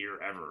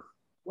year ever.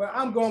 Well,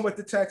 I'm going with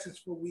the Texans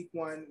for week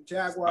 1.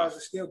 Jaguars are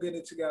still getting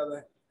it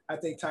together. I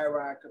think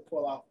Tyrod could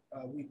pull off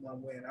a week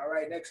 1 win. All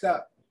right, next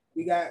up,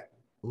 we got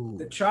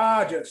the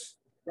Chargers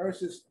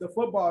versus the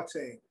football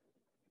team.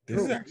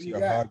 This is actually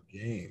a hard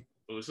game.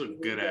 Well, this is a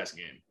good-ass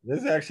game. This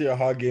is actually a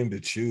hard game to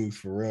choose,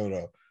 for real,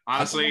 though.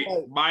 Honestly,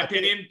 my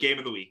opinion, game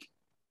of the week.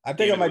 I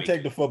think I might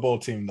take the football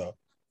team, though.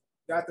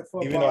 Got the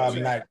football team. Even though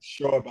I'm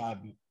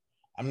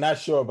not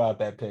sure about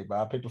that pick, but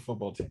I'll pick the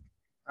football team.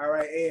 All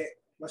right, Ed,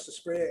 what's the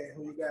spread?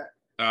 Who you got?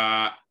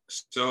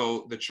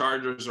 So the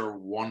Chargers are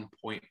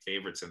 1-point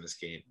favorites in this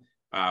game,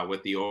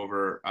 with the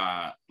over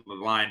the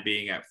line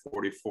being at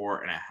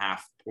 44.5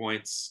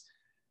 points.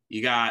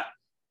 You got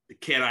the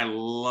kid I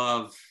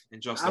love in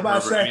Justin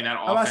Herbert. I'm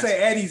about to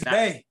say Eddie's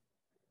Bay.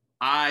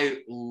 I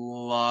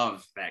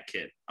love that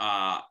kid.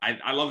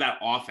 I love that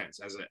offense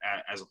as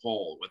a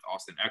whole, with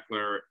Austin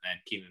Eckler and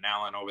Keenan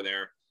Allen over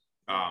there,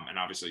 and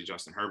obviously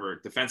Justin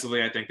Herbert.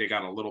 Defensively, I think they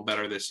got a little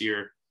better this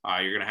year.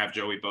 You're going to have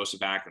Joey Bosa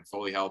back and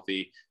fully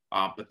healthy.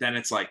 But then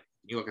it's like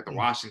You look at the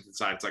Washington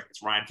side, it's like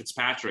it's Ryan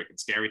Fitzpatrick and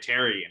Scary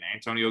Terry and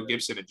Antonio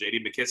Gibson and J.D.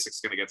 McKissick's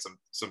going to get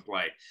some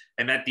play.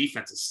 And that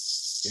defense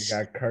is You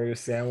got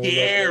Curtis Samuel.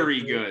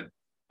 very good.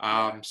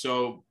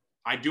 So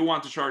I do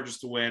want the Chargers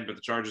to win, but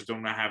the Chargers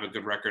don't have a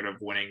good record of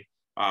winning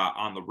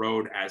on the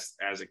road as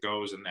it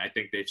goes. And I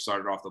think they've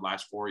started off the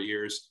last 4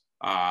 years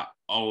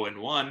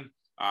 0-1.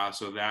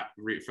 So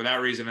for that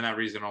reason and that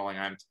reason only,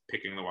 I'm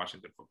picking the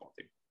Washington football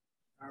team.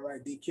 All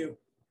right, DQ.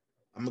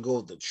 I'm gonna go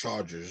with the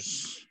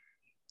Chargers.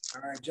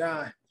 All right,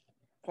 John.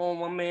 Calling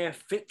my man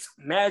Fitz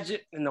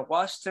Magic and the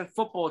Washington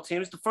football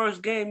team. It's the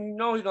first game. You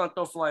know he's gonna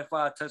throw for like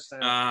 5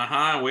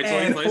 touchdowns. Wait till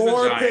he And plays the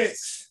 4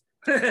 Giants.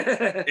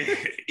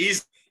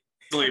 picks.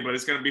 Easily, but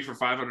it's going to be for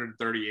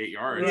 538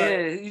 yards. Yeah,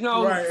 you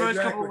know, Right, the first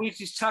exactly. couple of weeks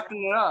he's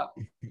chucking it up.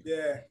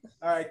 Yeah.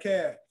 All right,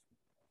 Kev.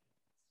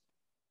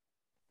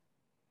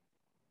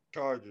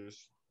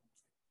 Chargers.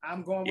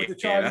 I'm going with the Yeah,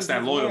 Chargers. that's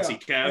that as loyalty,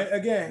 well. Kev.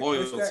 Again,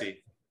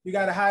 Loyalty. you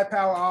got a high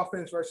power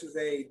offense versus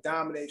a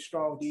dominant,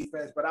 strong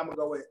defense, but I'm going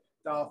to go with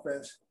the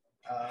offense.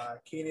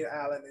 Keenan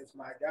Allen is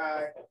my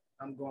guy.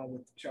 I'm going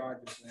with the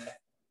Chargers, man.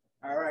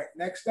 All right,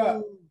 next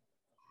up,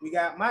 we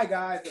got my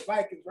guys, the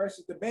Vikings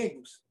versus the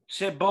Bengals.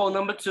 Shit bowl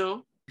number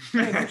 2.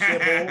 Ain't no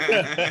shit,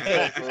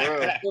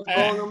 bowl. Shit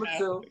bowl number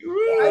 2.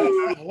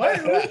 What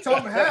are you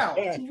talking how?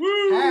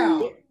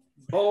 How?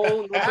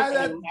 Bowl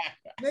number 2.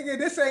 Nigga,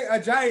 this ain't a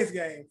Giants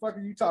game. Fuck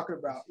are you talking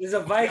about? It's a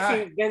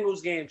Viking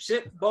Bengals game.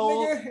 Shit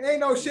bowl. Nigga, ain't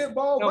no shit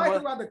bowl. No,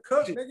 Vikings but- about to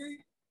cook, nigga.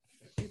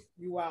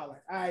 You wildin'. All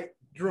right,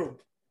 Drew.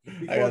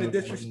 Before the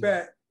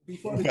disrespect.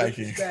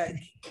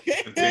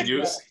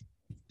 Continues.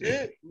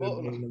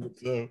 Number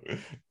 2.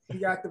 You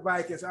got the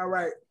Vikings. All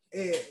right,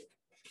 Ed.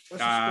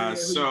 What's the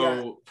spread?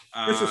 Who you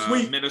got? It's a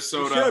sweep.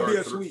 Minnesota It should be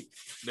a are sweep.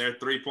 they're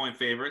 3-point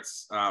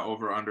favorites.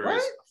 Over under What?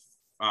 is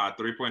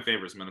 3-point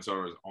favorites.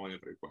 Minnesota is only a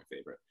 3-point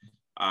favorite.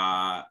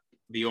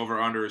 The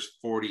over under is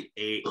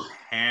 48.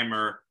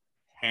 Hammer.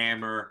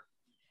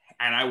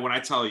 And when I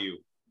tell you,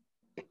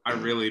 I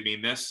really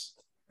mean this.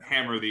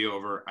 Hammer the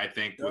over. I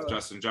think with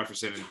Justin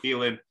Jefferson and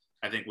Thielen.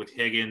 I think with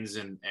Higgins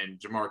and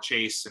Jamar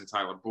Chase and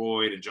Tyler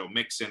Boyd and Joe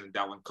Mixon and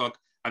Dalvin Cook.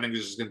 I think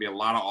there's just going to be a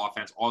lot of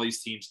offense. All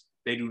these teams,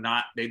 they do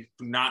not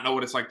know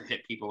what it's like to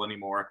hit people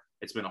anymore.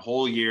 It's been a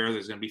whole year.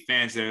 There's going to be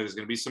fans there. There's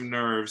going to be some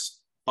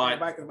nerves. But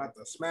Vikings about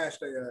to smash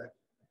their.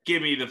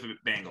 give me the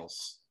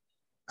Bengals.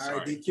 All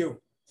right, Sorry. DQ.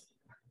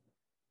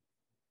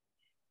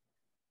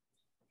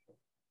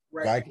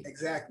 Right, Vikings.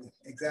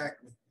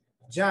 exactly.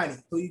 Johnny,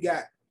 who you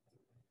got?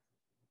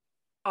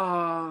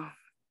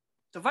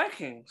 The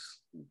Vikings.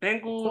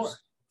 Bengals.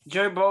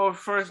 Jerry Bow,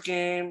 first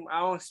game. I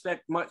don't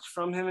expect much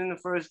from him in the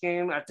first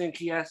game. I think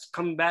he has to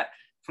come back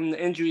from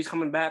the injuries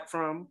coming back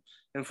from.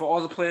 And for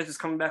all the players that's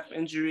coming back from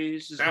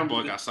injuries. That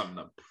boy got something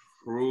to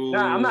prove.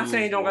 Nah, I'm not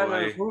saying he don't got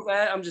nothing to boy. prove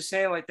that. I'm just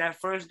saying like that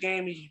first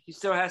game, he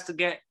still has to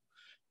get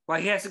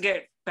he has to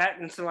get back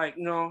into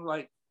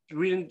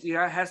reading. He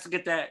has to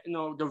get that,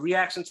 the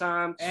reaction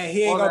time. And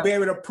he ain't gonna be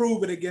able to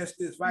prove it against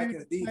this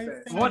Vikings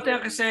defense. One thing I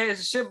can say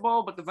is a shit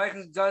bowl, but the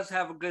Vikings does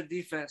have a good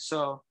defense,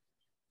 so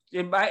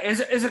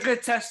it's a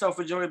good test though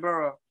for Joey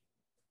Burrow.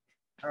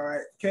 All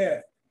right,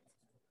 Kev.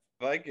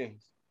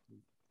 Vikings.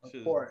 Of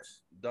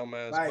course.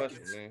 Dumbass Vikings.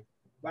 question, man.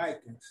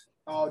 Vikings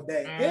all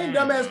day. Ain't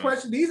dumbass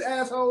question. These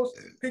assholes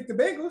picked the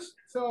Bengals.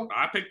 So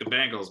I picked the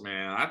Bengals,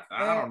 man.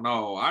 I don't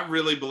know. I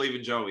really believe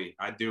in Joey.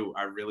 I do.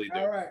 I really do.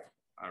 all right.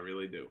 I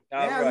really do.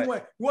 All Now right.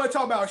 you want to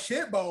talk about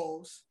shit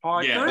bowls?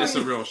 Part Yeah, 3. this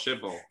is a real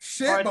shit bowl.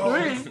 Shit Part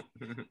bowls.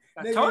 3.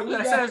 I told you.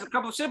 I said there's a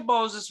couple of shit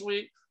bowls this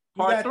week. We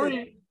Part got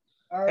 3.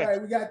 All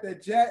right, we got the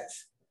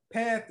Jets,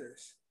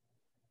 Panthers.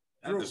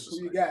 Not Drew, who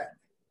disrespect. you got?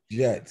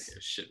 Jets. Yeah,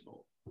 shit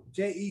bowl.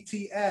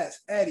 Jets.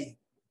 Eddie,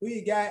 who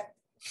you got?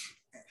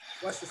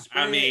 What's the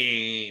spread? I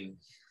mean,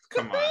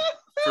 come on.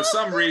 For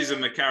some reason,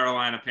 the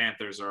Carolina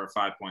Panthers are a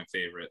 5-point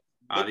favorite.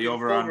 The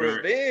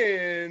over-under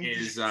revenge.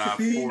 is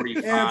See,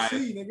 45.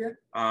 AMC,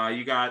 nigga.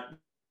 You got,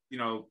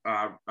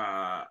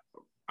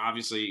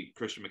 obviously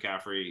Christian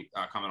McCaffrey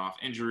coming off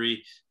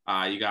injury.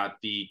 You got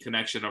the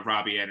connection of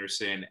Robbie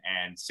Anderson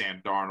and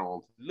Sam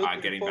Darnold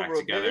getting back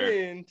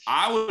together.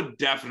 I would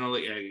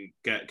definitely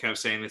get Kev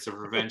saying it's a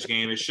revenge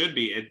game.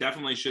 It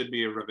definitely should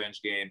be a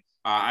revenge game.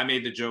 I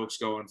made the jokes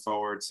going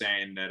forward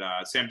saying that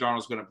Sam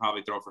Darnold's going to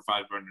probably throw for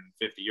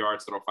 550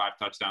 yards, throw 5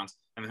 touchdowns,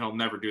 and he'll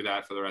never do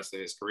that for the rest of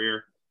his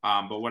career.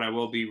 But what I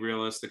will be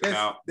realistic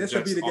about, this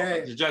will be the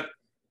game.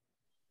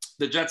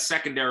 The Jets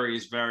secondary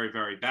is very,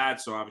 very bad.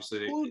 So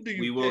obviously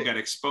we will get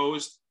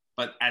exposed.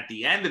 But at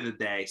the end of the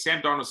day,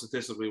 Sam Darnold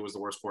statistically was the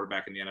worst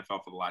quarterback in the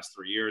NFL for the last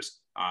 3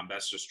 years.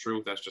 That's just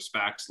true. That's just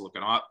facts.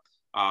 Looking up.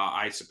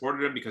 I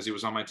supported him because he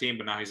was on my team,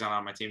 but now he's not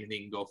on my team and he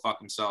can go fuck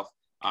himself.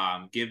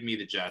 Give me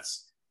the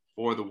Jets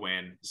for the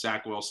win.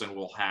 Zach Wilson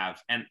will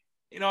have, and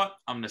you know what?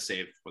 I'm going to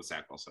save what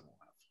Zach Wilson will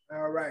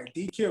have. All right,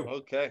 DQ.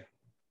 Okay.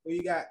 Who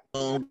you got?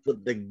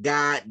 With the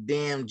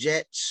goddamn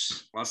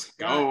Jets. Let's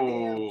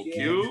go, Goddamn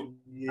Q.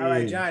 Yeah. All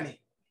right, Johnny.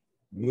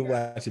 We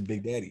watching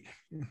Big Daddy.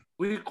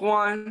 Week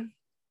 1,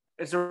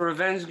 it's a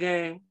revenge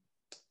game.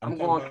 I'm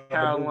going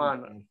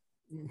Carolina.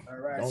 All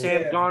right, Don't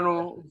Sam yeah.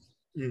 Darnold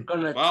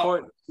gonna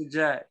torch the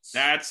Jets.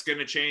 That's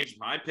gonna change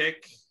my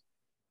pick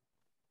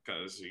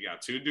because you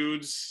got two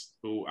dudes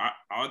who I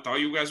thought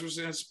you guys was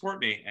gonna support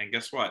me, and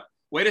guess what?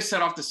 Way to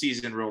set off the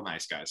season real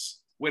nice, guys.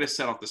 Way to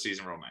set off the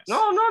season real nice.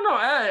 No.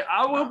 Hey,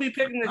 I will be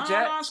picking the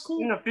Jets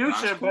in the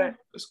future, but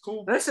it's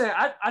cool. Listen,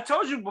 I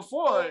told you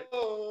before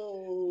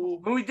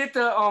when we did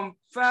the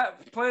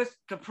fat players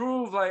to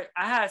prove, like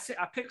I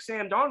picked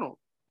Sam Darnold.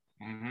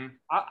 Mm-hmm.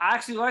 I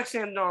actually like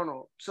Sam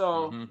Darnold,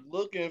 so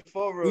looking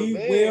for we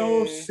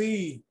will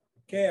see.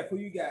 Kev, who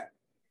you got?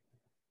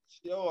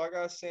 Yo, I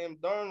got Sam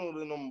Darnold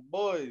and them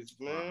boys,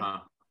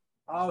 man.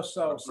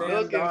 Also, Sam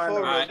looking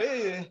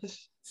Darnold. for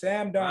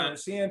Sam Darnold,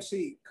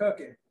 CMC,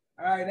 cooking.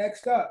 All right,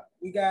 next up,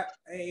 we got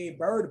a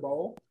Bird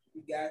Bowl.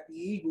 We got the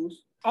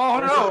Eagles. Oh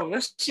no,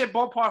 this shit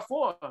ballpark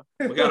 4.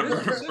 We got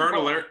a bird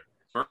alert.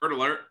 Bird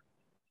alert.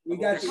 We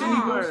got the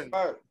Eagles.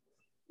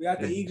 We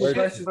got the Eagles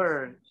versus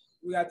Bird.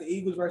 We got the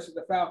Eagles versus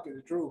the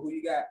Falcons. Drew, who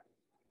you got?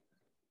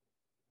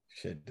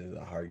 Shit, this is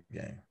a hard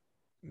game.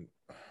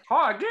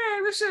 Hard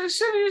game. This shit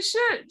is shitty as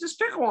shit. Just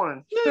pick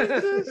one.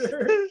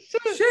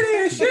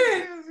 Shitty as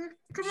shit.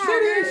 Come on,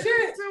 shitty man. as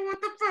shit. So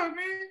what the fuck,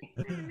 man?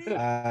 All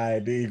right,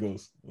 the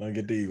Eagles. Let's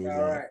get the Eagles.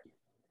 All right.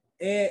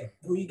 Ed,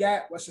 who you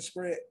got? What's the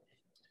spread?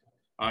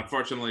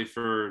 Unfortunately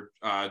for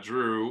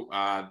Drew,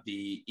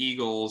 the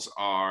Eagles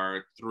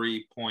are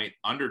 3-point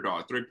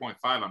underdog, 3.5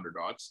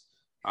 underdogs.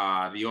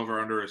 The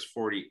over-under is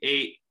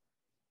 48.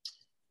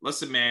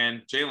 Listen,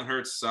 man, Jalen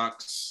Hurts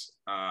sucks.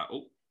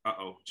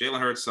 Jalen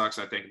Hurts sucks,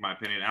 I think, in my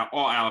opinion.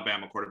 All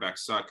Alabama quarterbacks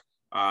suck.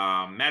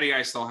 Matty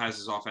Ice still has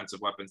his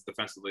offensive weapons.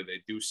 Defensively,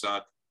 they do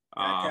suck.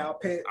 Kyle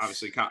Pitts.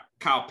 Obviously,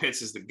 Kyle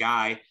Pitts is the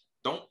guy.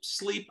 Don't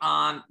sleep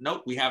on –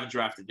 nope, we haven't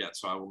drafted yet,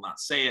 so I will not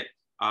say it.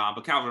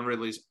 But Calvin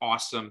Ridley's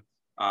awesome.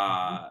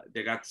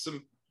 They got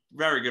some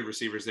very good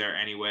receivers there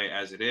anyway,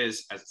 as it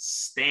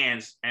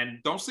stands.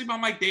 And don't sleep on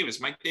Mike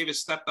Davis. Mike Davis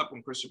stepped up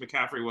when Christian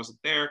McCaffrey wasn't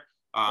there.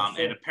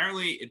 And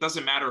apparently it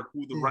doesn't matter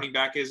who the running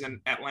back is in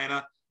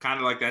Atlanta, kind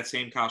of like that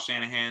same Kyle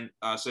Shanahan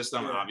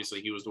system. Yeah. Obviously,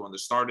 he was the one that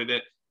started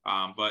it.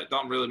 But it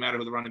don't really matter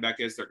who the running back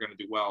is. They're going to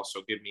do well.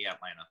 So give me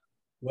Atlanta.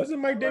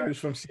 Wasn't Mike Davis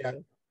from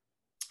Seattle?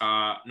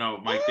 No,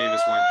 Mike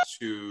Davis went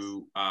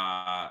to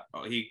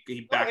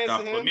he backed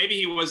up, but maybe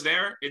he was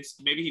there.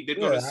 Maybe he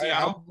did go to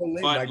Seattle,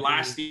 but Mike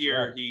last Davis,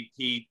 year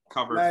he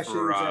covered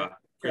for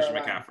Christian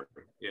McCaffrey.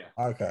 Yeah.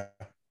 Okay.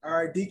 All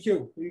right,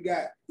 DQ, who you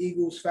got?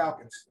 Eagles,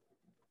 Falcons.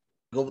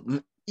 Go with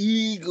the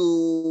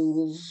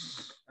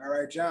Eagles. All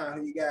right, John,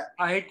 who you got?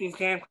 I hate these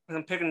games because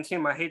I'm picking the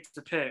team I hate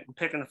to pick. I'm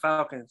picking the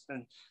Falcons,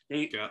 and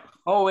they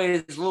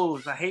always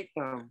lose. I hate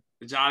them.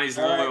 Johnny's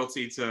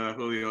loyalty to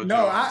Julio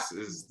Jones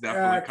is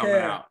definitely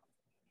coming out.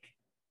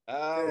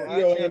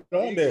 You ain't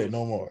on there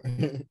no more.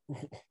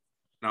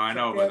 No, I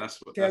know, but that's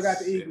what. Kev got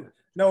the Eagles.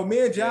 No,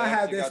 me and John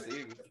have this.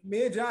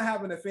 Me and John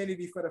have an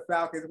affinity for the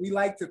Falcons. We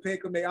like to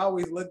pick them. They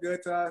always look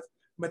good to us,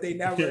 but they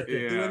never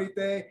do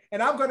anything.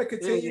 And I'm going to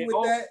continue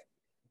with that.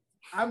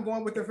 I'm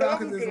going with the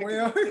Falcons as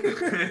well.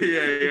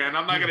 yeah, and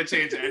I'm not going to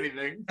change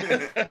anything.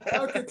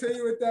 I'll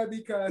continue with that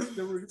because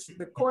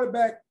the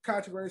quarterback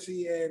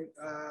controversy in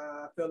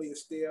Philly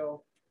is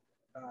still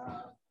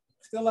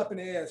up in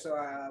the air. So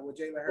with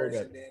Jalen Hurts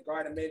and then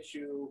Gardner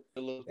Minshew,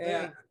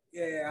 I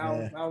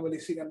don't really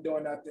see them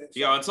doing nothing.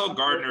 So until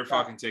Gardner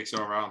fucking takes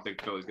over, I don't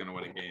think Philly's going to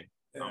win a game.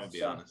 I'm going to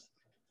be honest.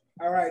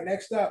 All right,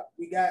 next up,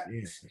 we got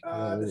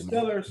the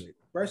Steelers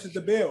versus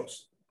the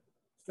Bills.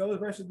 Steelers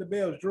versus the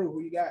Bills. Drew,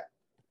 who you got?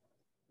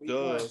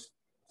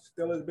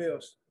 Steelers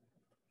Bills.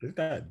 It's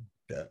not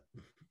dumb.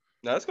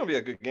 No, it's gonna be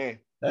a good game.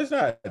 That's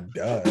not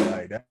dumb.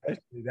 Like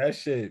that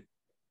shit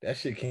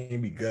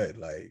can't be good.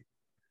 Like,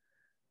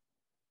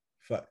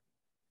 fuck.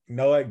 You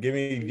know what? Give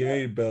me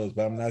the Bills,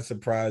 but I'm not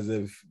surprised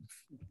if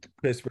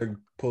Pittsburgh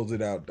pulls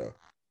it out though.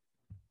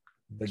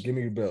 But give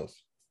me the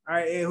Bills. All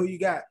right, Ed, who you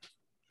got?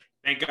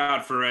 Thank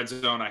God for Red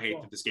Zone. I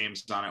hate that this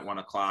game's on at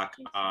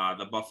 1:00.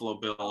 The Buffalo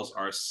Bills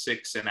are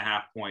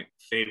 6.5 point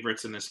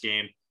favorites in this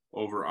game.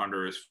 Over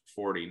under is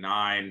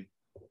 49.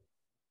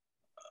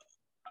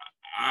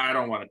 I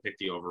don't want to pick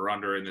the over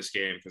under in this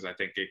game because I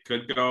think it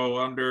could go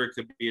under. It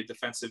could be a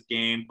defensive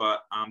game,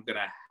 but I'm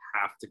gonna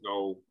have to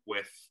go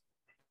with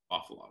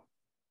Buffalo.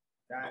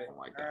 Got it.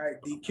 Like all right,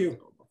 DQ.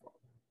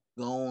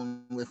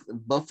 Going with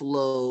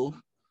Buffalo. All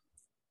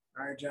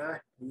right, John.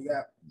 Who you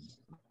got?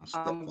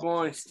 I'm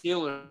going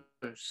Steelers.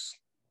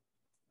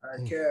 All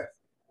right, Kev.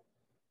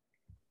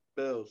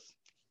 Bills.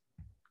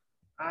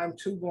 I'm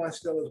too going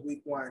Steelers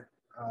week 1.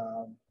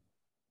 I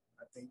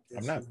think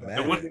I'm not mad.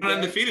 They went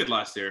undefeated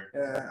last year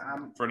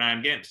for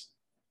 9 games.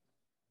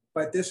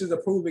 But this is a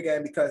proven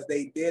game because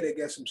they did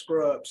against some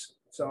scrubs.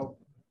 So,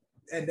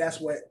 and that's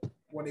what,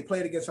 when they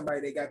played against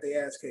somebody, they got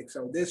their ass kicked.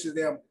 So this is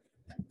them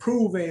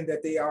proving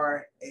that they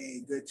are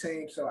a good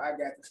team. So I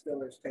got the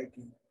Steelers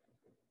taking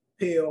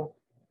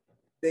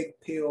Big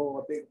Pill,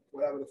 or Big,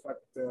 whatever the fuck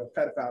the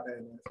pedophile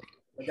name is.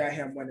 I got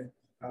him winning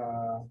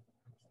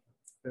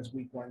this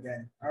week 1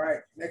 game. All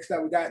right, next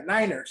up we got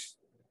Niners.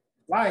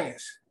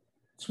 Lions.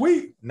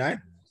 Sweet.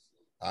 Niners.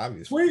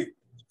 Obviously.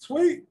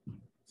 Sweet.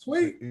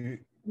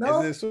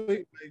 No. Is it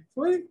sweet?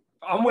 Sweet.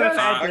 I'm waiting for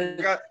I to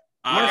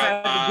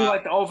do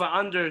like the over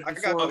under. I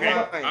got Okay.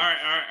 All line.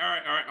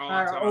 right. All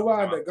right, over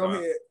under. Go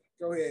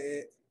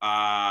ahead.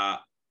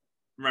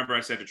 Remember,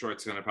 I said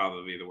Detroit's going to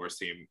probably be the worst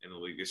team in the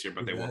league this year,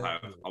 but they will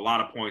have a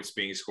lot of points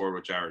being scored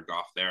with Jared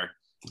Goff there.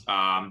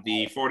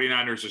 The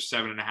 49ers are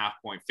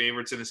 7.5-point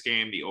favorites in this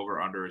game. The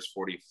over-under is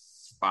 45.5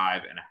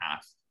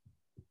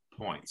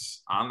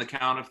 points. On the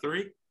count of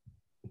three.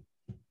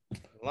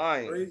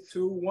 Lions. 3,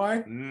 2,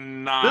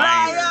 1.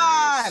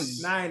 Niners.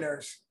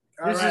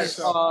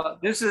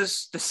 This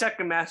is the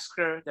second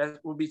massacre that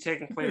will be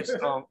taking place.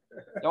 The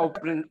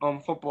opening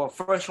football.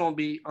 First one will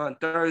be on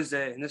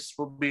Thursday, and this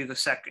will be the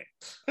second.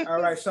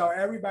 All right, so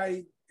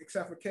everybody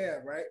except for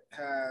Kev, right,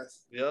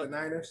 has the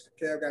Niners.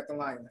 Kev got the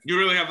Lions. You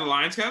really have the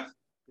Lions, Kev?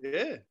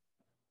 Yeah.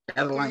 I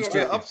have the Lions too.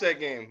 Upset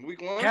game.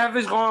 Week 1. Kev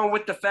is going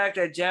with the fact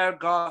that Jared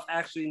Goff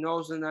actually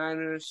knows the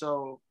Niners.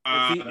 So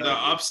the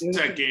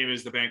upset game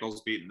is the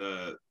Bengals beating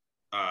the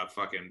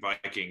fucking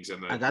Vikings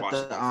and the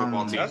Washington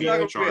football team. That's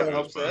not gonna be an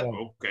upset.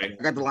 Okay.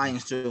 I got the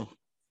Lions too.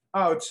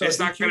 Oh, so it's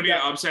not going to be an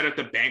upset if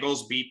the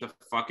Bengals beat the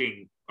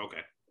fucking.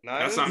 Okay,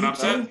 that's not an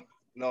upset.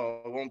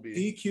 No, it won't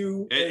be.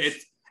 DQ.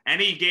 It's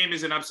any game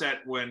is an upset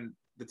when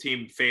the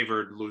team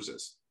favored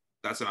loses.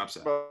 That's an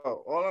upset.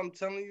 Bro, all I'm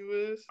telling you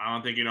is I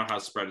don't think you know how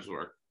spreads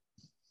work.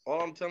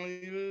 All I'm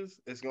telling you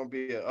is it's going to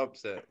be an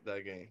upset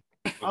that game.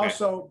 Okay.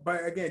 Also,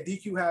 but again,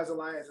 DQ has the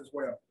Lions as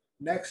well.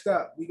 Next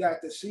up, we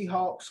got the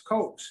Seahawks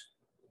coach.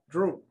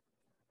 Drew,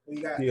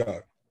 we got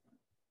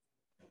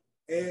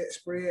Ed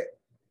spread.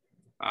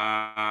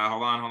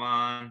 Hold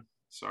on.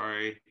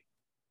 Sorry,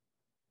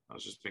 I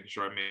was just making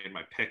sure I made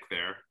my pick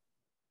there.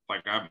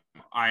 Like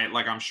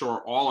I'm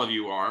sure all of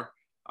you are.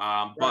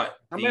 But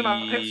I made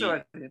my picks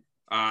already.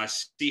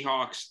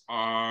 Seahawks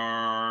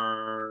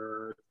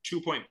are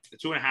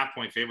 2.5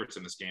 point favorites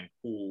in this game,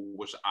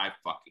 which I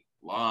fucking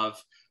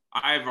love.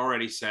 I've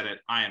already said it.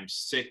 I am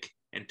sick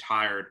and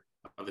tired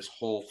of this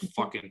whole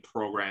fucking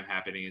program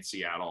happening in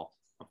Seattle.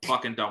 I'm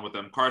fucking done with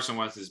them. Carson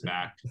Wentz is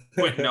back.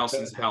 Quentin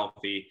Nelson's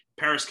healthy.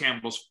 Paris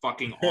Campbell's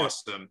fucking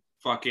awesome.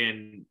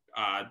 Fucking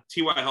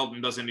T.Y.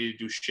 Hilton doesn't need to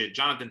do shit.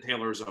 Jonathan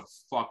Taylor is a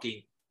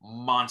fucking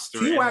monster.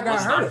 T.Y.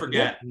 got hurt. Not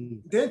forget.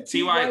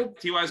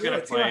 T.Y.'s going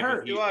to play.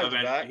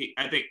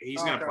 I think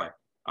he's going to play.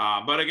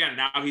 But again,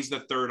 now he's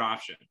the third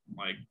option.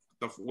 Like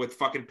with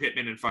fucking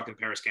Pittman and fucking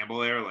Paris Campbell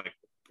there. Like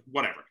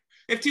whatever.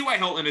 If T.Y.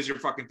 Hilton is your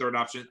fucking third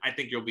option, I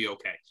think you'll be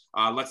okay.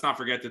 Let's not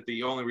forget that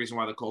the only reason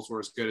why the Colts were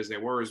as good as they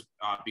were is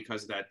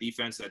because of that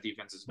defense. That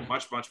defense is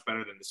much, much better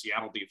than the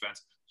Seattle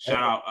defense.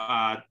 Shout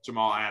out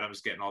Jamal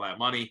Adams getting all that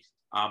money,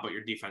 but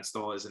your defense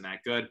still isn't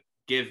that good.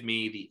 Give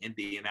me the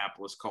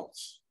Indianapolis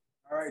Colts.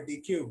 All right,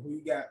 DQ, who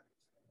you got?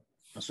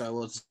 I'm sorry,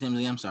 what's the team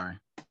again? I'm sorry.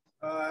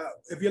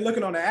 If you're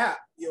looking on the app,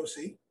 you'll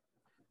see.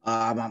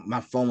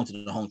 My phone went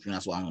to the home screen.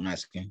 That's why I'm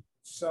asking.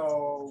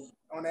 So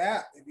on the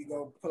app, if you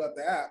go pull up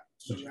the app,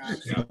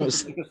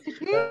 Colts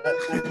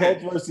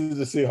versus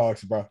the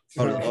Seahawks, bro.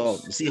 The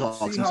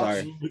Seahawks. I'm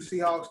sorry.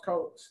 Seahawks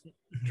Colts.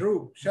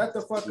 Drew, shut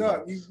the fuck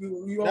up.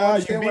 You don't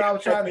understand what I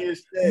was trying to.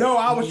 No,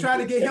 I was trying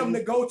to get him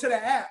to go to the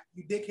app.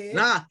 You dickhead.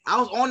 Nah, I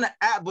was on the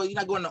app, but you're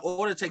not going to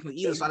order technically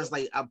either. So I just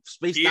I'm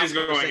spaced out. He is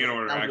going in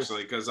order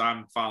actually because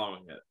I'm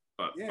following it.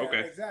 But yeah,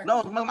 okay. Exactly.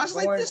 No, mine's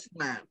like this,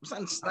 man.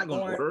 It's not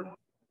going to order.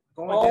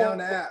 Going down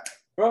the app.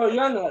 Bro,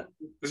 you're not.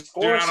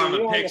 You're not on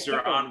the picks.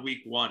 You're on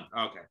week 1.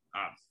 Okay.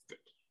 Good.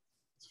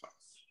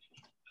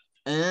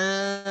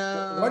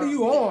 What are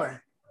you on?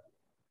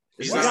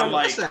 He's on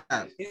like the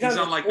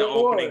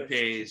opening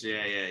page.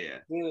 Yeah.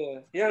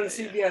 You're on the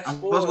CBS. I'm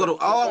supposed to go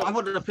to. I'm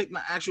going to pick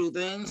my actual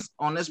things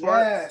on this part.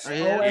 Yes.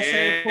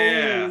 OSA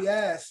pool.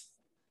 Yes.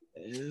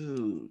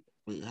 Ooh.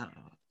 Wait,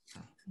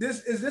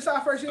 is this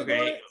our first year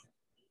doing it?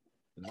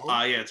 No.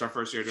 Yeah, it's our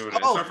first year doing it.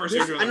 It's our first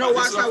year doing it. I know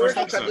why it's not working.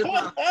 I was doing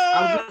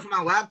it for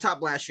my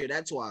laptop last year.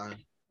 That's why.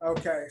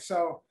 Okay,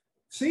 so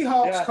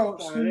Seahawks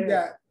coach. Who you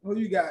got?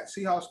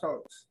 Seahawks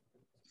coach.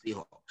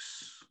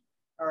 Seahawks.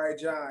 All right,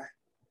 John.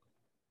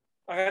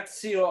 I got the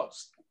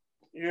Seahawks.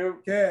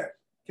 Kev,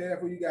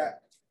 who you got? I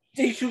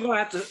think you're gonna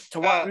have to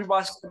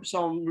rewatch the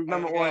episode and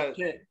remember all the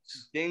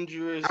picks.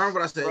 Dangerous. I remember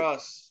what I said.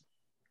 Russ.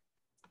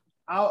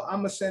 I'm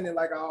gonna send it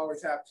like I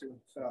always have to.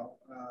 So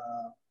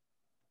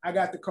I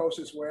got the coach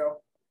as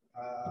well.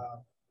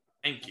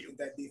 Thank you.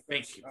 That defense,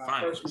 Thank you.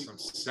 Finally, some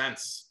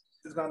sense.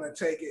 Is gonna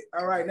take it.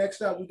 All right.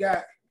 Next up, we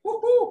got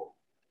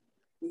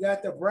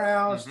the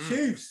Browns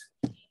Chiefs.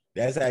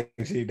 That's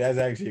actually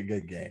a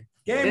good game.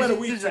 Game of the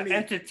week. This is an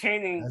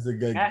entertaining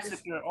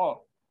massacre.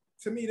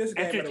 To me, this is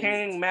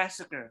entertaining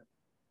massacre.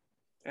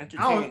 I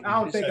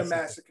don't think a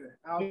massacre.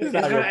 It's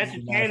going to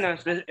entertain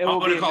us. I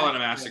wouldn't call it a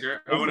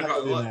massacre.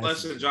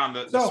 Listen, John,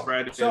 the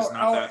spread is not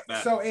that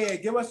bad. So,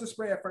 Ed, give us the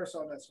spread first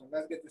on this one.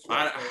 Let's get the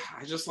spread.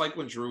 I just like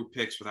when Drew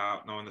picks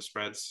without knowing the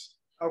spreads.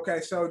 Okay,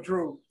 so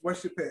Drew,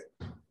 what's your pick?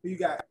 Who you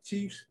got?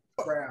 Chiefs,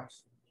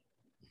 Browns?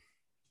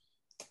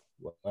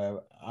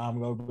 I'm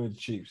going to put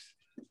Chiefs.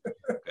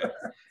 Okay.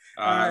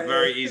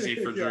 Very easy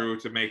for Drew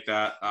to make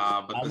that.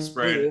 But the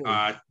spread,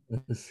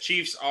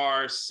 Chiefs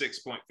are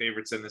 6-point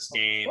favorites in this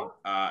game,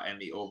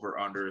 and the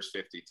over-under is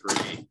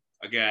 53.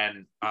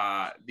 again,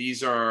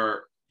 these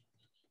are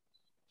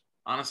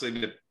honestly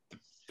the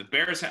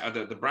Bears,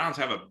 the Browns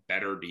have a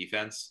better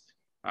defense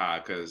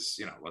because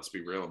let's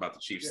be real about the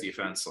Chiefs'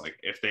 defense. Like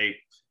if they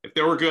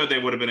were good, they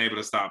would have been able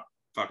to stop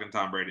fucking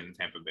Tom Brady and the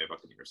Tampa Bay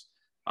Buccaneers.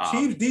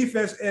 Chiefs'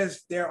 defense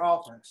is their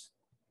offense.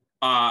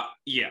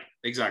 Yeah,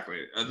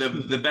 exactly.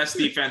 The best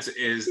defense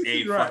is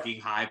a right.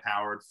 fucking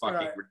high-powered, fucking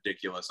right.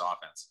 ridiculous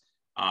offense,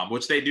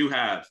 which they do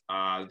have.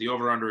 The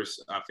over/under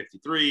is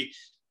 53.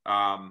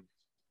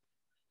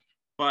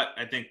 But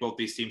I think both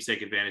these teams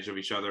take advantage of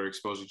each other,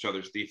 expose each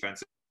other's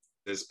defenses.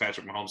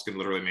 Patrick Mahomes can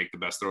literally make the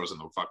best throws in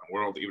the fucking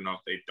world, even though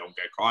they don't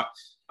get caught.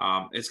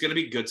 It's going to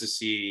be good to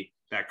see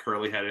that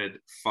curly-headed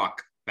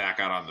fuck back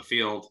out on the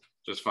field,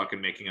 just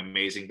fucking making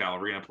amazing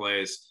ballerina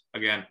plays.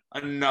 Again,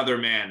 another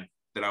man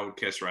that I would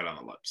kiss right on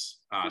the lips.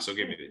 So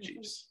give me the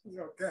Chiefs.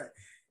 Okay.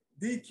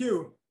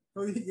 DQ.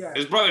 Yeah.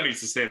 His brother needs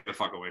to stay the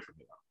fuck away from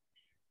me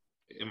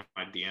in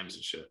my DMs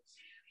and shit.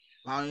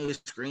 On your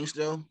screen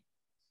still?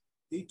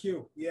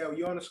 DQ. Yeah,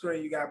 you on the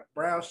screen. You got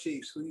Browns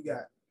Chiefs. Who you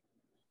got?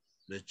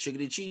 The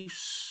Chickadee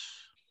Chiefs.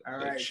 All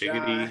right,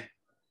 Chickadee.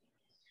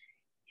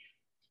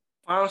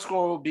 Final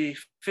score will be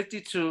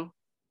 52-24.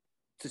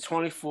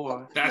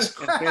 That's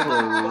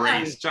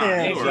crazy.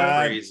 John, you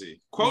are crazy.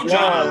 Quote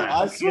John.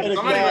 John. Somebody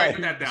write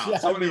that down.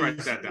 Somebody write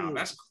that down.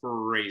 That's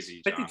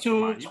crazy.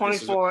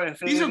 52-24. And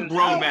these are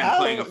grown men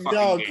playing a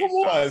fucking game. Come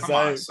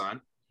on,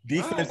 son.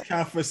 Defense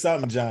count for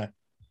something, John.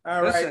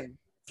 All right.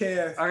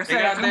 Kev.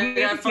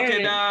 They got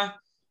fucking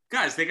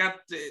guys. They got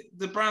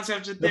the Browns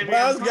have just the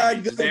Browns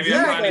got good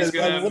defense. He's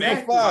gonna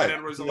make Clyde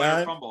Edwards-Helaire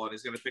Yeah. fumble, and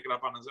he's gonna pick it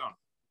up on his own.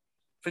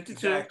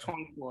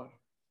 52-24.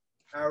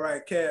 All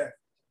right, Kev.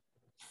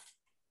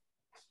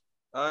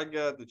 I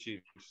got the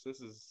Chiefs.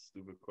 This is a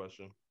stupid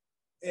question.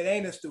 It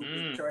ain't a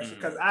stupid question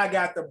because I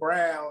got the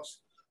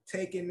Browns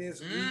taking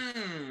this week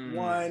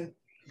one.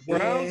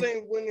 Browns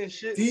ain't winning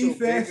shit defense,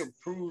 so they can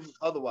prove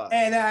otherwise.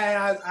 And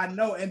I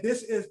know, and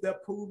this is the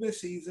proven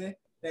season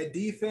that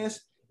defense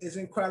is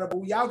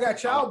incredible. Y'all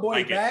got y'all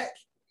boy back.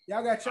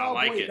 Y'all got y'all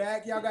boy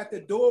back. Y'all got the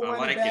dual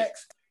running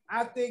backs.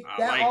 I think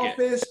that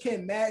offense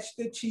can match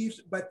the Chiefs,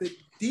 but the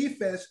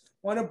defense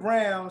on the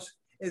Browns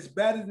is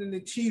better than the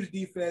Chiefs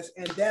defense,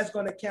 and that's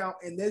going to count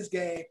in this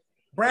game.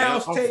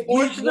 Browns take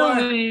week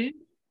one.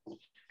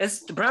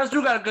 The Browns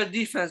do got a good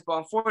defense, but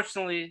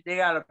unfortunately, they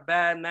got a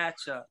bad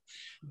matchup.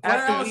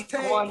 Browns After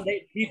week one, their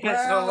defense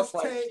is going to look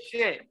like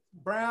shit.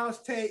 Browns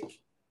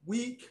take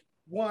week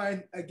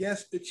one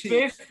against the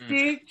Chiefs.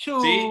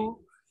 52-24.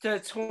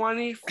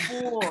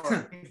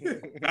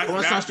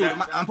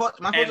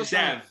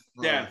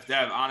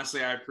 Dev,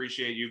 honestly, I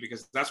appreciate you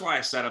because that's why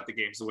I set up the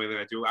games the way that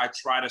I do. I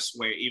try to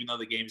sway, even though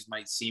the games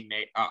might seem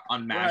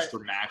unmatched or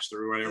matched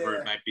or whatever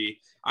it might be.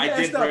 I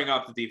did bring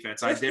up the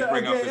defense. I did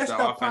bring up that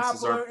the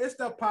offenses are. It's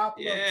the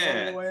popular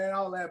and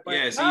all that. But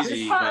it's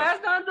easy.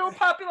 That's not no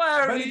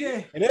popularity.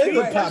 It is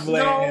a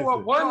popularity.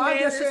 What one man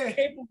is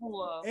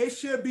capable of. It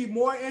should be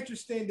more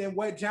interesting than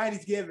what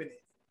Johnny's giving it.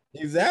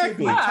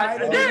 Exactly. I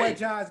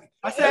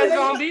said it's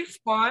gonna be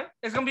fun.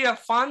 It's gonna be a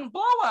fun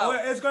blowout.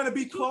 Well, it's gonna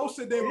be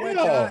closer than what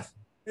John's.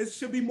 It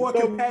should be more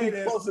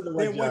competitive than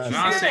what you I'm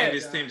not saying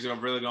this team's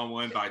really gonna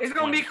win by. It's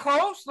gonna be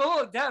close.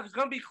 Look, Dev, it's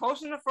gonna be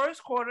close in the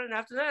first quarter, and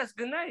after that, it's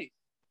good night.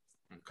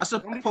 I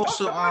supposed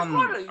to All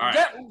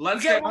right,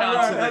 let's get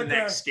down to the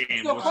next game,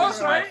 which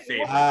is my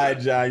favorite. All right,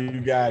 John, you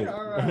got it.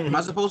 Am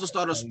I supposed to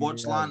start a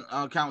sports line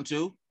count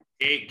too?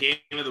 Game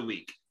of the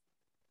week.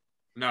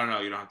 No,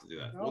 you don't have to do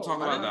that. We'll talk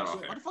about that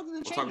off air.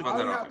 We'll talk about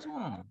that off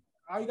air.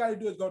 All you got to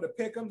do is go to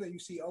Pick'ems and you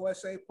see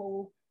OSA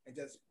pool and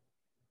just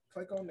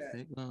click on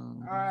that.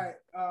 All right.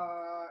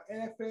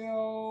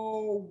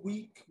 NFL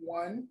week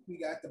one. We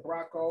got the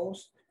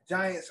Broncos.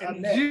 Giants up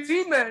next.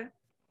 G-Man.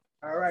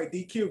 All right,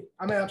 DQ.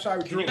 I'm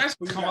sorry, Drew. Can you guys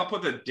come up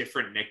with a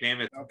different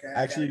nickname? Okay.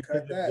 Actually,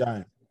 cut that.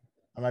 Giants.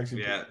 I'm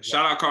actually. Yeah.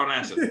 Shout out Carl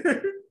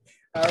Nassib.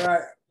 All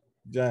right.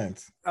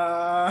 Giants.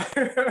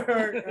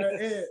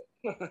 Ed,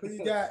 who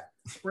you got?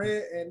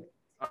 Spread and.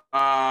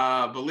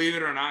 Believe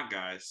it or not,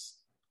 guys,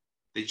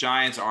 the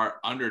Giants are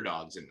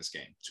underdogs in this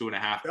game.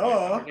 2.5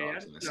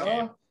 underdogs in this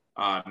game.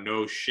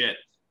 No shit.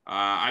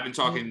 I've been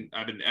talking.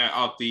 I've been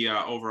up the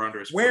over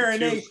under. Where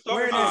they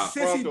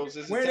sissy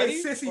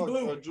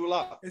blue?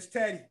 It's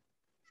Teddy.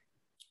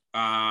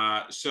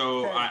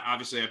 So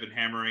obviously I've been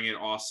hammering it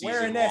all season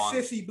wearing that long.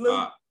 Sissy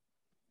blue.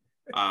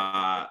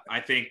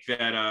 I think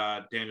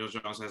that Daniel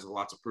Jones has a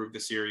lot to prove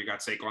this year. You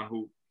got Saquon,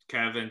 who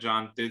Kevin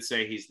John did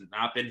say he's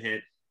not been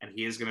hit, and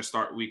he is going to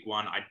start week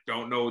one. I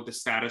don't know the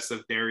status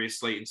of Darius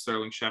Slayton,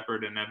 Sterling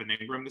Shepard, and Evan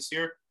Ingram this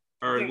year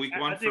or in week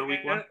one.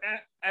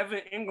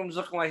 Evan Ingram's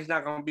looking like he's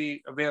not going to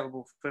be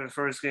available for the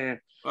first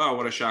game. Oh,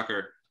 what a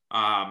shocker!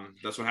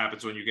 That's what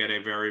happens when you get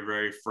a very,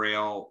 very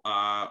frail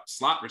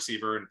slot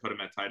receiver and put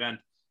him at tight end.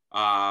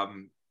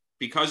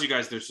 Because you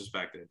guys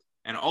disrespected,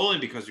 and only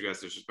because you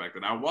guys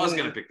disrespected, I was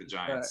going to pick the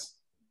Giants.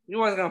 You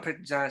wasn't going to pick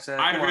the Giants.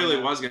 I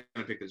really was going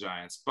to pick the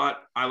Giants,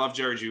 but I love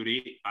Jerry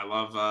Jeudy. I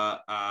love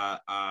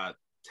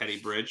Teddy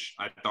Bridge.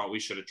 I thought we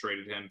should have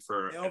traded him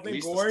for Melvin at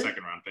least Gordon. a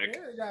second-round pick.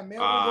 Yeah, you got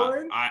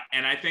Melvin Gordon.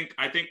 I think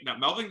that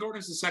Melvin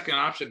Gordon's the second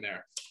option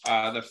there.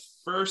 The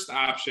first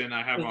option,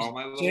 I have all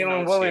my little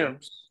Jalen notes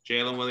Williams.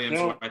 here. Jalen Williams,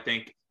 who I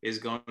think is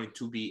going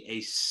to be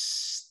a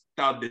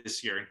stud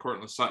this year, and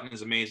Cortland Sutton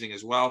is amazing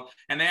as well.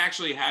 And they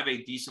actually have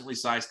a decently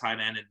sized tight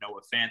end in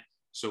Noah Fant.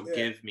 So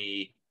give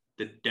me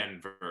the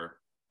Denver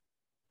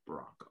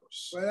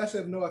Broncos. Well, that's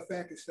if Noah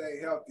Fant can stay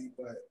healthy,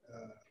 but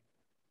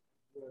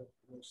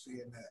we'll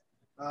see in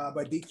that.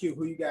 But DQ,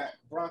 who you got?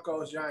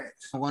 Broncos,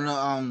 Giants. I want to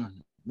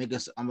I'm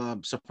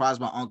gonna surprise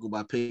my uncle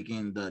by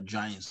picking the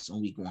Giants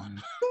in week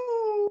 1.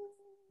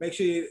 Make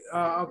sure you,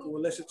 Uncle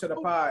will listen to the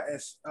pod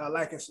and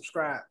like and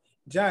subscribe.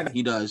 Johnny.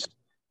 He does.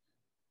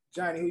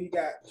 Johnny, who you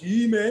got?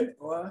 G-Man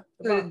or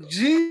the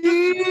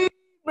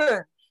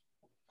G-Man.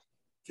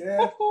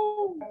 Yeah.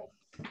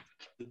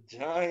 The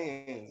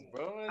Giants,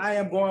 bro. I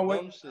am going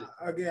with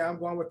I'm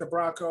going with the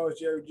Broncos.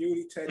 Jerry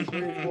Jeudy, Teddy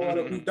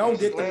Bridgewater. We don't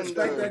get the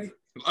respect that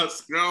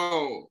Let's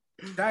go.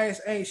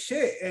 Giants ain't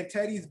shit, and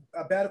Teddy's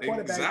a better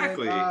quarterback.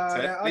 Exactly.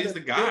 Teddy's the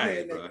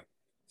guy, bro.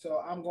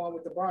 So I'm going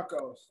with the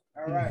Broncos.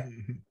 All right.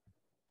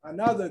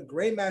 Another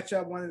great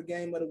matchup, one of the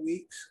game of the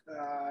weeks.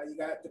 You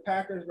got the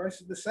Packers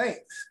versus the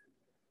Saints.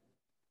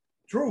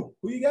 Drew,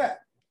 who you got?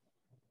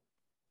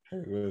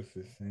 What's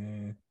the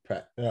Saints?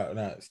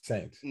 No,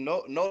 Saints.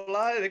 No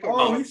lie. They can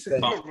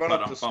run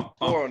up to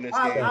score on this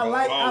game. I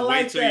like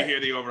wait till that. you hear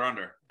the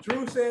over-under.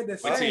 Drew said the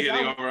Saints. Wait till you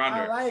hear the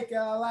over-under.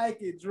 I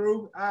like it,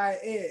 Drew.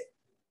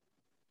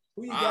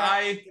 Who you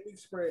got? Big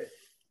spread.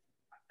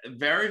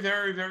 Very,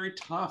 very, very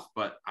tough,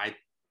 but I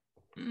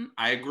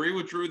agree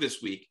with Drew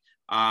this week.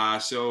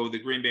 So the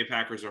Green Bay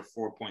Packers are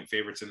 4-point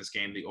favorites in this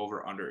game. The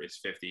over-under is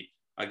 50.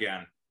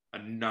 Again,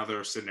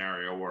 another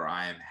scenario where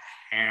I am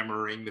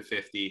hammering the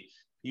 50.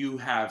 You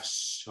have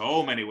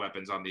so many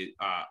weapons on the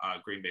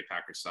Green Bay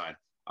Packers side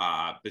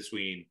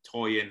between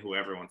Toyin, who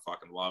everyone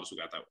fucking loves, who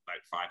got that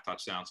 5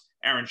 touchdowns.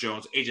 Aaron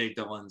Jones, A.J.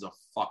 Dillon's a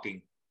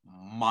fucking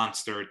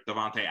monster.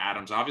 Devontae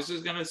Adams obviously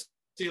is going to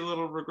see a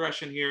little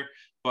regression here,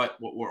 but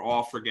what we're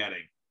all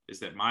forgetting is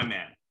that my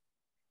man,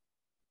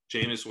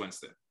 Jameis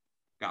Winston,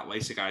 got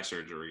LASIK eye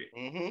surgery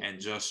and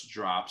just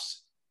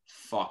drops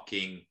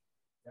fucking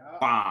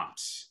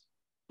bombs.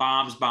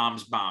 Bombs.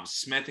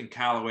 Smith and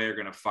Callaway are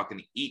going to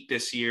fucking eat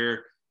this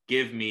year.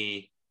 Give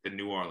me the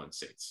New Orleans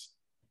Saints.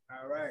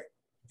 All right.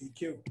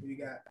 DQ, who you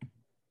got?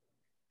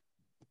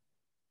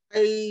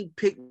 I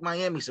picked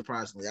Miami,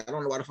 surprisingly. I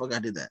don't know why the fuck I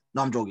did that.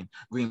 No, I'm joking.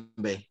 Green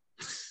Bay.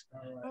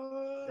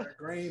 All right.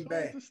 Green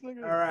Bay.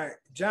 All right.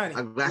 Johnny.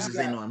 My glasses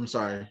ain't on. I'm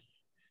sorry.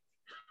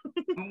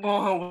 I'm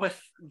going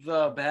with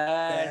the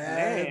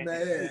bad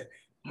man.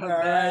 All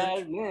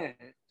right. Man.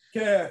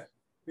 Kev,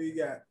 who you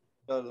got?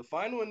 The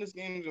final in this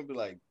game is going to be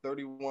like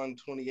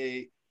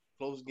 31-28,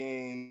 close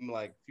game,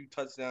 like few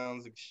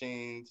touchdowns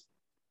exchanged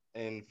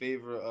in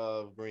favor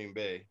of Green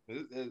Bay.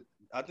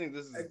 I think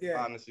this is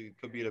honestly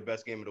could be the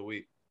best game of the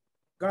week.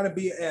 Going to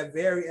be a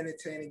very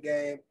entertaining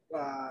game.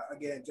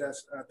 Again,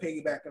 just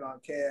piggybacking on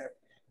Kev.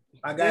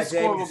 My guy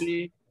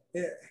Jameis.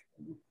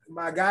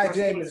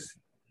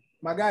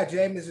 My guy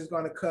Jameis is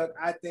going to cook.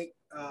 I think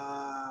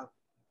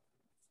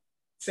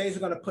Saints are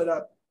going to put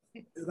up.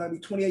 It's going to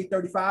be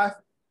 28-35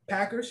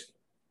 Packers.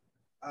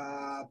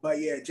 But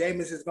yeah,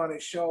 Jameis is going to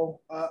show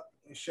up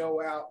and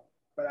show out.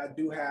 But I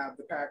do have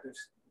the Packers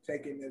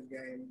taking this game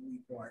in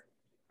week 1.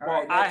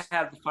 Well, I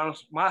have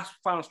my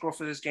final score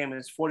for this game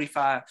is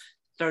 45-35.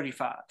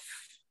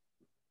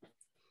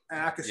 And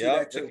I can see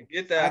that too.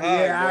 Get that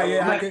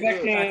high, I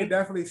can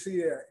definitely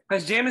see that.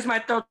 Because Jameis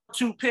might throw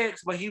 2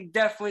 picks, but he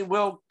definitely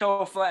will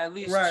throw for at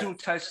least 2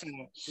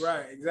 touchdowns.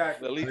 Right,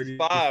 exactly. At least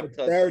 5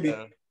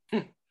 touchdowns.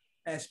 And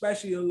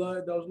especially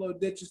those little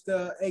ditches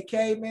to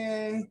AK,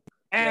 man.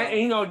 And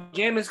you know,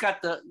 Jameis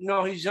got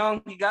he's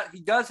young. He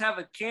does have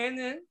a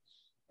cannon,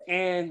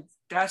 and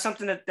that's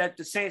something that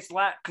the Saints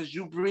lack because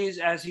Drew Brees,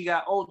 as he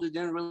got older,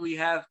 didn't really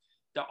have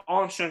the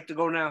arm strength to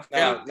go down.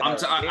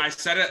 I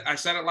said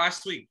it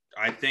last week.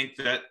 I think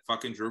that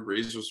fucking Drew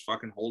Brees was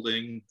fucking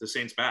holding the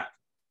Saints back.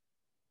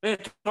 He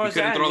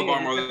couldn't throw the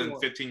ball more than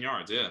 15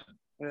 yards. Yeah.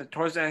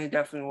 Towards that, he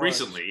definitely was.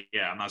 Recently,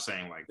 yeah. I'm not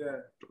saying like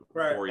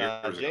 4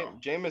 years ago.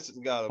 Jameis has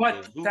got.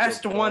 But that's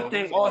the one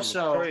thing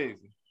also.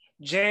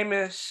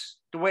 Jameis,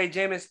 the way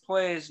Jameis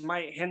plays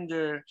might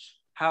hinder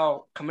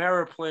how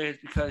Kamara plays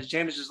because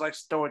Jameis just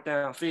likes to throw it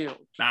downfield.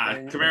 Nah,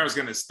 Kamara's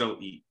gonna still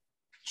eat.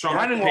 Sean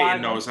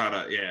Payton knows how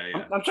to.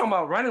 Yeah. I'm talking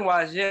about running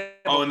wise. Yeah.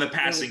 Oh, in the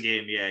passing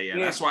game, yeah.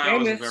 That's why I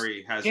was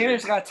very hesitant.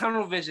 Jameis got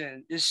tunnel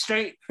vision. It's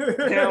straight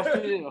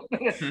downfield,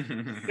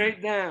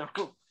 straight down.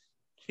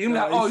 You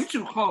like, you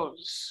too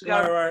close. You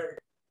right.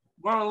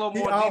 Run a little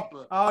more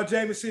deeper. All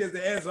Jameis see is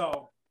the end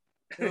zone.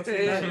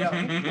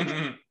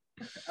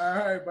 All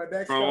right, but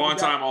next for a long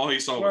time, all he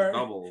saw was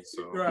doubles.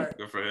 So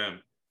good for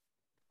him.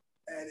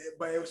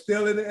 But it was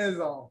still in the end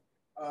zone.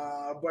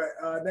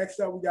 But next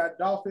up, we got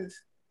Dolphins,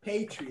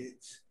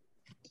 Patriots.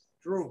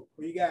 Drew,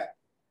 who you got?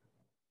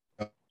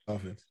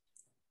 Dolphins.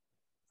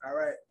 All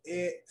right,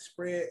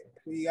 spread.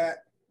 Who you got?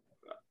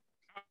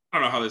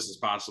 don't know how this is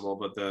possible,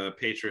 but the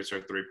Patriots are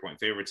 3-point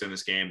favorites in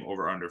this game,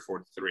 over under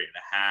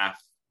 43.5.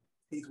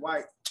 He's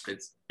white.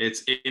 It's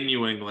in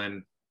New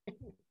England.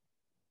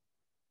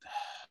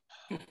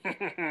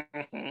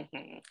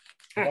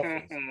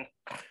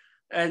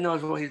 Ed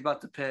knows what he's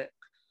about to pick.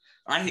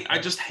 I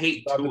just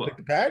hate Tua. Pick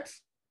the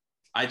Pats?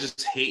 I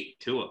just hate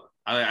Tua.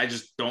 I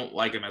just don't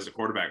like him as a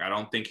quarterback. I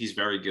don't think he's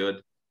very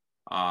good.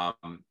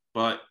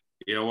 But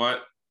you know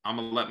what? I'm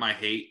gonna let my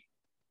hate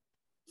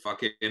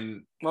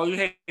fucking. Well, you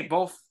hate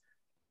both.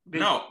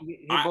 No,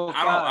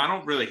 I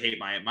don't really hate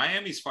Miami.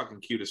 Miami's fucking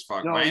cute as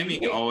fuck. No,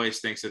 Miami always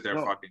thinks that they're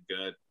fucking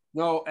good.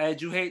 No,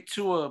 Ed, you hate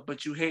Tua,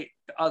 but you hate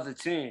the other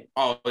team.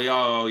 Oh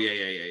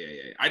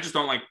yeah. I just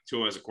don't like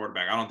Tua as a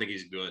quarterback. I don't think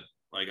he's good.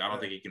 Like I don't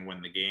think he can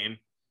win the game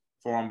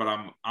for him. But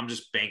I'm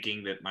just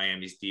banking that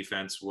Miami's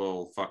defense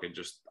will fucking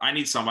just. I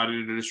need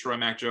somebody to destroy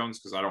Mac Jones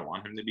because I don't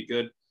want him to be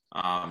good.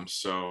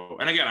 So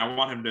and again, I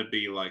want him to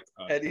be like.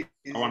 I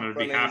want him to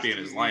be happy in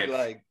his life.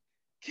 Like,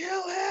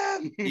 kill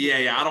him.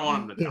 Yeah. I don't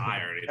want him to die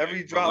or anything.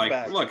 Every drop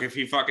back. Look, if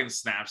he fucking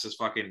snaps his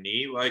fucking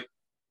knee, like.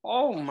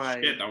 Oh my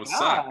shit, that would God.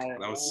 suck.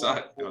 That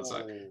would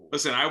suck.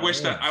 Listen, I wish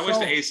the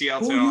ACL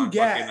who tail you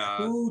got?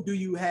 fucking Who do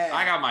you have?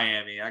 I got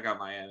Miami.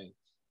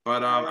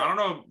 But I don't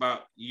know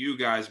about you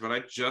guys, but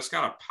I just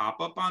got a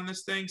pop-up on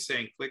this thing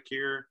saying click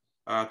here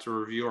to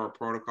review our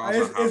protocols.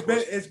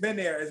 It's been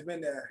there.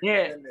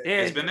 Yeah,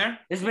 it's been there?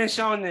 It's been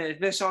shown there. It's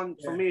been shown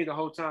for me the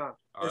whole time.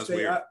 Oh, that's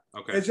weird.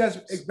 Okay.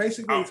 It's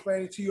basically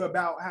explaining to you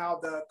about how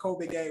the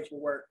COVID games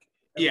will work.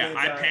 Yeah,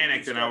 I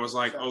panicked and I was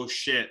like, oh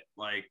shit,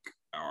 like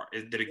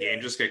did a game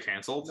just get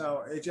canceled?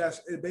 No, it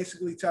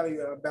basically telling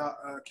you about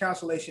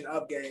cancellation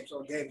of games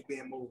or games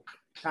being moved,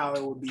 how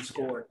it would be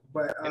scored.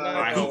 But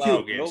I hope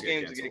no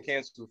games get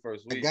canceled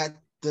first week. I got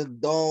the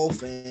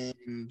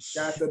Dolphins.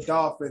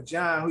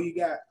 John, who you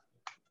got?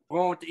 I'm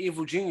going with the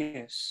Evil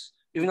Genius.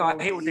 Even though I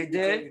hate what they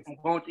did, I'm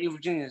going with the Evil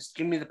Genius.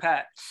 Give me the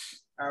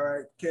Pats. All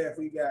right, Kev,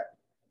 who you got?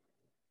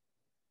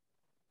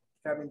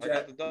 Kevin Jack. I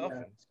got the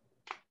Dolphins.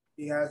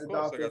 He has the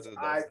Dolphins.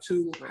 I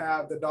too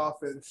have the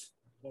Dolphins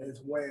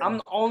as well. I'm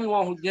the only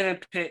one who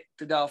didn't pick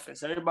the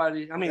Dolphins.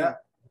 Everybody picked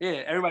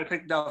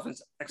the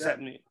Dolphins except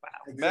me. Wow.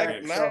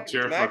 Exactly.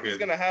 Mac is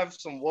gonna have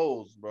some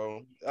woes,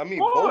 bro. I mean,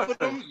 both of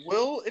them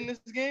will in this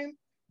game,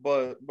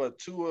 but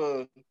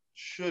Tua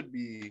should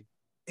be.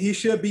 He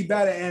should be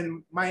better,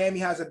 and Miami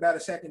has a better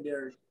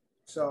secondary.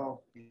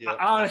 So yeah.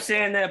 I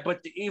understand that,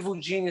 but the Evil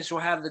Genius will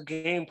have the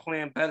game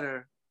plan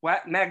better.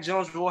 Mac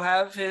Jones will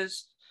have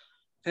his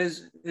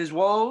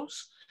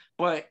woes,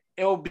 but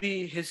it'll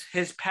be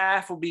his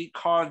path will be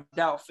carved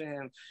out for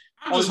him.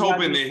 I'm just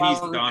hoping that he's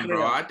done,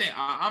 bro.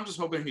 I'm just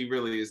hoping he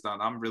really is done.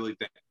 I'm really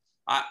thinking.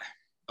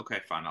 Okay,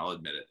 fine. I'll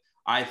admit it.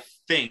 I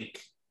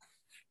think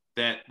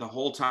that the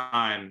whole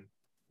time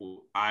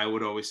I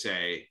would always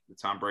say that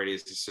Tom Brady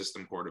is the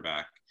system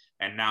quarterback,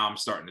 and now I'm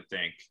starting to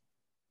think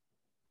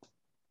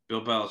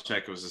Bill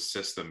Belichick was a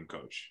system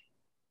coach.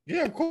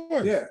 Yeah, of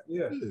course. Yeah.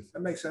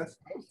 That makes sense.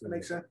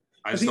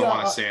 I just don't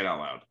want to say it out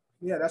loud.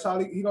 Yeah, that's all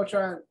he gonna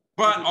try.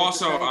 But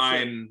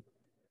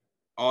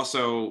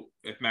also,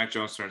 if Mac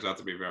Jones turns out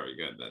to be very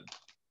good, then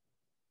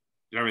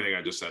everything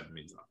I just said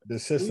means nothing. The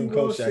system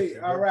coach. See.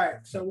 All right,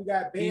 so we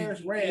got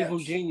Bears, Rams. Evil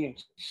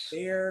Genius.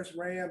 Bears,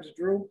 Rams,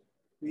 Drew.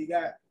 We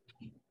got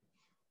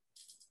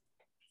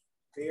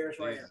Bears,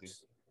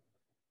 Rams.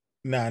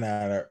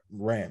 Nah,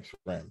 Rams.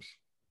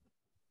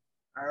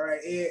 All right,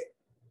 Ed.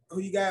 Who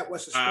you got?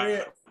 What's the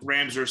spread?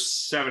 Rams are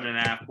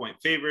 7.5-point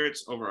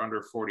favorites, over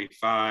under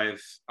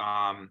 45.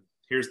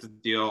 Here's the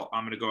deal.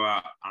 I'm going to go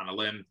out on a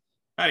limb.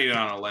 Not even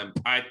on a limb.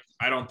 I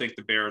don't think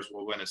the Bears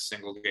will win a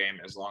single game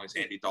as long as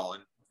Andy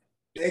Dalton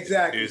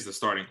is the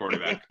starting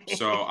quarterback.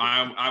 So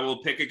I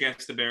will pick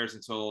against the Bears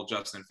until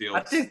Justin Fields.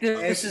 I think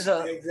this is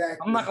I'm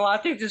not gonna lie, I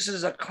think this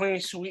is a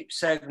clean sweep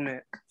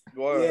segment.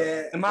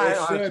 Yeah, in my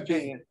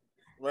opinion.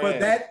 For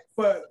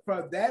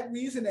that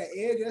reason that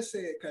Ed just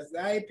said, because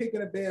I ain't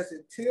picking the Bears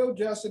until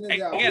Justin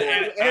is out.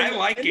 Again, I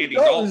like Andy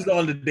Dalton.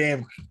 On the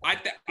damn. I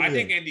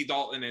think Andy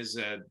Dalton is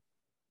a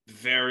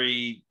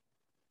very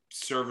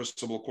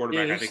serviceable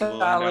quarterback.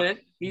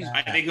 Yeah,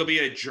 I think he'll be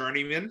a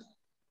journeyman.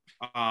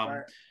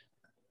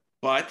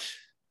 But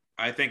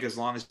I think as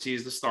long as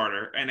he's the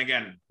starter, and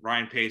again,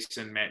 Ryan Pace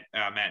and Matt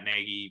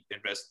Nagy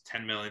invest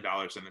 $10 million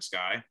in this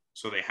guy,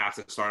 so they have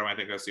to start him. I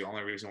think that's the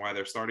only reason why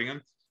they're starting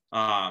him.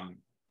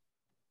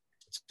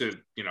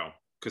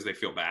 Because they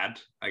feel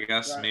bad, I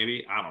guess, right.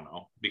 Maybe. I don't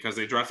know. Because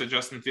they drafted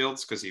Justin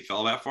Fields because he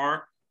fell that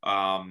far.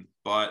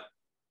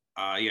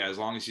 As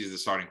long as he's the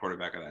starting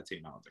quarterback of that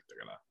team, I don't think they're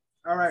going to.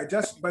 All right.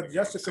 Just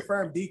to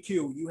confirm,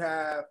 DQ, you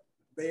have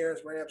Bears,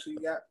 Rams, who you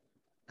got?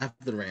 I have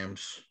the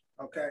Rams.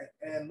 Okay.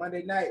 And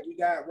Monday night, we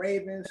got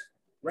Ravens,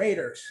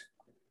 Raiders.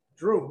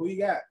 Drew, who you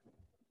got?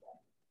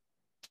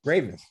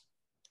 Ravens.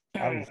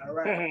 All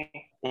right.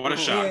 What a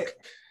shock.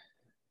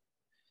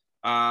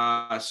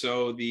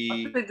 So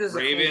the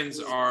Ravens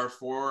are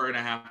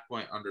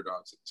 4.5-point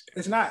underdogs in this game.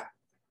 It's not.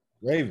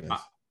 Ravens.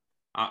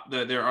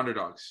 They're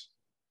underdogs.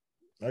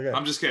 Okay.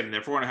 I'm just kidding.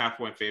 They're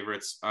 4.5-point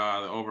favorites. The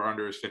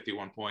over-under is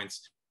 51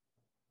 points.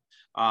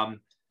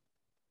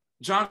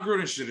 John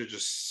Gruden should have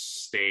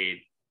just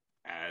stayed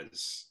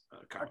as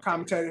a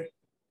commentator.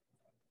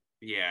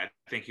 Yeah,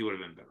 I think he would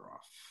have been better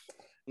off.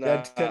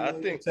 Nah, I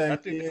think they're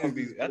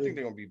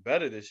gonna be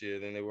better this year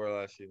than they were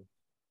last year.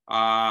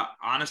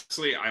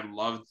 Honestly, I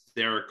loved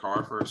Derek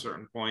Carr for a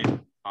certain point,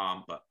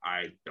 but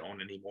I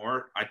don't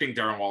anymore. I think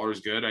Darren Waller is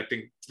good. I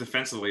think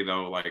defensively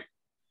though, like,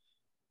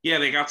 yeah,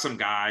 they got some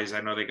guys.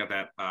 I know they got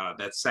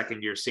that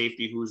second year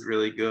safety who's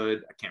really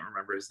good. I can't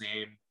remember his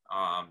name.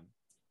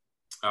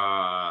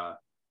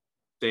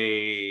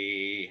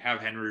 They have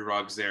Henry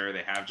Ruggs there.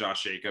 They have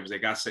Josh Jacobs. They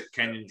got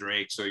Kenyon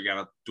Drake. So you got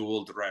a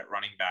dual threat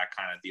running back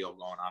kind of deal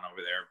going on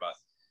over there. But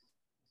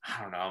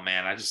I don't know,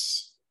 man. I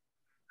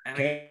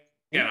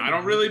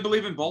don't really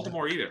believe in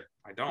Baltimore either.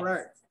 I don't. All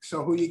right.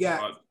 So who you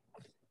got? But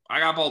I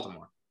got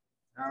Baltimore.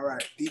 All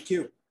right.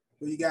 DQ.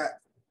 Who you got?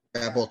 I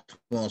got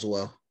Baltimore as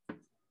well.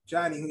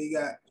 Johnny, who you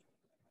got?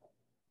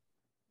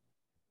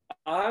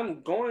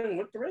 I'm going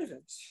with the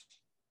Ravens.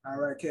 All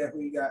right, Kev, who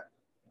you got?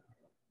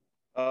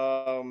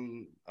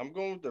 I'm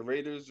going with the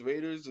Raiders.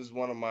 Raiders is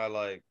one of my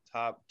like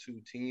top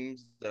 2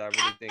 teams that I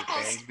really think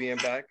fans being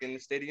back in the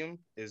stadium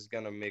is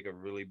gonna make a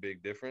really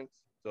big difference.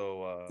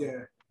 So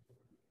yeah,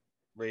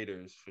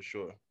 Raiders for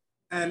sure.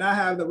 And I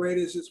have the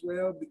Raiders as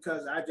well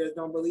because I just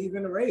don't believe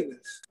in the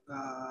Ravens.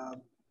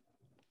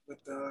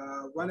 With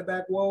the running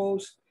back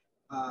woes,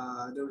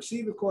 the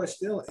receiving core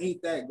still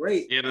ain't that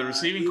great. Yeah, the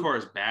receiving core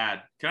is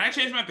bad. Can I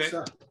change my pick?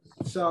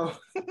 So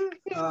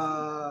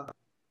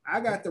I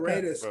got the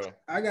Raiders.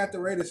 I got the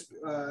Raiders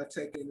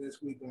taking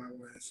this week 1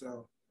 win.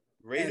 So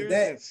Raiders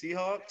and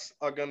Seahawks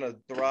are gonna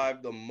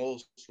thrive the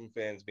most from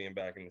fans being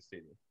back in the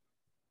stadium.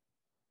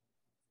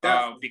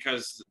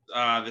 Because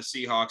the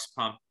Seahawks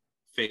pump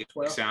fake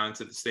 12. sound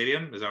to the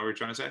stadium. Is that what you're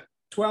trying to say?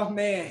 12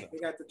 man. They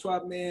got the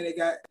 12 man. They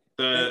got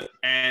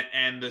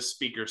and the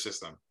speaker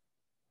system.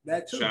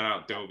 That too. Shout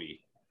out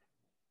Dolby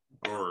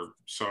or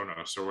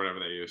Sonos or whatever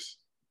they use.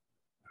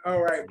 All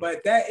right,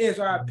 but that is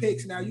our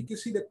picks. Now you can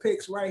see the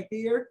picks right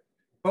here.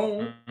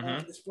 Boom,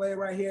 on display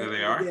right here. There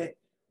they are. Yeah,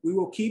 we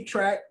will keep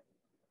track.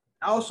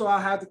 Also, I'll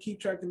have to keep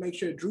track to make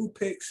sure Drew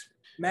picks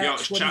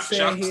match what he's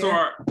saying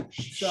here.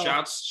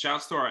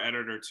 Shouts to our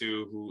editor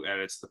too, who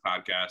edits the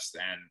podcast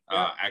and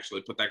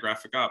actually put that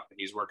graphic up.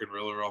 He's working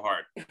real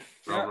hard,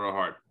 real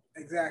hard.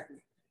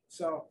 Exactly.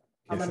 So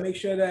I'm gonna make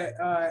sure that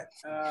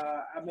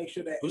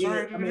Who's our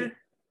editor?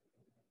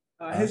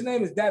 His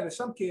name is Devin,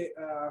 some kid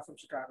from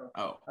Chicago.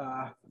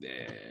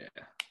 Yeah.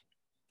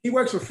 He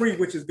works for free,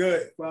 which is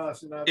good for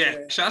us. You know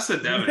shouts to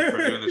Devin for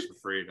doing this for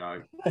free,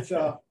 dog.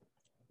 So,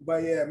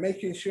 but yeah,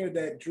 making sure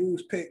that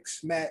Drew's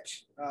picks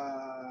match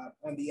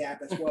on the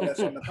app as well as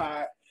on the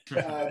pod.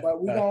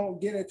 But we're going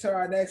to get into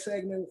our next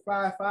segment,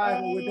 5-5,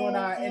 and we're doing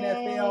our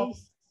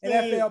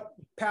NFL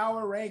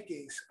power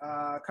rankings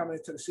coming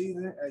into the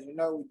season. As you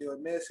know, we do a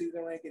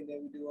mid-season ranking,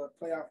 then we do a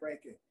playoff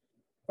ranking.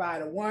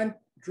 5-1,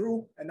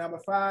 Drew at number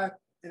 5,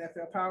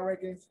 NFL power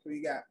rankings. Who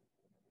you got?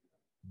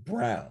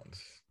 Browns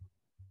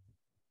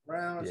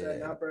At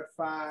number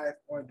 5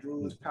 on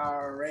Drew's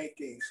power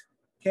rankings.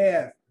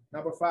 Kev,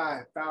 number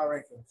 5,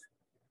 power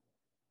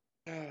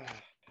rankings.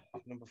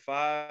 Number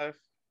 5,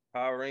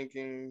 power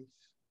rankings.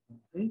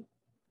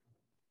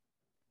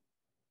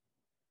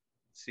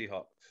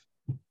 Seahawks,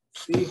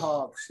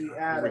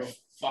 Seattle.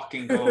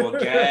 Fucking go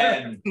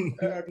again.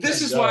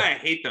 This is why I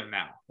hate them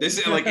now. This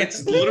is like,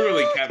 it's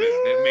literally Kevin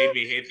that made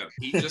me hate them.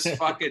 He just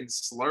fucking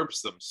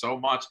slurps them so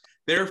much.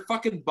 Their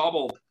fucking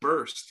bubble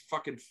burst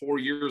fucking 4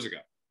 years ago.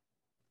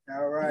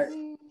 All right.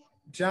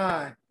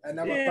 John, at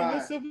number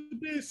 5.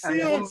 At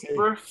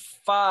number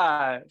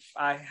 5,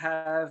 I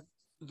have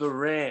the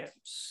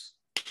Rams.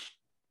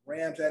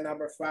 Rams at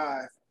number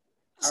 5.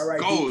 All right.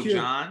 Go, DQ.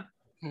 John.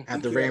 I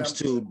have the Rams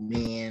too,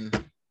 man.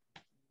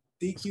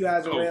 DQ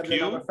has the Rams at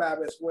number 5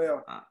 as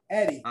well.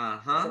 Eddie,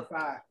 number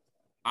 5.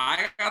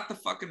 I got the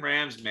fucking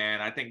Rams,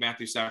 man. I think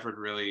Matthew Stafford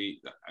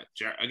really,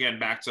 again,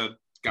 back to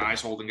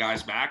guys holding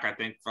guys back. I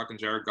think fucking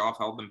Jared Goff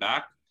held them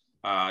back.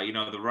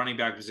 The running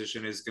back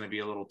position is going to be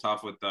a little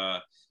tough with the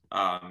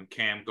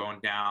Cam going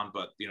down,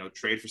 but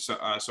trade for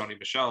Sony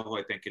Michel, who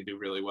I think can do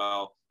really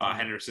well.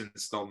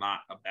 Henderson's still not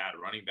a bad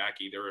running back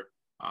either.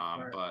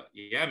 Right. But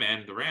yeah,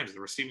 man, the Rams,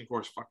 the receiving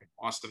core is fucking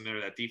awesome there.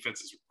 That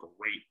defense is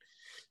great.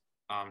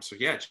 So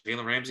yeah,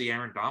 Jalen Ramsey,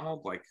 Aaron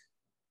Donald, like,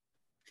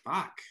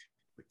 fuck,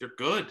 like they're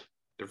good.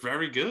 They're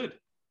very good.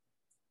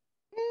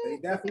 They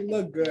definitely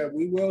look good.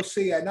 We will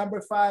see. At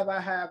number 5,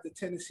 I have the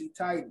Tennessee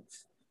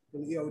Titans.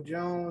 Julio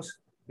Jones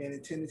being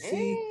in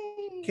Tennessee.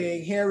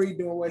 King Henry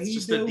doing what he does.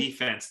 It's just the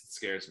defense that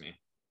scares me.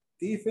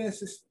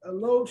 Defense is a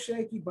little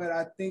shaky, but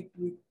I think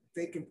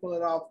they can pull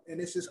it off. And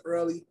this is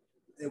early.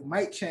 It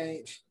might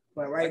change,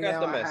 but right now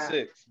I got them at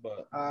 6.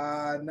 But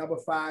number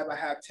 5, I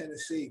have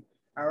Tennessee.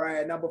 All right,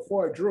 at number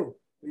 4, Drew,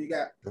 who you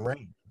got? The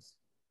Rams.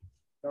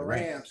 The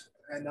Rams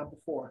at number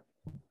 4.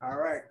 All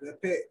right,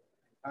 good pick.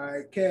 All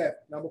right, Kev,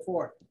 number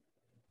 4.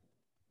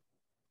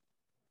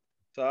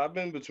 So I've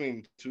been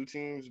between 2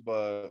 teams,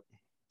 but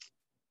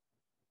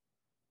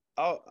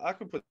I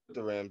could put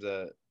the Rams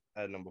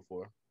at number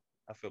 4.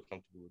 I feel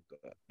comfortable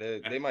with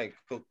that. They might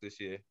cook this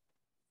year.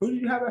 Who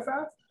did you have at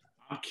 5?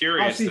 I'm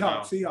curious to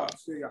know.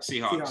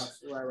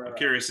 Seahawks. Right. I'm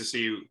curious to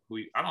see who.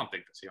 I don't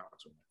think the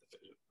Seahawks win that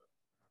division.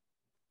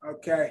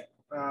 Okay.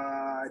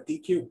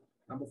 DQ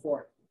number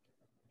 4.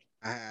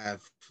 I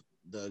have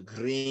the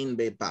Green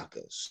Bay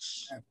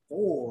Packers. At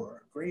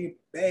 4, Green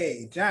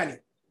Bay. Johnny,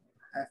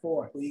 at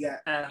 4. Who you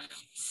got? At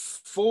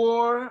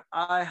 4,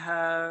 I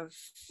have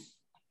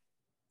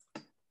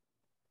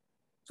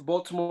the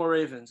Baltimore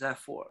Ravens at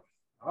 4.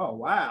 Oh,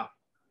 wow.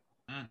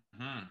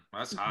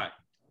 That's high.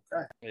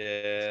 Okay.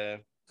 Yeah.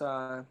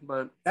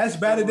 But that's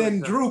better than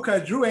Drew,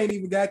 because Drew ain't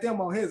even got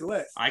them on his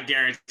list. I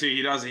guarantee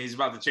he doesn't. He's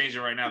about to change it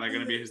right now. They're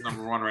going to be his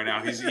number 1 right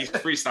now. He's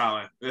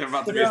freestyling. They're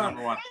about to be his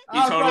number 1. He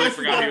totally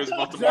forgot he was a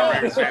Baltimore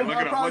Ravens fan. Look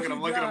at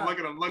him.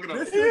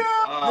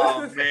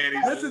 Oh, man.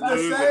 This is the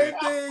same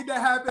thing that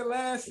happened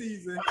last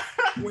season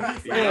when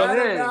he forgot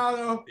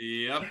about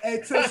him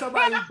and took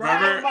somebody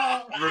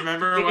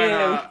Remember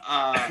when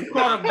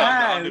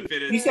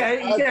he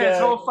said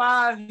top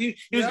 5. He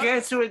was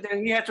getting to it,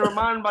 then he had to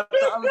remind him about the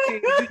other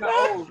team. He's like,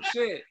 oh,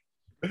 shit.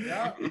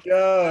 Yeah.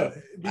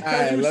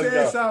 Because you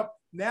said something.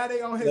 Now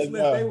they on his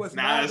list. They was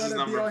not going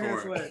to be on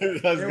his list. They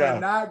were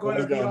not going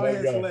to be on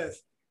his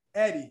list.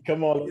 Eddie,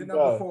 come on, you're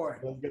number 4.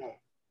 Let's go.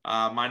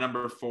 My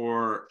number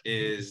 4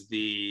 is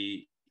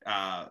the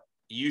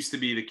used to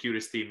be the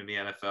cutest team in the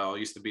NFL.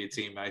 Used to be a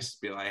team I used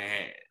to be like,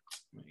 hey,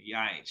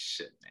 y'all ain't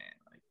shit, man.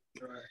 Like,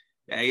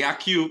 yeah, y'all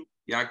cute.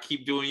 Y'all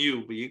keep doing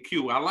you, but you're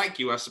cute. I like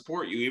you. I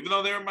support you, even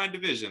though they're in my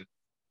division.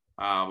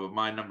 But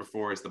my number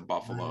 4 is the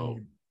Buffalo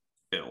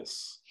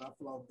Bills.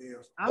 Buffalo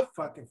Bills. I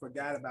fucking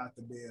forgot about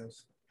the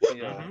Bills.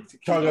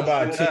 Talk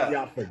about a team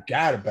y'all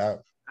forgot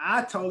about.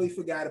 I totally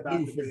forgot about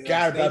the Bills.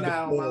 Forgot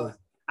about the Bills.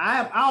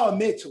 I'll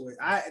admit to it.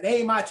 They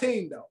ain't my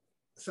team though.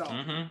 So,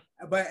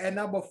 but at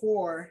number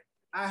 4,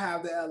 I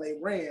have the LA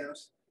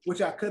Rams,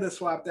 which I could have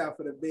swapped out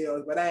for the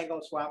Bills, but I ain't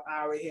gonna swap.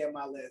 I already had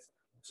my list.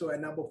 So at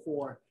number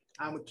 4,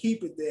 I'm gonna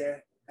keep it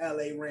there.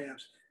 LA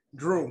Rams.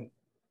 Drew,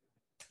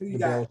 who you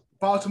got?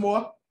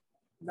 Baltimore.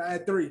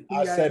 At 3.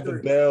 I said the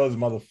Bills,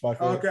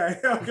 motherfucker. Okay.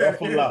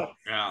 Buffalo.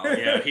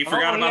 Yeah, he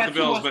forgot about the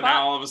Bills, but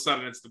now all of a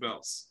sudden it's the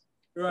Bills.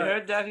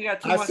 Right.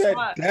 I said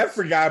Def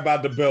forgot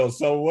about the Bills.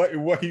 So what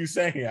are you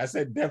saying? I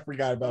said Def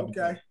forgot about the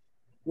Bills. Okay.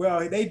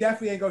 Well, they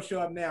definitely ain't gonna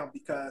show up now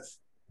because.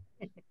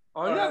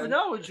 Oh, you never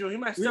know with Drew. He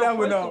might still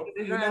never know.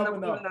 He's gonna end up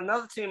giving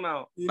another team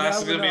out.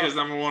 That's gonna be his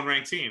number 1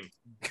 ranked team.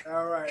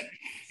 All right.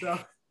 So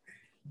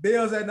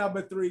Bills at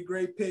number 3.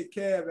 Great pick.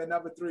 Kev at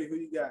number 3. Who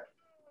you got?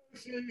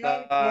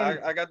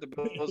 I got the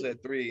Bills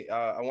at 3.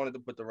 I wanted to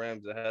put the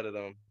Rams ahead of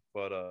them,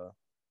 but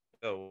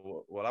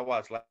what I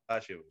watched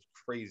last year was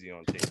crazy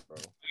on tape, bro.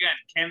 Again,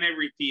 can they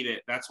repeat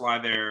it? That's why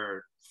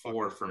they're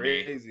 4 for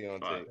me. Crazy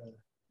on tape.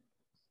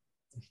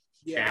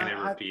 Yeah, can they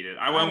repeat it?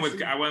 I went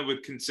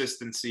with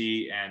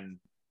consistency and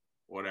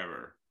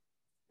whatever.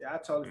 Yeah, I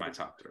totally my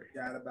top 3.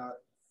 Forgot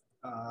about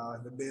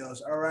the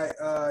Bills. All right,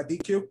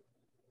 DQ.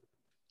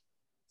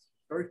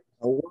 3.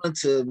 I wanted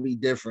to be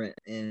different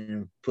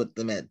and put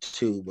them at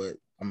 2, but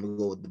I'm gonna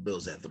go with the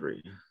Bills at 3.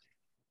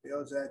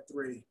 Bills at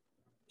 3.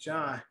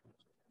 John,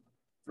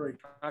 3.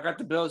 I got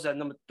the Bills at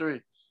number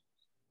 3.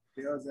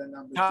 Bills at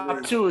number 3.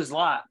 Top 2 is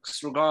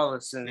locks,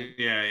 regardless. And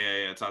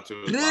yeah. Top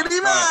 2 is pretty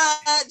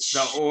locks.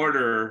 The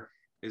order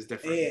is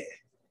different. Yeah.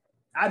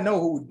 I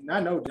know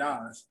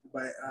John's,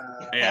 but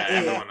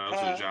everyone knows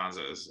who John's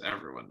is.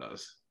 Everyone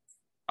does.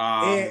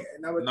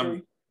 Number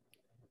 3.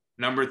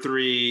 Number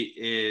 3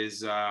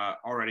 is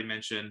already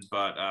mentioned,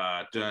 but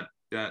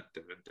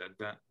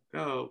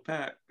go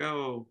Pack,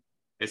 go!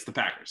 It's the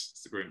Packers.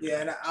 It's the Green Bay.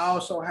 Yeah, and I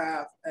also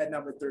have at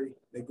number 3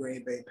 the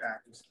Green Bay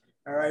Packers.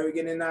 All right, we're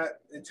getting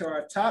into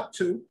our top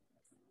 2,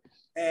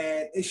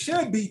 and it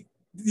should be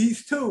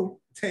these 2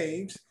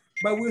 teams,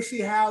 but we'll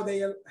see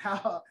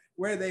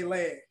where they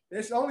land.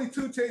 There's only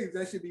 2 teams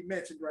that should be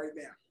mentioned right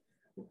now.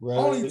 Right.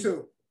 Only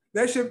 2.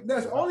 There's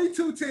only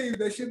 2 teams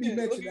that should be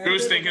mentioned.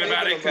 Who's thinking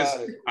about it?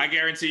 Because I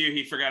guarantee you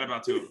he forgot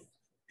about 2 of them.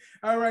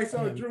 All right,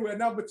 so Drew, at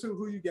number 2,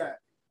 who you got?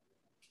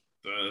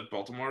 The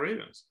Baltimore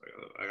Ravens.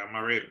 I got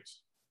my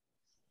Ravens.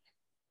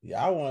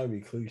 Yeah, I want to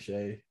be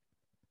cliche.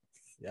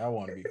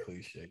 Y'all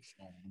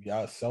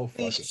so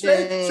fucking.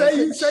 Say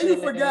you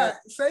forgot.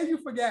 Say you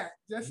forgot.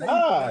 Just say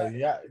No.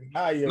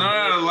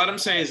 Let him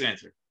say his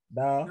answer.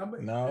 No.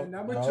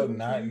 Not what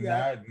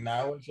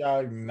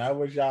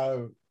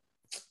y'all.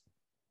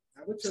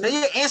 Say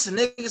your answer,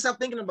 nigga. Stop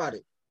thinking about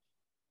it.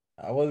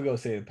 I was gonna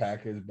say the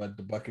Packers, but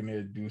the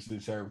Buccaneers do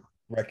deserve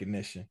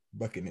recognition.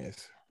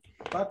 Buccaneers.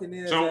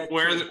 So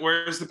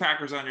where's the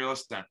Packers on your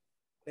list then?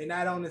 They're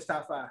not on this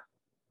top 5.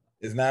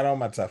 It's not on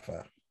my top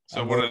 5.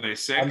 So what are they,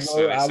 6?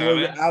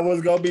 I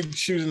was gonna be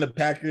choosing the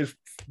Packers,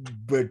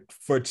 but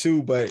for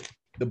 2, but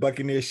the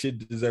Buccaneers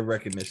should deserve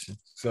recognition.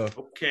 So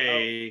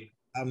okay,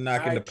 I'm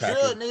knocking the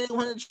Packers. Sure, they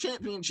won the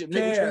championship.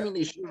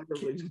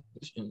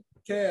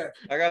 Yeah.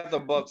 I got the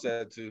Bucks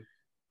at 2.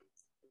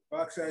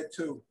 Bucks at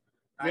 2.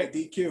 All right,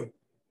 DQ.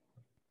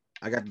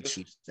 I got the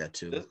Chiefs at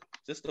 2.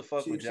 Just the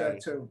fuck Chiefs with Johnny.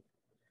 At 2.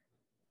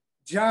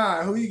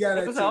 John, who you got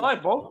at 2? I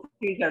like both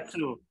teams at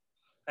 2.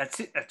 At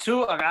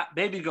 2, I got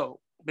Baby Goat.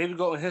 Baby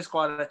Goat and his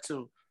squad at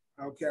 2.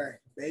 Okay.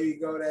 Baby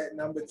Goat at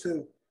number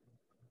 2.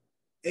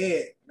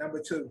 Ed,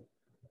 number 2.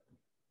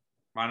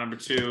 My number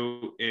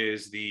 2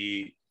 is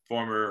the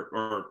former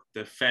or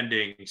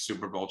defending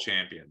Super Bowl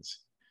champions,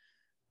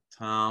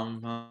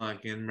 Tom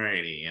fucking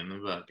Brady and the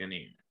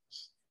Buccaneers.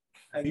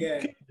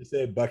 Again, You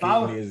said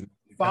Buccaneers.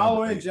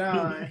 Following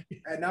John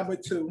at number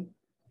 2,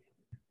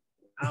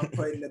 I'm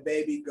putting the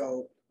Baby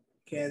Goat,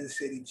 Kansas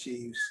City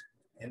Chiefs,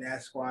 and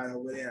that squad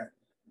over there.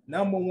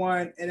 Number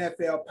 1,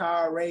 NFL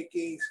Power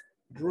Rankings.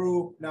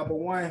 Drew, number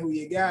 1, who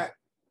you got?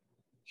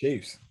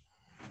 Chiefs.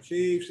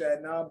 Chiefs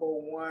at number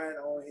 1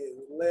 on his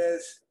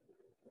list.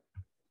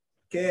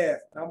 Kev,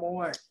 number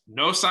 1.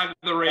 No sign of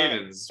the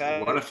Ravens.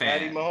 What a fan.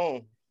 Patty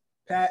Mahomes.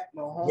 Pat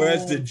Mahomes.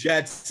 Where's the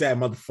Jets at,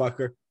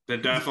 motherfucker? They're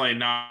definitely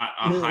not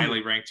a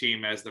highly ranked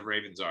team as the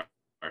Ravens are.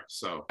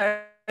 So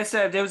I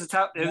said if there was a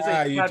top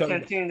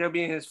 10 team, they'll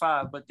be in his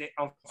 5, but they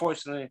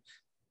unfortunately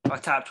are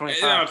top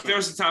 25. Yeah, if there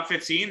was a top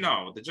 15,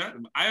 no. The Jets.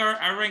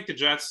 I ranked the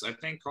Jets. I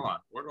think. Hold on,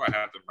 where do I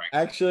have them ranked?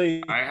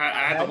 Actually, I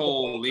had the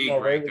whole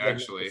league ranked.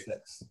 Actually,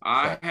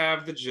 I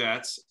have the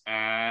Jets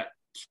at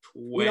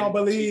 20. We don't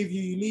believe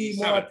you. You need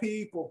more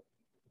people.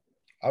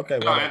 Okay.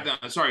 No, I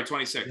have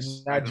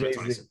 26. You're not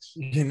Jay-Z.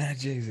 You're not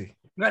Jay-Z.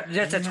 You got the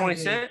Jets at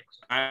 26?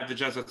 I have the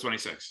Jets at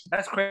 26.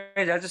 That's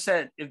crazy. I just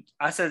said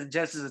the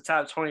Jets is a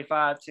top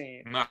 25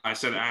 team. No, I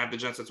said I have the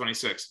Jets at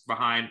 26.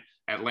 Behind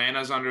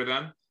Atlanta's under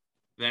them,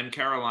 then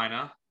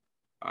Carolina,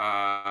 then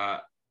I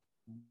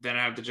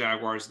have the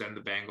Jaguars, then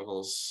the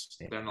Bengals,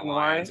 then the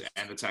Lions,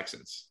 and the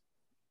Texans.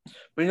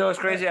 But you know what's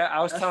crazy? I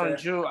was telling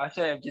Drew, I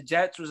said if the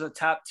Jets was a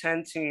top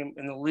 10 team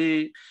in the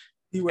league,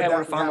 he would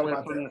have found a way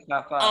to put them in the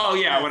top 5. Oh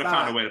yeah, I would have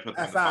found a way to put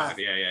them in the 5.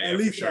 Yeah, at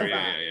least sure.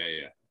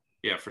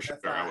 Yeah, for sure.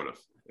 I would have.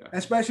 Yeah.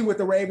 Especially with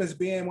the Ravens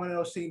being one of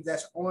those teams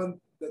that's in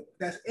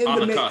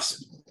the mix.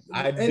 Cusp.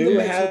 I do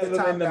have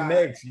them in the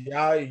mix.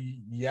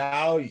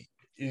 Y'all.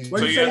 So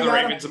you have the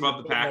Ravens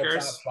above the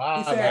Packers?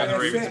 I have the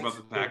Ravens above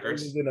the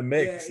Packers. In the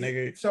mix,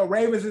 nigga. So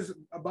Ravens is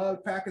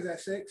above Packers at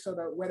 6. So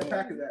where the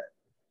Packers at?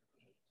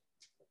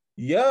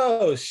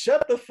 Yo,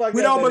 shut the fuck up.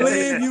 We don't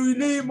believe you. You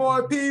need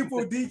more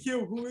people.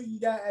 DQ, who you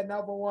got at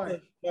number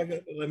 1?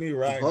 Let me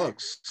rock.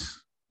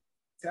 Bucks.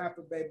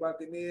 Tampa Bay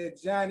Buccaneers.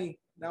 Johnny,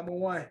 number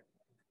 1.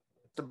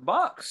 The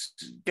Bucks.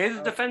 They're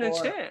the defending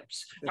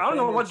champs. I don't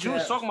know what Drew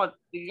was talking about.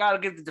 You got to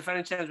give the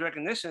defending champs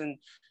recognition.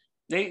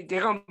 They're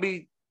going to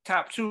be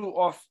top 2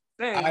 off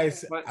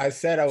things. I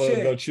said I was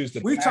going to choose the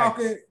We Packs.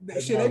 talking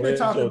shit. They've been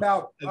talking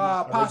about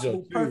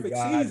possible perfect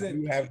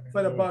season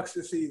for the Bucks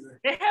this season.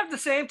 They have the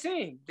same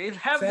team. They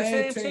have the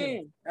same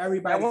team.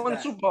 Everybody won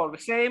the Super Bowl. The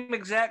same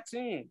exact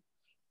team.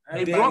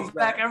 They brought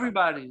back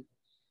everybody.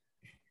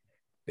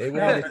 They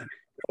won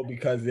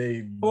because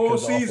they full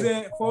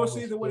season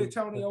with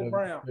Antonio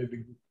Brown.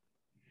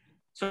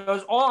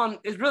 So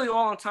it's really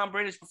all on Tom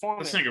Brady's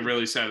performance. This nigga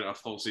really said a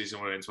full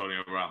season with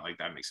Antonio Brown. Like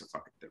that makes a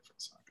fucking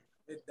difference.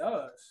 It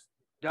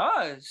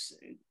does.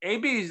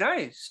 AB is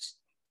nice.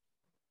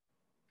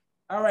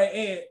 All right,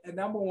 Ed, at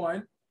number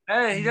 1.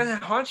 Hey, he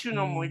doesn't hunt you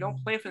no more. He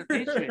don't play for the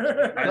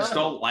Patriots. I just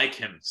don't like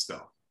him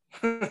still.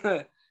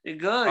 You're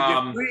good.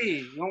 You're free.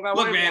 You don't got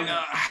look, man.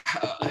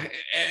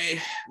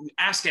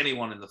 Ask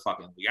anyone in the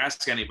fucking league.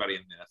 Ask anybody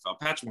in the NFL.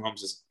 Patrick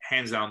Mahomes is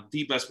hands down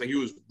the best player. He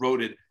was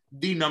voted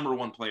the number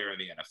 1 player in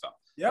the NFL.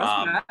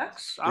 Yeah,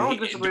 I don't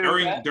disagree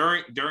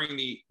during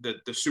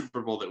the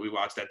Super Bowl that we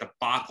watched, that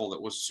debacle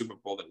that was the Super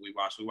Bowl that we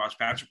watched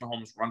Patrick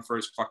Mahomes run for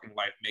his fucking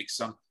life, make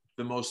some of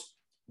the most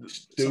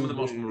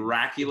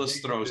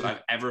miraculous throws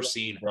I've ever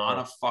seen on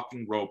a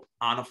fucking rope,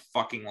 on a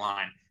fucking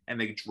line, and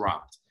they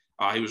dropped.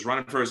 He was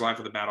running for his life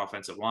with a bad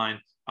offensive line.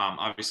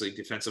 Obviously,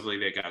 defensively,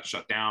 they got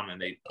shut down, and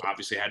they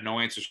obviously had no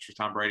answers for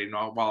Tom Brady.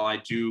 No, while I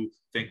do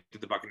think that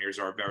the Buccaneers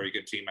are a very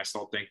good team, I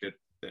still think that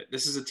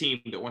this is a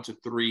team that went to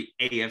 3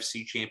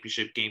 AFC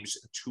championship games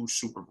and 2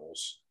 Super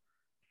Bowls.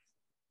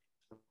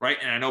 Right?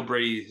 And I know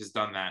Brady has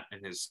done that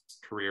in his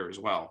career as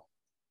well.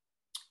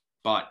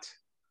 But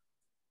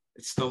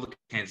it's still the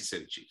Kansas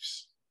City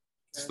Chiefs.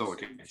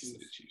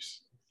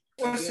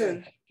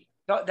 Listen,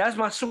 that's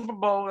my Super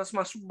Bowl. That's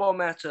my Super Bowl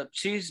matchup.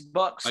 Chiefs,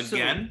 Bucks.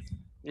 Again? Too.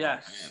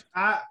 Yes.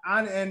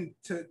 And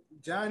to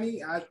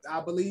Johnny,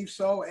 I believe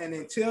so. And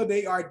until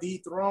they are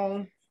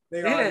dethroned,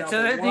 they are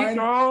until they're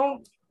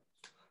dethroned.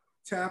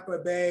 Tampa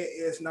Bay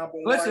is number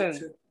 1.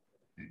 Listen,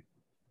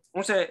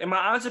 I'm saying, in my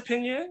honest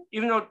opinion,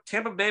 even though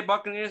Tampa Bay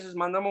Buccaneers is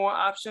my number 1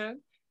 option,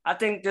 I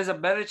think there's a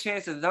better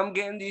chance of them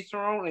getting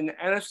dethroned in the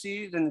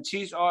NFC than the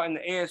Chiefs are in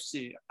the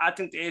AFC. I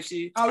think the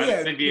AFC.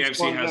 I think the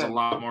AFC has a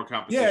lot more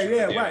competition.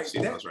 Yeah, right.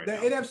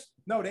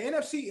 The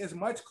NFC is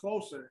much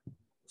closer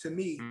to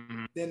me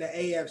than the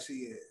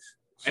AFC is.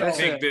 So, I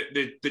think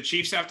the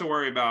Chiefs have to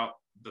worry about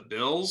the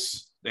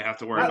Bills. They have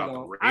to worry about the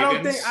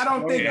Ravens. I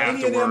don't think they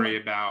have to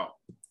worry about.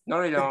 No,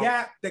 they don't.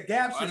 The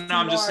gap's is too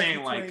I'm just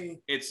saying,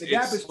 the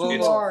gap is too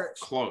large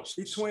close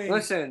between.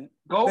 Listen,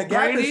 go the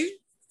gap Brady. Is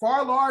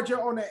far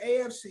larger on the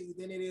AFC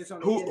than it is on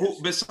the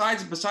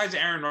NFC. Besides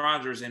Aaron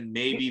Rodgers and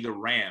maybe the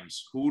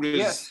Rams, who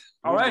does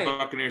all right. the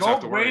Buccaneers go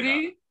have to worry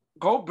Brady, about?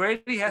 Gold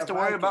Brady has to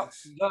worry about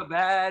the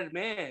bad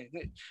man.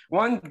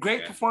 One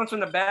great performance from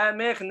the bad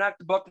man can knock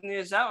the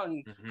Buccaneers out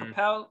and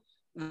propel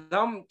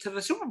them to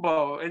the Super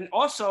Bowl. And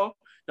also,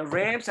 the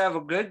Rams have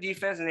a good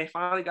defense, and they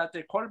finally got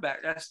their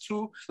quarterback. That's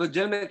two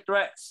legitimate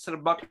threats to the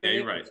Buccaneers. Yeah,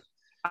 you're right.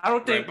 I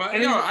don't think, but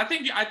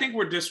I think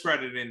we're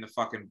discrediting the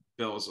fucking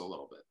Bills a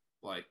little bit.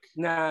 Like,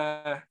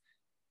 nah,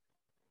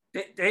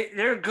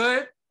 they're a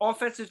good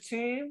offensive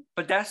team,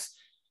 but that's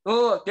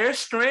their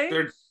strength.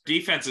 Their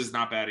defense is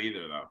not bad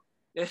either, though.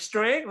 Their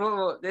strength,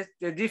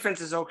 their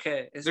defense is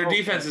okay. Their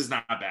defense is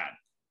not bad.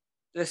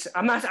 Listen,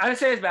 I didn't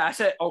say it's bad. I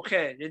said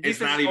okay. It's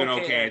not even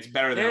okay. It's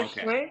better than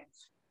okay.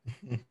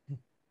 Strength,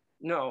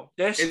 no,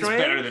 their strength.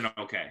 It's better than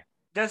okay.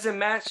 Doesn't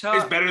match up.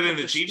 It's better than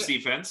the Chiefs'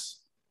 defense.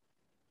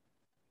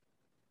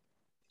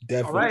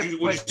 Definitely.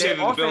 Right, would you say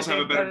that the Bills have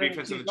a better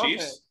defense than the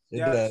Chiefs? It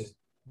does.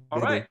 All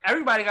right.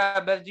 Everybody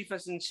got a better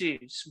defense than the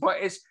Chiefs,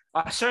 but it's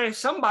a certain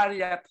somebody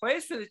that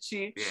plays for the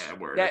Chiefs. Yeah,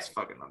 word. It's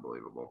fucking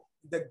unbelievable.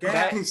 The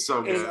gap is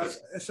so good.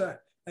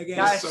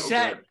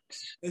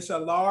 It's a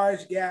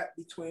large gap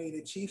between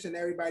the Chiefs and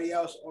everybody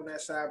else on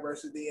that side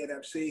versus the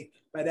NFC.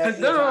 But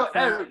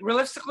that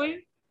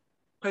realistically,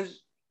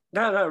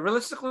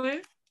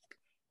 realistically,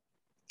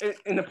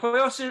 in the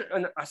playoff series,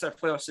 I said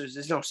playoff series.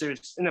 There's no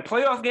series. In the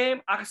playoff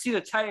game, I can see the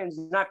Titans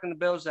knocking the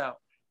Bills out.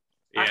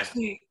 Yeah.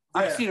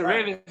 I can see the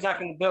Ravens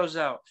knocking the Bills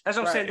out. That's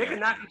what I'm saying. They can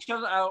knock each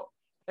other out,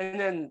 and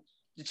then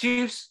the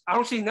Chiefs. I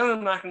don't see none of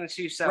them knocking the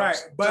Chiefs out. Right,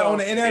 but on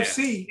the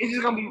NFC, it's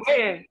just gonna be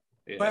waiting.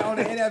 Yeah. But on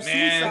the NFC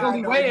side, it's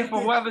gonna be waiting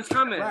for whoever's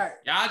coming. Right.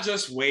 Y'all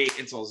just wait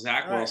until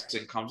Zach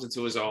Wilson comes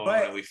into his own,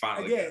 and we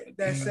finally get it.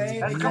 That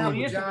same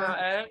example,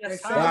 John.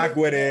 Rock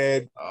with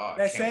it.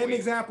 That same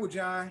example,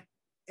 John.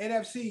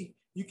 NFC.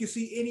 You can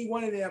see any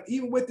one of them,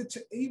 even with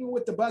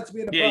the Bucks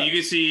being the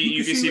Bucks.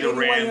 You can see the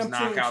Rams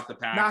knock out the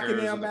Packers,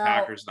 knocking them the out.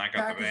 Packers knock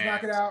out the Rams.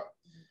 Knock it out,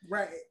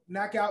 right?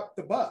 Knock out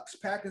the Bucks.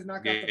 Packers knock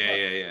out the Bucks.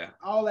 Yeah.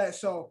 All that.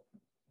 So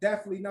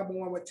definitely number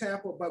one with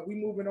Tampa. But we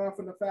moving on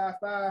from the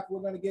 5-5.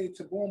 We're gonna get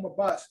into boom or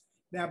bust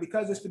now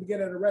because it's the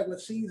beginning of the regular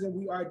season.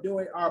 We are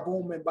doing our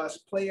boom and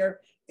bust player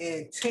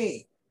and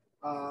team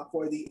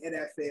for the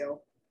NFL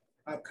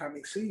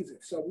upcoming season.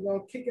 So we're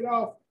gonna kick it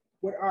off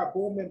with our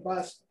boom and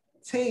bust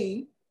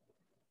team.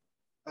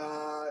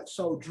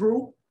 So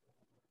Drew,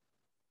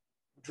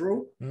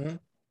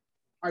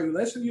 are you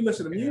listening? You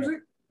listen to music?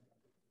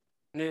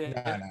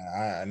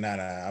 Yeah.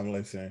 Nah, I'm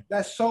listening.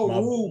 That's so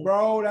rude,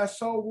 bro. That's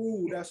so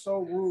rude.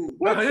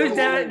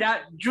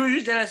 Drew,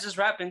 you did just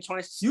rapping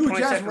 20. You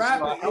just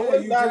rapping. I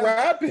was not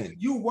rapping.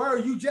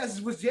 You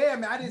just was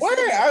jamming. I didn't.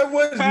 I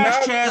was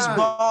not trash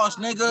boss,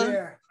 nigga.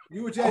 Yeah.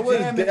 You were just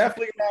jamming.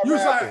 Definitely not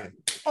rapping.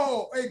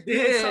 Some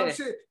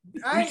shit.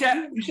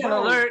 You should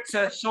alert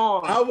to a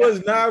song. I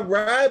was not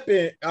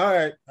rapping. All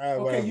right.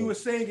 Okay, you were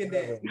singing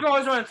that. You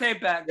always want to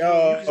take back.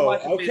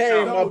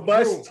 Okay, my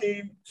bus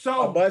team.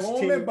 So,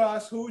 boom and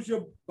bust. Who's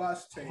your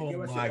bus team?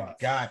 Oh my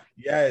God!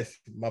 Yes,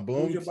 my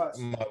boom.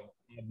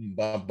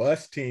 My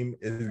bus team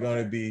is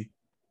going to be.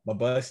 My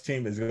bus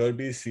team is going to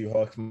be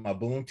Seahawks. My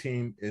boom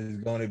team is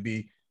going to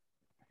be.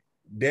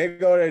 They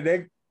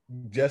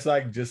just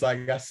like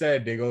I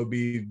said, they're going to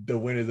be the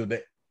winners of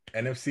the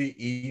NFC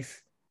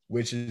East,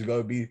 which is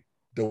going to be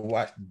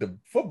the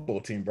football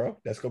team, bro.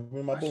 That's going to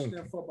be my boom.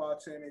 The football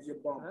team is your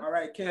boom. All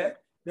right, Ken.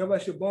 Give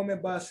us your boom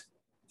and bust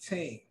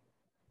team.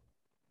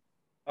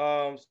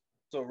 So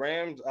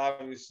Rams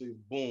obviously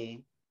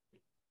boom.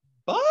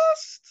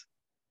 Bust.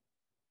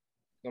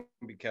 It's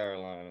gonna be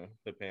Carolina,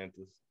 the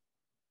Panthers.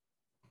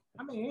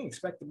 I mean, you ain't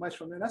expecting much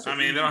from them.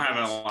 They don't have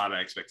a lot of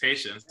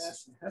expectations.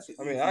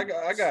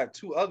 I got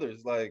two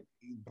others like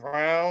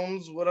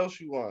Browns. What else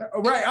you want?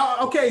 Right.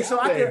 Okay. So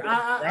I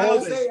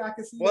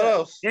can see. What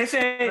else? They're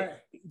saying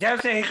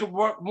he could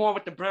work more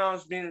with the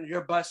Browns being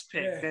your bust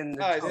pick than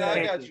the. All right, so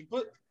I got you.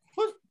 Put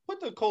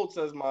the Colts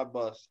as my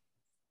bust.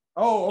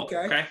 Oh, okay.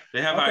 Okay.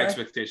 They have high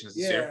expectations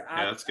this year.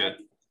 Yeah, that's good.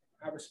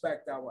 I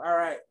respect that one. All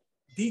right.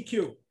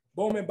 DQ.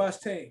 Boom and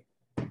bust team.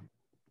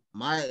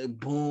 My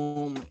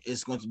boom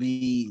is going to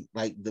be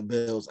like the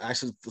Bills. I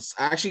actually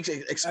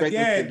expect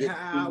again. To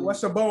get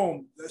what's a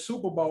boom? The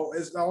Super Bowl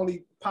is the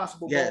only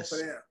possible boom for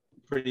them.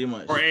 Pretty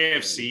much. Or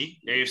AFC.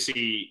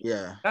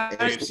 Yeah.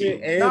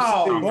 AFC.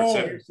 No,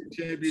 boom.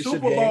 Super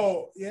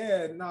Bowl.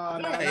 Yeah,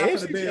 not for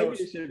the Bills.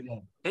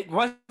 It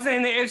wasn't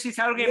in the AFC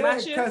title game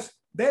last year? Because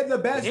they're the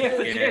best. No.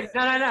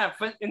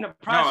 In the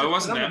process, it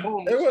wasn't that.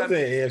 It wasn't an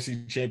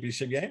AFC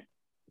championship game.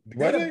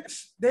 They're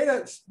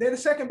the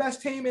second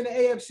best team in the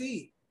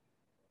AFC.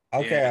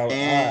 Okay.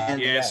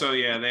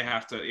 They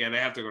have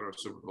to go to a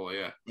Super Bowl.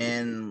 Yeah.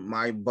 And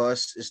my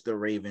bust is the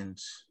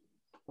Ravens.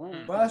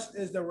 Bust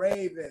is the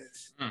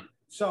Ravens.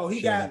 So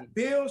he got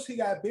Bills. He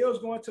got Bills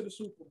going to the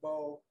Super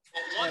Bowl.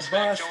 And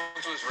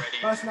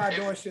Bust not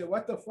doing shit.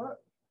 What the fuck?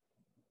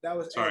 That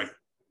was sorry.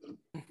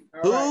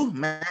 Right.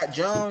 Matt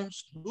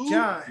Jones.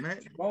 John.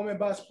 Bowman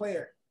bust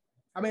player.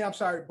 I'm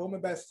sorry.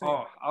 Bowman best team.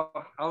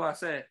 All I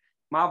said.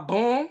 My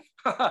boom,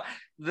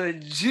 the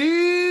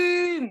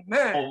G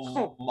man.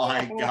 Oh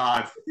my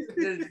God.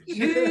 The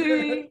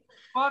G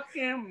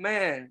fucking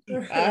man. Talk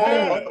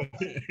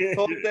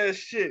that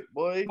shit,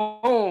 boy.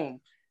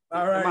 Boom.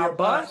 All right, My your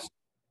bus,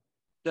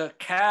 the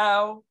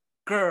Cowgirls.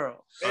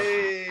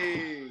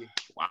 Hey.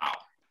 Wow.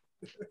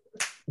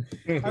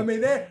 I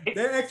mean, their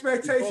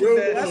expectations.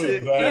 That's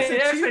it.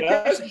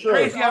 Expectations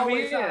crazy. I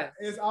mean,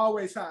 It's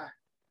always high.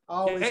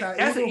 Always high.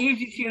 That's an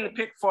easy team to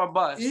pick for a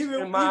bus.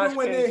 Even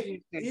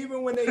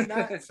when they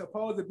not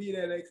supposed to be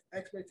there,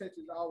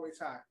 expectations are always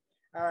high.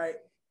 All right.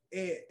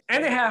 Ed.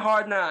 And they had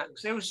Hard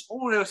Knocks. They was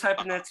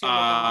hyping that team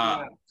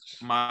up.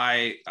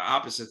 My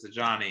opposite to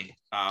Johnny,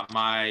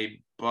 my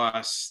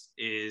bus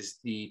is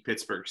the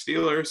Pittsburgh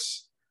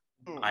Steelers.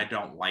 I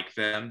don't like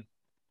them.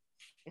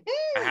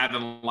 I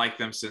haven't liked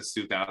them since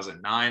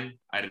 2009.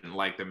 I didn't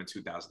like them in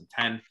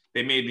 2010.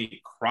 They made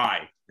me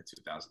cry in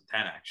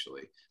 2010,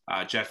 actually.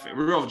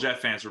 Real Jet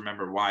fans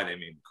remember why they made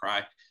me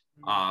cry.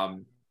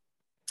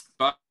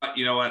 But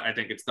you know what? I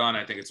think it's done.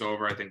 I think it's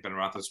over. I think Ben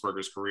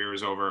Roethlisberger's career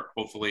is over,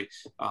 hopefully.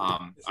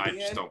 I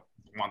just don't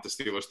want the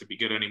Steelers to be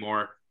good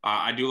anymore.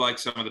 I do like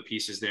some of the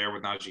pieces there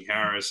with Najee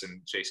Harris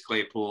and Chase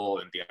Claypool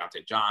and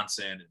Deontay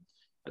Johnson.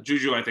 And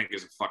Juju, I think,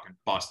 is a fucking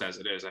bust as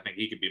it is. I think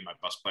he could be my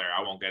bust player.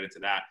 I won't get into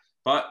that.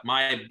 But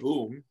my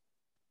boom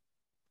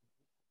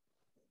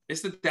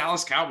is the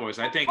Dallas Cowboys.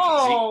 I think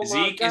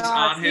Zeke is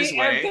on his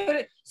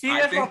way.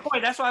 That's my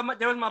point. That's why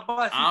there was my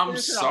bus. I'm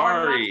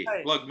sorry.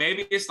 Look,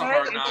 maybe it's the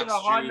Hard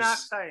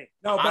Knocks juice.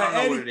 No, but I don't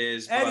know what it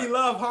is. Eddie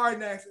loved Hard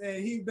Knocks,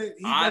 and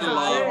I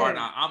love Hard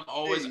Knocks. I'm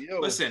always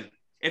listen.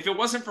 If it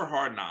wasn't for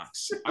Hard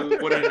Knocks, I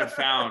wouldn't have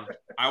found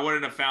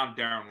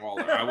Darren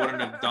Waller. I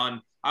wouldn't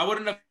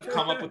have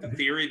come up with the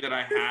theory that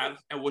I have,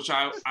 and which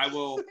I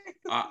will.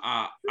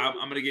 I'm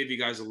going to give you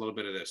guys a little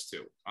bit of this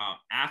too.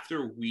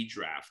 After we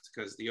draft,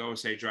 because the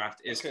OSA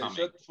draft is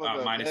coming,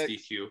 minus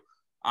DQ.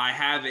 I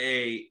have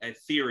a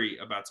theory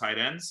about tight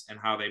ends and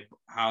how they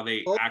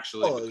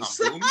actually become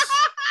booms.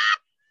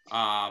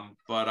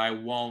 But I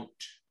won't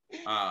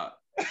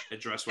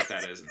address what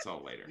that is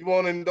until later. You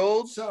won't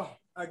indulge? So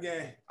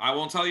again, I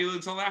won't tell you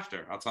until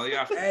after. I'll tell you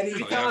after.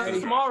 Eddie, tell us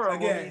tomorrow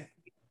again.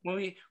 When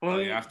we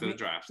after the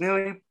draft. When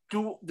we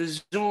do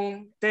the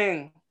Zoom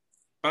thing.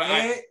 But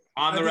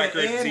on the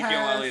record, Ezekiel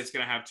Elliott's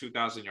going to have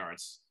 2,000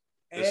 yards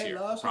this Ed year.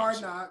 Loves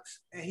Hard Knocks,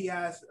 and he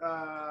has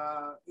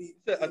he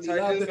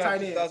loves the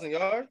tight end. 2,000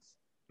 yards?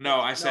 No,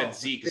 I said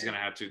Zeke is going to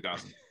have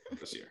 2,000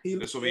 this year.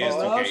 This will be his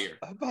 2K year.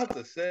 I'm about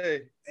to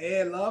say.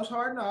 Ed loves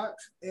Hard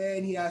Knocks,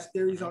 and he has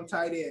theories on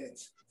tight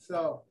ends.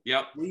 So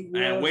yep.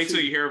 And wait till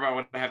you hear about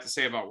what I have to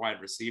say about wide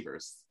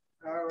receivers.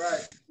 All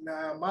right.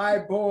 Now, my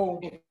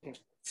boom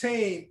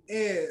team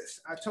is,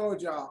 I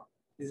told y'all,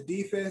 his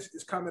defense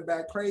is coming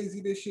back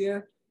crazy this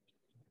year.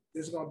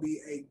 This is going to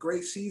be a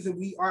great season.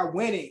 We are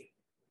winning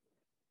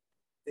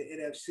the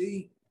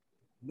NFC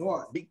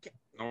North.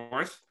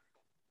 North?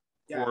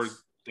 Yes. Or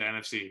the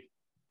NFC?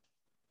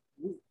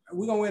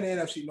 We're going to win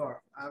the NFC North.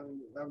 I'm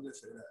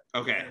just saying that.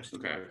 Okay.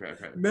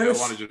 Minnesota,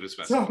 I wanted you to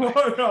specify. I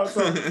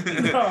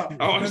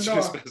wanted you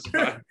to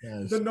specify.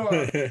 The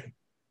North.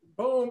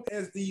 Boom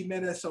is the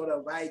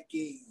Minnesota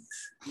Vikings.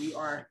 We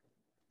are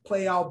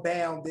playoff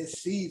bound this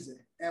season.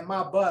 And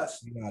my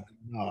bus,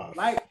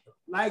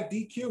 like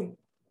DQ,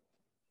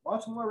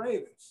 Baltimore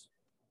Ravens.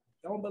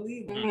 Don't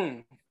believe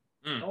it.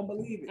 Don't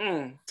believe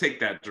it. Take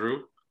that,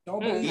 Drew.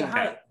 Don't believe the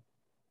hype.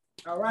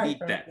 All right. Eat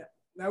that.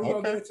 Now we're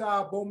going to get to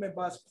our boom and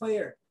bust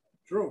player.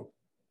 Drew,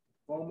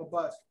 boom and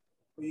bust.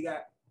 Who you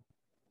got?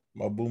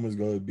 My boom is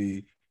going to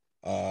be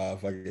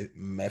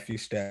Matthew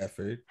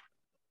Stafford.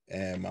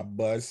 And my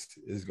bust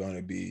is going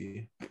to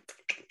be.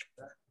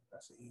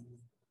 That's easy.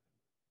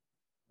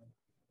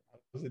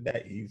 Was it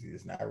that easy?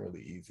 It's not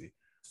really easy.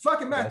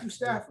 Fucking Matthew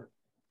Stafford.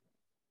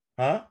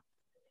 Huh?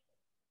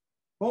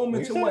 Boom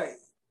into way.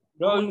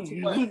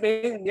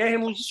 Yeah,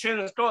 him was just trying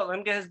to start. Let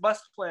him get his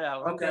bust play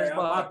out. Okay,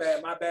 my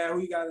bad. Who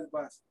you got his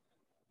bust?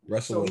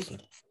 Russell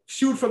Wilson.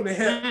 Shoot from the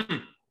hip.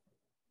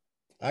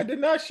 I did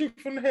not shoot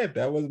from the hip.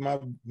 That was my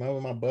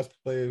bust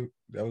play.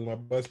 That was my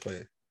bust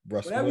play.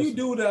 Russell Whenever Wilson.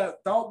 you do the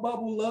thought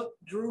bubble look,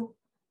 Drew,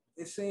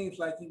 it seems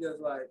like you just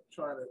like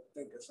trying to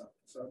think of something.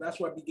 So that's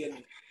what be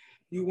getting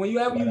you.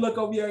 Whenever you look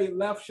over your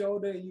left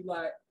shoulder, you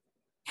like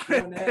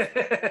doing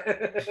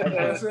that. You know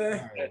what I'm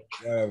saying?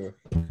 Whatever.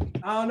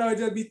 I don't know, it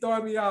just be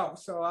throwing me off.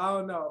 So I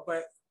don't know.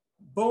 But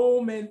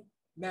boom and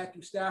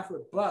Matthew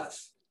Stafford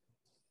bust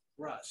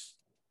Russ.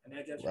 And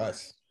that just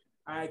Russ.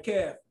 All right,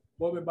 Kev,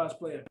 boom and bust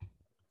player.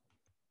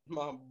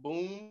 My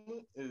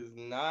boom is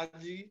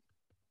Najee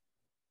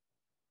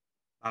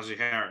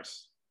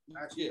Harris.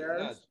 Najee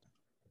Harris?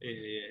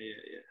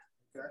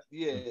 Yeah.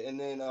 Yeah, and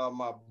then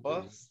my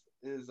bust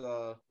is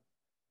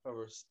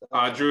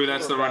Drew,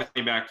 that's the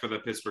running back for the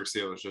Pittsburgh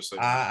Steelers. Just so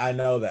I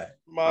know that.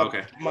 My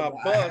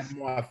bust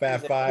my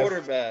Fat Five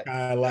quarterback.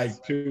 Kind of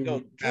like two.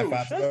 Yo, Drew,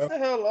 shut the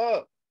hell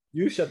up.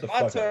 You shut the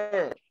fuck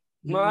up.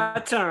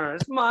 My turn.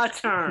 It's my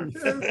turn.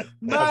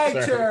 My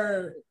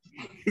turn.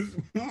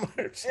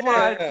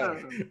 My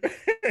turn.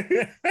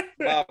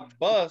 My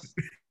bust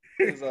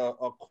is a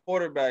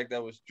quarterback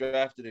that was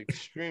drafted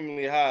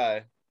extremely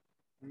high.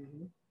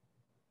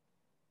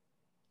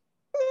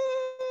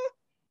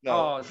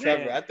 No,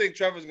 Trevor. I think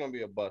Trevor's gonna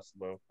be a bust,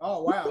 bro.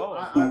 Oh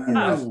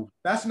wow.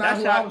 That's not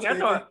who I was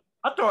thinking.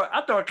 I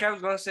thought Kev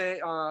was gonna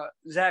say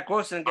Zach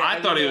Wilson. I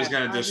thought he was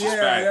gonna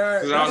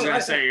disrespect because I was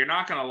gonna say you're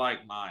not gonna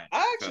like mine.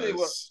 I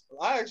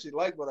actually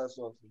like what I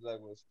saw from Zach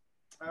Wilson.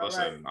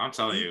 Listen, I'm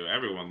telling you,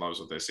 everyone loves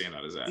what they're seeing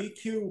out of Zach.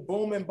 DQ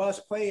boom and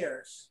bust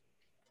players.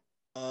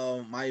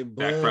 My boom.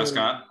 Dak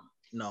Prescott.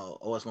 No,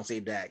 I was gonna say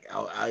Dak.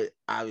 I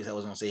obviously I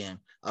was gonna say him.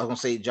 I was gonna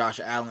say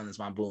Josh Allen is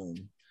my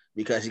boom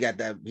because he got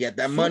that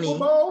money. Super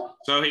Bowl?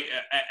 So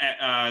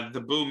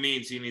the boom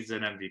means he needs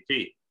an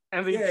MVP.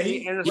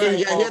 He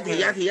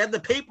had the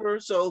paper,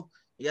 so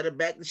you got to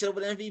back the shit up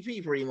with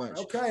MVP pretty much.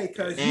 Okay,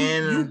 because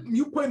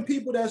you putting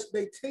people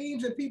they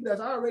teams and people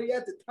that's already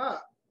at the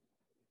top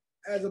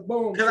as a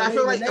boom. Because I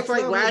feel like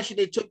last year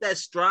they took that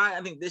stride.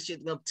 I think this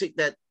year's gonna take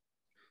that.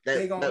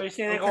 They're going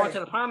to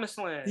the promised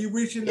land. He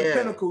reaching the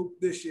pinnacle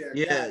this year.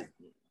 Yeah.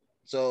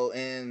 So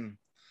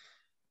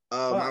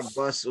my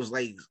bus was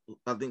like,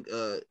 I think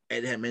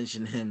Ed had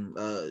mentioned him,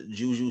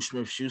 Juju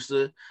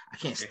Smith-Schuster. I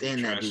can't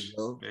stand that dude,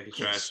 yo. I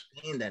can't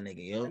stand that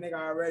nigga, yo. That nigga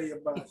already a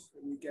bust,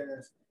 we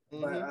guess.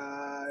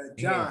 But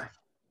John,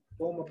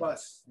 boom or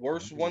bust.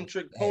 Worst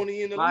one-trick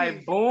pony in the league.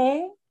 My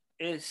boom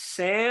is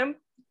Sam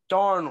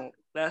Darnold.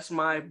 That's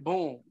my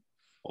boom.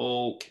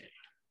 Okay.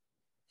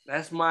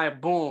 That's my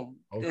boom.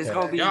 Okay. It's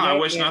gonna be. I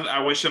wish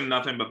him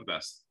nothing but the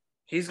best.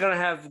 He's gonna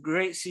have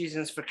great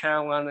seasons for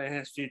Carolina in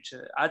his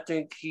future. I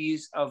think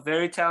he's a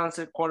very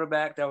talented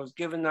quarterback that was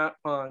given up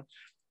on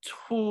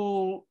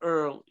too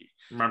early.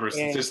 Remember,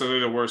 statistically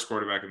the worst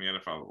quarterback in the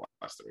NFL the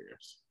last 3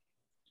 years.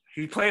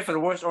 He played for the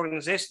worst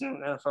organization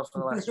in the NFL for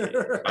the last 3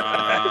 years.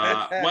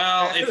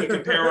 Well, if you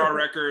compare our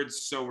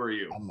records, so were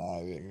you. I'm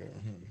not here.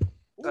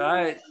 All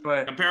right,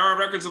 but compare our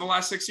records of the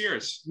last 6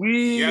 years.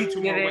 We you have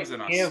 2 more wins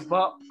than us. Give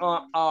up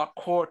on our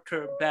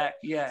quarterback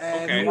yet.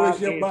 And who is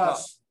your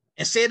bust?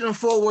 And say it in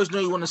 4 words. No,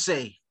 you want to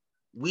say,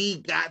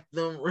 we got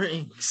them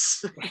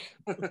rings.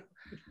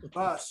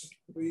 Bust.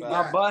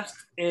 My bust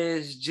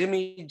is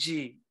Jimmy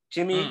G.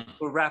 Jimmy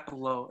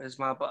Garoppolo is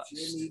my bust.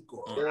 Jimmy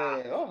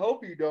I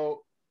hope you don't.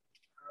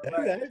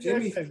 Right.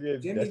 Jimmy's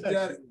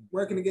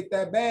working to get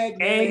that bag,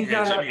 man. And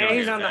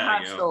he's on the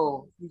hot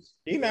stove.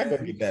 He's not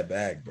gonna get that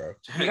bag, bro.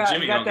 He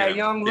got that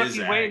young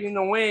rookie waiting in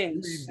the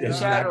wings, the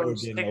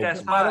shadows. Take that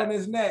spot. Hot on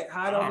his neck.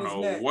 I don't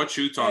know what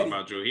you talking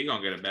about, Drew. He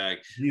gonna get a bag.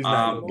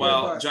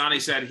 Well, Johnny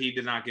said he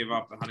did not give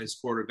up on his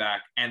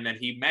quarterback, and then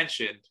he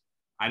mentioned,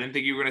 I didn't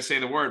think you were gonna say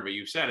the word, but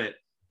you said it,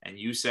 and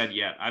you said,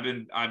 yeah, I've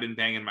been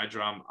banging my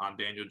drum on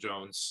Daniel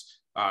Jones.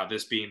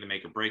 This being the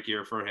make or break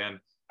year for him.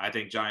 I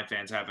think Giant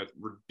fans have a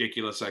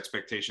ridiculous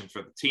expectation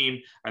for the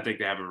team. I think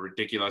they have a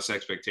ridiculous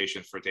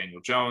expectation for Daniel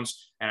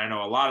Jones. And I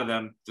know a lot of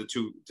them,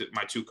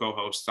 my two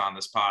co-hosts on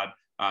this pod,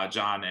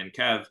 John and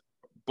Kev,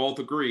 both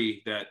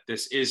agree that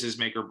this is his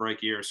make or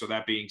break year. So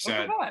that being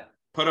said,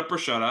 put up or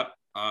shut up.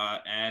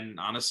 And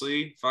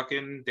honestly,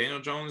 fucking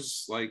Daniel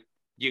Jones, like,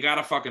 you got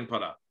to fucking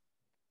put up.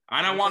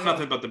 I don't want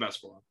nothing but the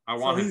best for him. I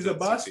want him to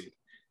succeed.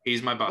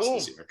 He's my bust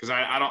this year. Because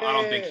I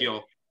don't think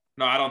he'll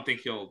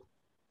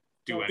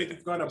do anything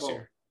this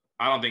year.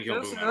 I don't think he'll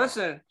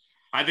listen.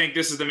 I think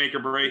this is the make or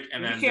break,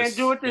 and then you can't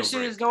do it this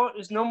year.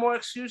 There's no more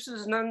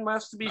excuses. Nothing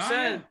else to be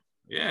said.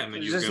 Yeah, and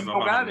then you give up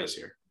on him this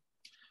year.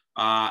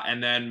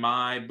 And then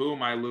my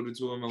boom, I alluded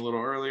to him a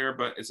little earlier,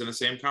 but it's in the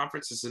same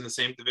conference, it's in the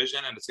same division,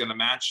 and it's going to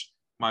match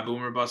my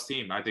boom or bust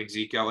team. I think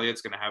Zeke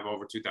Elliott's going to have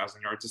over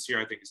 2,000 yards this year.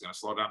 I think he's going to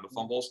slow down the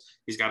fumbles.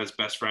 He's got his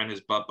best friend,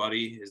 his butt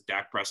buddy, his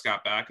Dak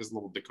Prescott back, his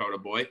little Dakota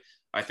boy.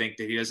 I think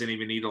that he doesn't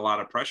even need a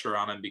lot of pressure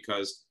on him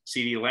because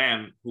CeeDee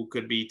Lamb, who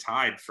could be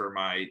tied for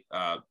my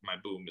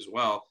boom as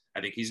well,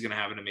 I think he's going to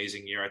have an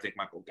amazing year. I think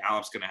Michael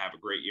Gallup's going to have a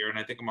great year, and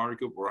I think Amari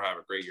Cooper will have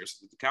a great year.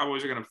 So the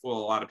Cowboys are going to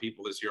fool a lot of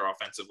people this year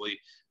offensively.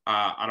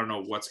 I don't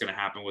know what's going to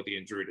happen with the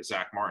injury to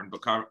Zach Martin,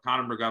 but Connor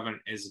McGovern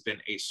has been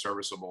a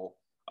serviceable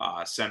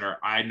center.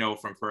 I know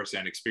from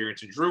firsthand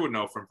experience, and Drew would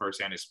know from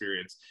firsthand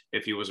experience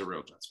if he was a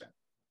real Jets fan.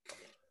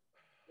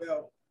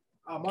 Well,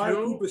 Amari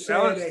Cooper said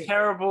that was a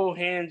terrible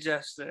hand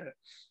gesture.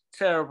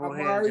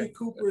 Amari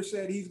Cooper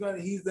said he's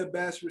the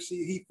best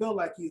receiver. He felt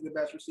like he's the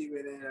best receiver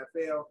in the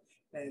NFL,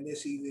 and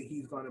this season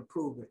he's going to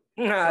prove it.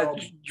 Nah, so,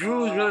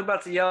 Drew's really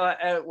about to yell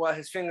at while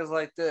his fingers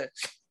like this.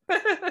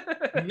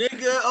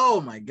 Nigga,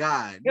 oh my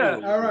God.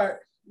 Yeah, all right.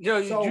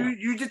 Yo, so,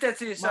 you did that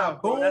to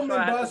yourself. My boom and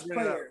bust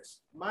players.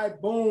 My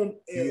boom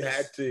is you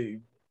had to.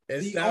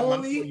 It's not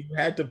only you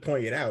had to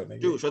point it out,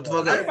 nigga. Dude, shut the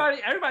fuck up.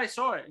 Everybody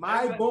saw it.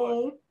 My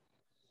boom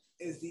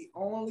is the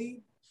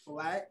only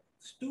black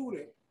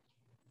student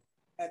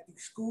at the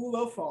School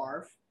of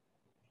Favre,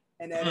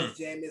 and that is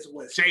Jameis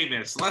Winston.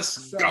 Jameis,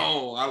 let's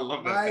go. I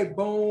love that. My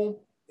boom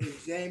is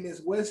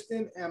Jameis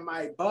Winston, and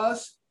my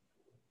bust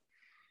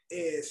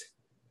is,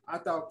 I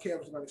thought Kev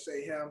was going to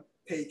say him,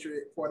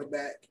 Patriot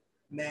quarterback,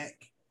 Mac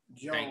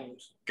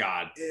Jones. Thank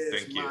God.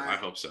 Thank you. I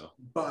hope so.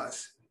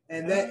 Bust.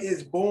 And that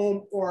is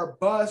boom or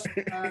bust.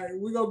 All right,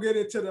 we're going to get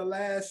into the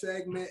last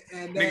segment.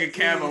 And Nigga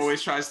Kev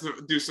always tries to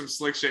do some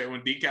slick shit.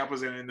 When Decap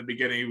was in the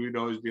beginning, he would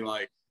always be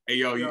like, Hey,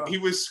 yo, Yo. he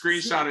was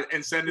screenshot it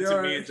and send it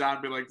to me and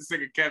John. Be like, this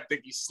nigga Kev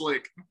think he's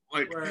slick. I'm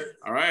like,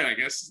 all right, I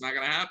guess it's not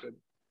gonna happen.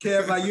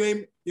 Kev, like you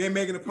ain't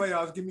making the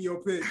playoffs. Give me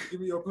your pick. Give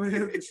me your pick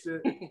and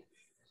shit.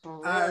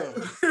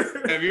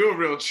 Have you a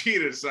real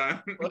cheater,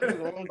 son?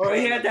 Oh,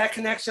 he had that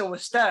connection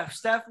with Steph.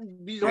 Steph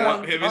be the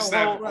one. Him and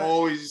Steph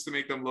always used to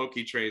make them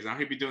low-key trades. Now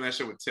he'd be doing that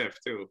shit with Tiff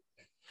too.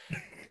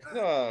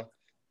 Nah,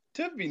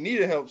 Tiff be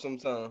needing help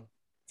sometimes.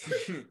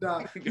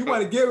 Nah, you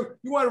want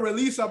to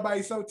release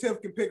somebody so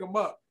Tiff can pick them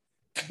up.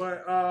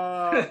 But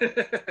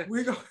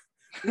we gonna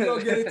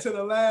get into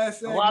the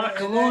last segment. A lot of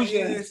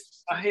collusion.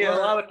 I hear a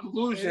lot of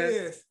collusion. It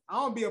is. I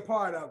don't be a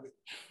part of it,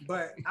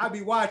 but I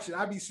be watching.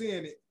 I be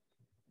seeing it.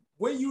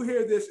 When you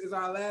hear this is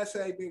our last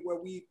segment where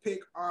we pick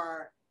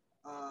our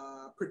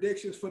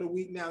predictions for the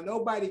week. Now,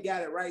 nobody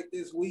got it right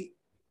this week.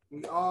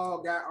 We all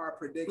got our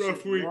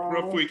predictions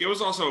Rough week. It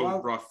was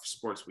also rough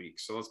sports week,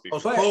 so let's be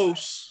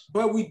close.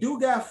 But we do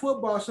got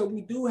football, so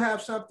we do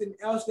have something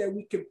else that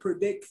we can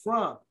predict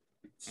from.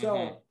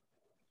 So,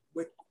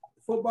 with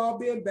football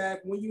being back,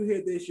 when you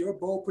hear this, your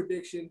bold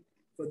prediction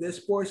for this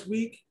sports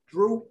week,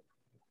 Drew,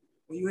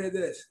 when you hear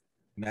this.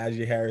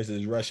 Najee Harris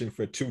is rushing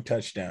for 2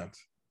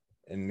 touchdowns.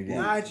 In the game.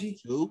 Najee.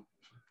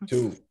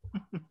 2.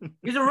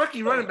 He's a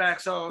rookie running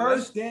back, so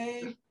first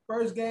game,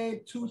 2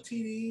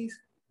 TDs.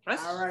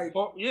 That's all right.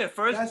 Well, yeah,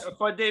 for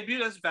debut,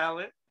 that's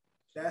valid.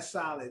 That's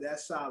solid.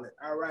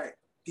 All right.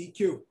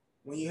 DQ,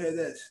 when you hear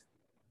this.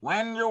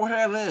 When you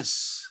hear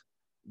this,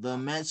 the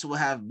Mets will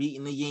have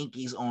beaten the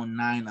Yankees on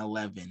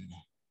 9/11.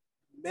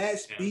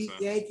 Mets beat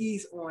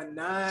Yankees on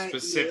 9/11.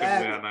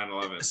 Specifically on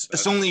 9/11.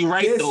 It's only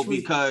right though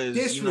because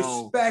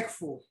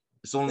disrespectful.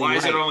 It's only Why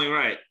is it only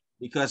right?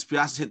 Because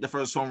Piazza hit the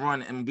first home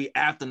run and be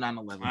after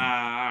 9/11. All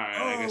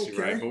right, I guess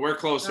you're right, but we're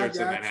closer to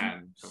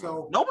Manhattan.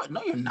 So no,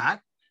 you're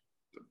not.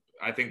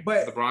 I think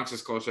the Bronx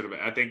is closer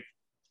to. I think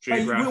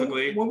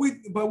geographically. We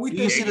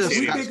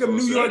think of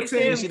New York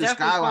City. You see the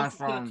skyline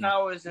from the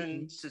towers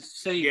and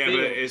City. Yeah, but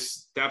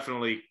it's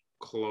definitely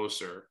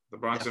closer. The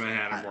Bronx and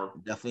Manhattan are more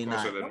definitely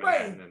closer not. than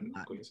Manhattan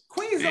and Queens.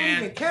 Queens don't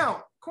even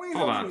count.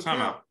 Hold on,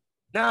 time out.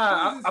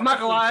 Nah, I'm not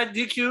gonna lie,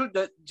 DQ.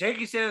 The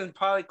Yankee Stadium is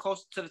probably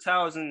closer to the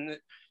towers and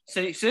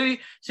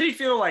City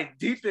Field, like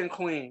deep in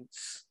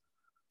Queens.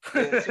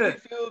 Yeah, City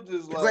Field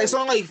is like it's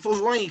only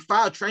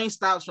 5 train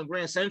stops from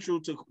Grand Central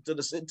to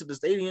the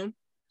stadium.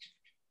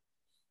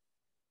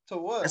 To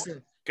what? That's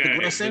the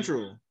Grand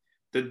Central.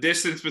 The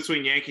distance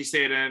between Yankee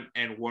Stadium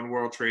and One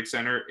World Trade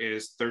Center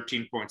is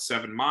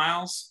 13.7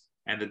 miles,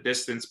 and the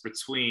distance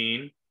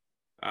between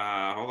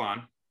hold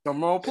on.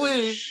 Drum roll,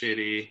 please.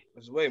 Shitty.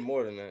 It's way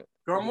more than that.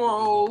 Drum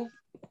roll.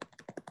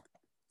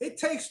 It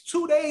takes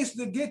 2 days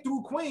to get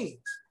through Queens.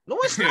 No,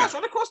 it's not. It's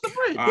right across the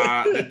bridge.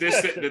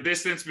 The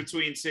distance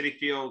between City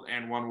Field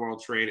and One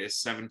World Trade is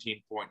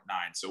 17.9.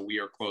 So we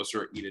are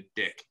closer. Eat a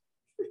dick.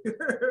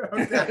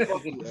 Okay.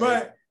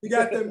 But you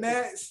got the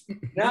Mets.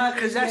 Nah,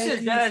 because that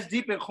shit's dead as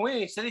deep in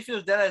Queens. City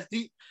Field's dead as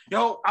deep.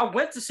 Yo, I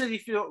went to City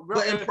Field.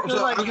 I'm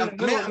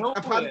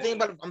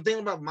thinking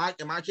about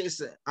in my case,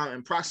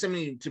 in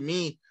proximity to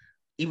me,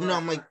 even though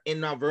I'm like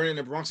in Vernon,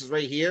 the Bronx is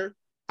right here.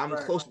 I'm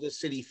closer to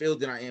City Field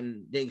than I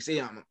am Yankee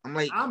Stadium.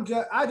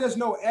 I just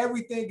know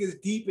everything is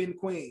deep in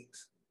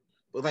Queens.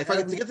 But like,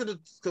 to get to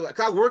because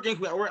I work in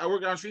Queens, I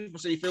work down the street from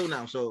City Field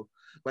now, so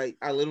like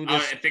I literally I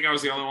think I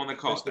was the only one that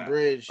caught the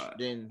bridge.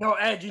 Then no,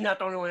 Ed, you're not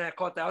the only one that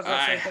caught that. I was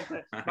gonna say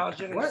something about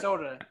drinking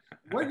soda.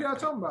 What are y'all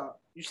talking about?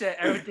 You said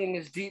everything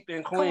is deep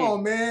in Queens. Come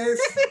on, man.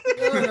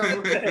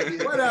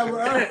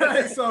 Whatever. All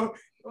right, so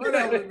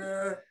whatever,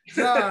 man.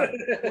 John,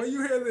 when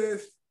you hear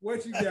this,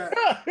 what you got?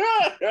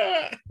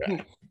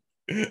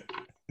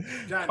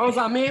 Oh, it's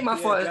on me. My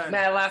fault.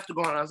 Mad laughter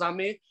going on. It's on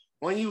me.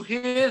 When you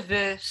hear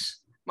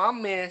this, my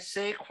man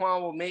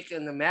Saquon will make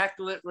an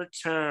immaculate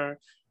return,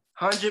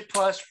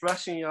 100+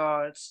 rushing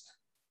yards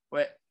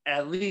with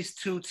at least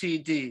 2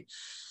 TDs.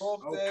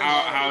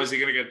 How is he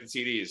gonna get the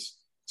TDs?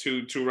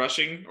 Two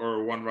rushing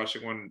or one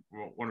rushing,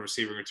 one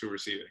receiving or 2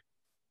 receiving?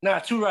 Nah,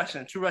 2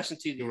 rushing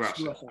TDs. 2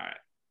 rushing. All right.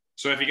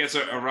 So if he gets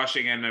a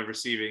rushing and a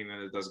receiving,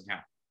 then it doesn't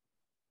count.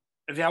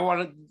 If y'all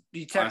want to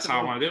be technical, that's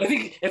how I want to do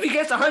it. If he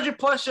gets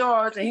 100+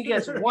 yards and he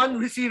gets 1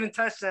 receiving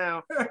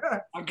touchdown,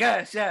 I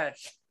guess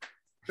yes.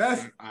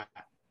 That's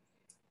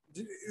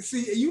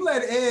see, you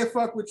let Ed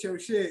fuck with your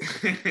shit.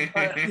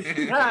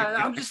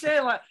 I'm just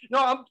saying, like,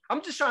 no,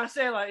 I'm just trying to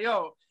say, like,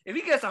 yo, if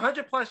he gets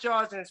 100+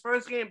 yards in his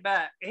first game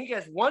back and he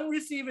gets 1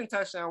 receiving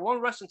touchdown,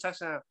 1 rushing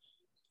touchdown,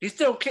 he's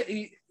still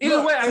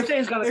either way. I'm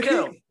saying he's gonna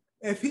kill him.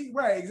 If he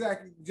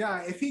exactly,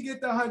 John. If he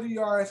get the 100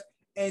 yards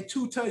and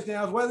 2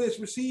 touchdowns, whether it's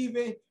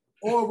receiving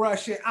or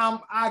rushing,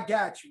 I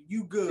got you.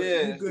 You good.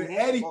 Yeah. You good.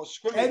 Eddie,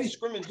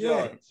 scrimmage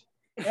yards.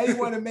 Eddie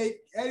want to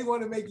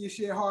make your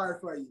shit hard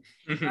for you.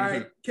 All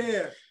right,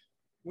 Kev.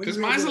 Because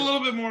mine's a little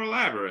bit more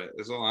elaborate.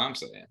 Is all I'm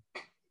saying.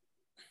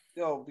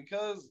 Yo,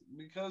 because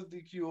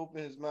DQ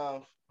opened his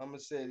mouth, I'm gonna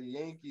say the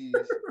Yankees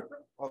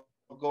are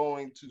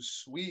going to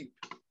sweep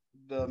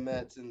the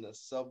Mets in the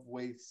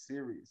Subway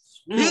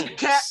Series. Big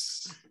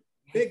cats.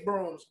 Big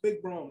brooms.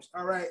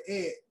 All right,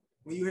 Ed.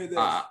 When you hear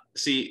this,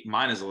 see,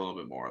 mine is a little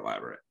bit more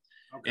elaborate.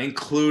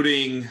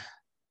 including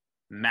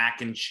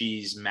Mac and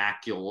Cheese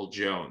Macule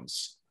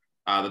Jones.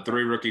 The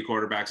 3 rookie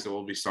quarterbacks that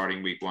will be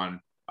starting week 1,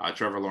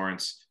 Trevor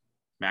Lawrence,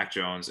 Mac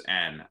Jones,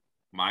 and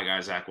my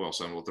guy Zach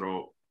Wilson will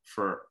throw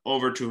for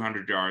over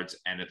 200 yards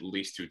and at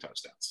least 2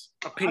 touchdowns.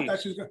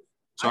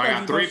 So I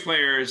got 3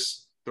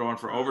 players throwing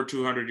for over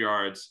 200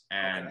 yards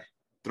and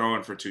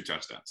throwing for 2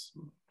 touchdowns.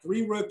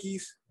 3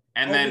 rookies,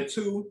 and over then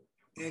 2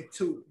 and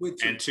 2 with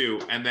 2. And 2.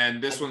 And then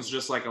this one's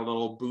just like a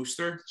little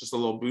booster,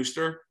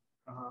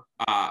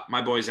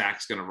 My boy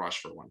Zach's gonna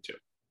rush for 1 too.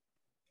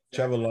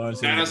 Trevor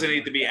Lawrence. That doesn't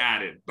need to be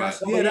added, but that's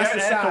the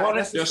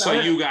side. Just so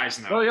you guys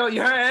know. Yo,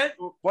 you heard it?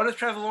 What if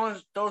Trevor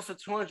Lawrence throws for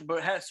 200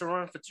 but has to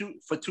run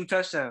for two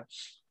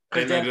touchdowns?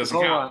 Then it doesn't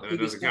count.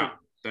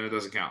 Then it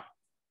doesn't count.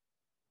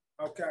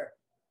 Okay.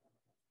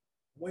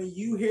 When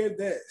you hear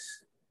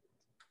this,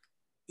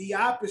 the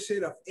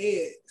opposite of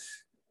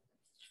Ed's,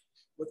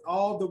 with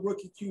all the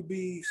rookie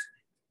QBs,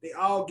 they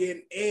all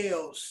getting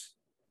L's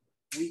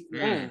week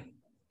 1.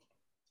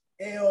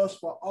 L's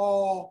for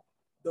all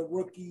the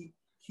rookie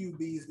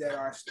QBs that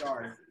are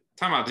starting.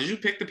 Time out. Did you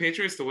pick the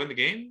Patriots to win the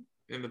game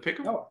in the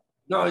pick'em?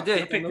 No, I did.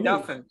 He picked the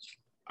Dolphins.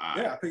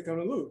 Yeah, I picked them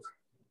to lose.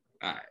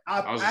 All right.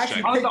 I was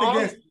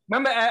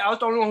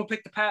the only one who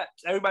picked the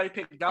Pats. Everybody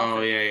picked the Dolphins.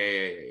 Oh,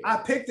 yeah. I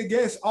picked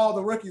against all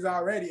the rookies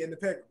already in the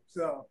pick'em.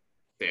 So.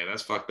 Yeah,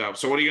 that's fucked up.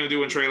 So what are you going to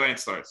do when Trey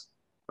Lance starts?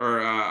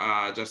 Or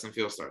Justin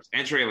Fields starts?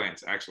 And Trey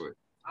Lance, actually.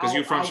 Because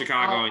you're from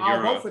Chicago and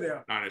you're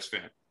a Niners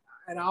fan.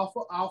 And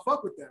I'll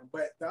fuck with them.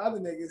 But the other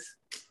niggas...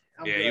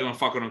 you don't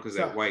fuck with them because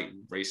they're white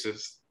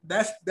racist.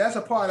 That's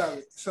a part of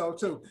it. So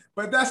too,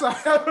 but that's our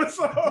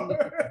episode.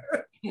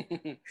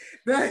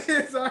 That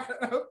is our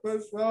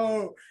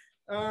episode.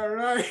 All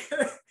right,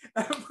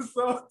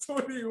 episode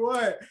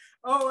 21.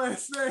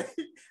 OSA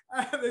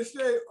Out of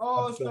Shape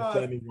All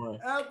Stars.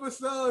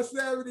 Episode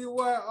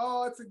 71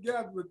 all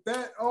together with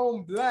that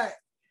on black.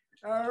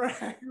 All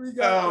right, we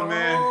got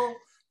whole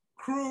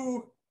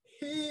crew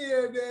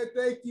here. There.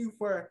 Thank you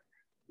for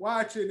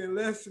watching and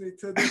listening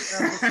to this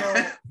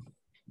episode.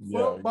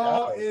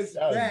 Football is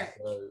back.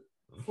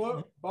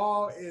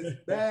 Football is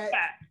back.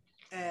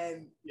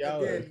 And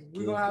again,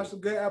 we're going to have some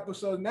good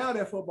episodes now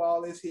that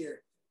football is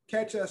here.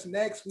 Catch us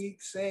next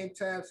week, same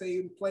time,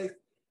 same place.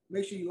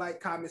 Make sure you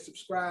like, comment,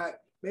 subscribe.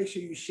 Make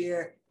sure you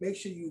share. Make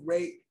sure you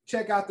rate.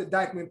 Check out the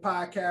Dykeman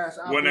podcast.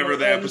 Whenever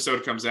the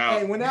episode comes out.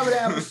 Hey, whenever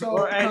the episode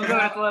comes out. You're going to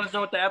have to let us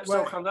know what the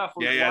episode comes out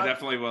for. Yeah,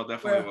 definitely will.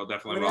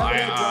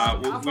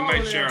 We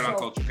might share it on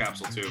Culture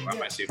Capsule too. I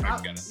might see if I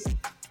can get it.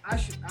 I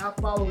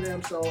follow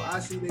them, so I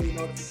see their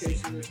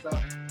notifications and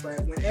stuff.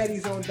 But when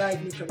Eddie's on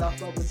Dykeman, because I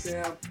fuck with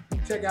them,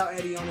 check out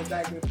Eddie on the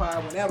Dykeman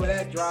Pod whenever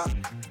that drops.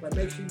 But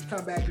make sure you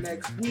come back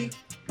next week.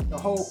 The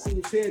whole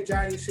crew's here.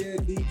 Johnny's here,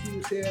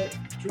 DQ's here,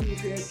 Drew's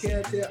here,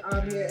 Kev's here,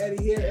 I'm here,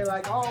 Eddie here, and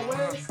like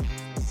always,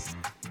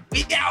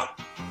 we out.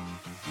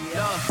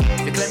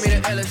 Yeah. You claim me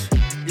the illest.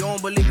 You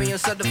don't believe in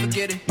yourself to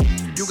forget it.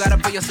 You gotta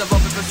put yourself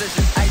up in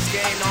position. Ice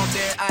game on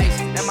dead ice.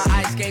 And my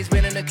ice game's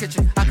been in the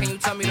kitchen. How can you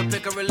tell me to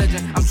pick a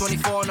religion? I'm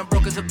 24 and I'm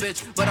broke as a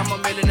bitch. But I'm a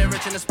millionaire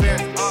rich in the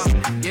spirit.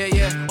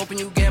 Yeah. Hoping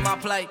you get my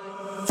plight.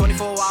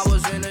 24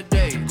 hours in a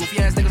day. Goofy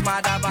ass niggas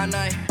might die by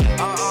night.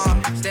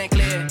 Stand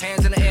clear.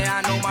 Hands in the air.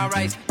 I know my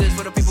rights. This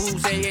for the people who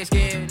say they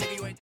scared. Nigga,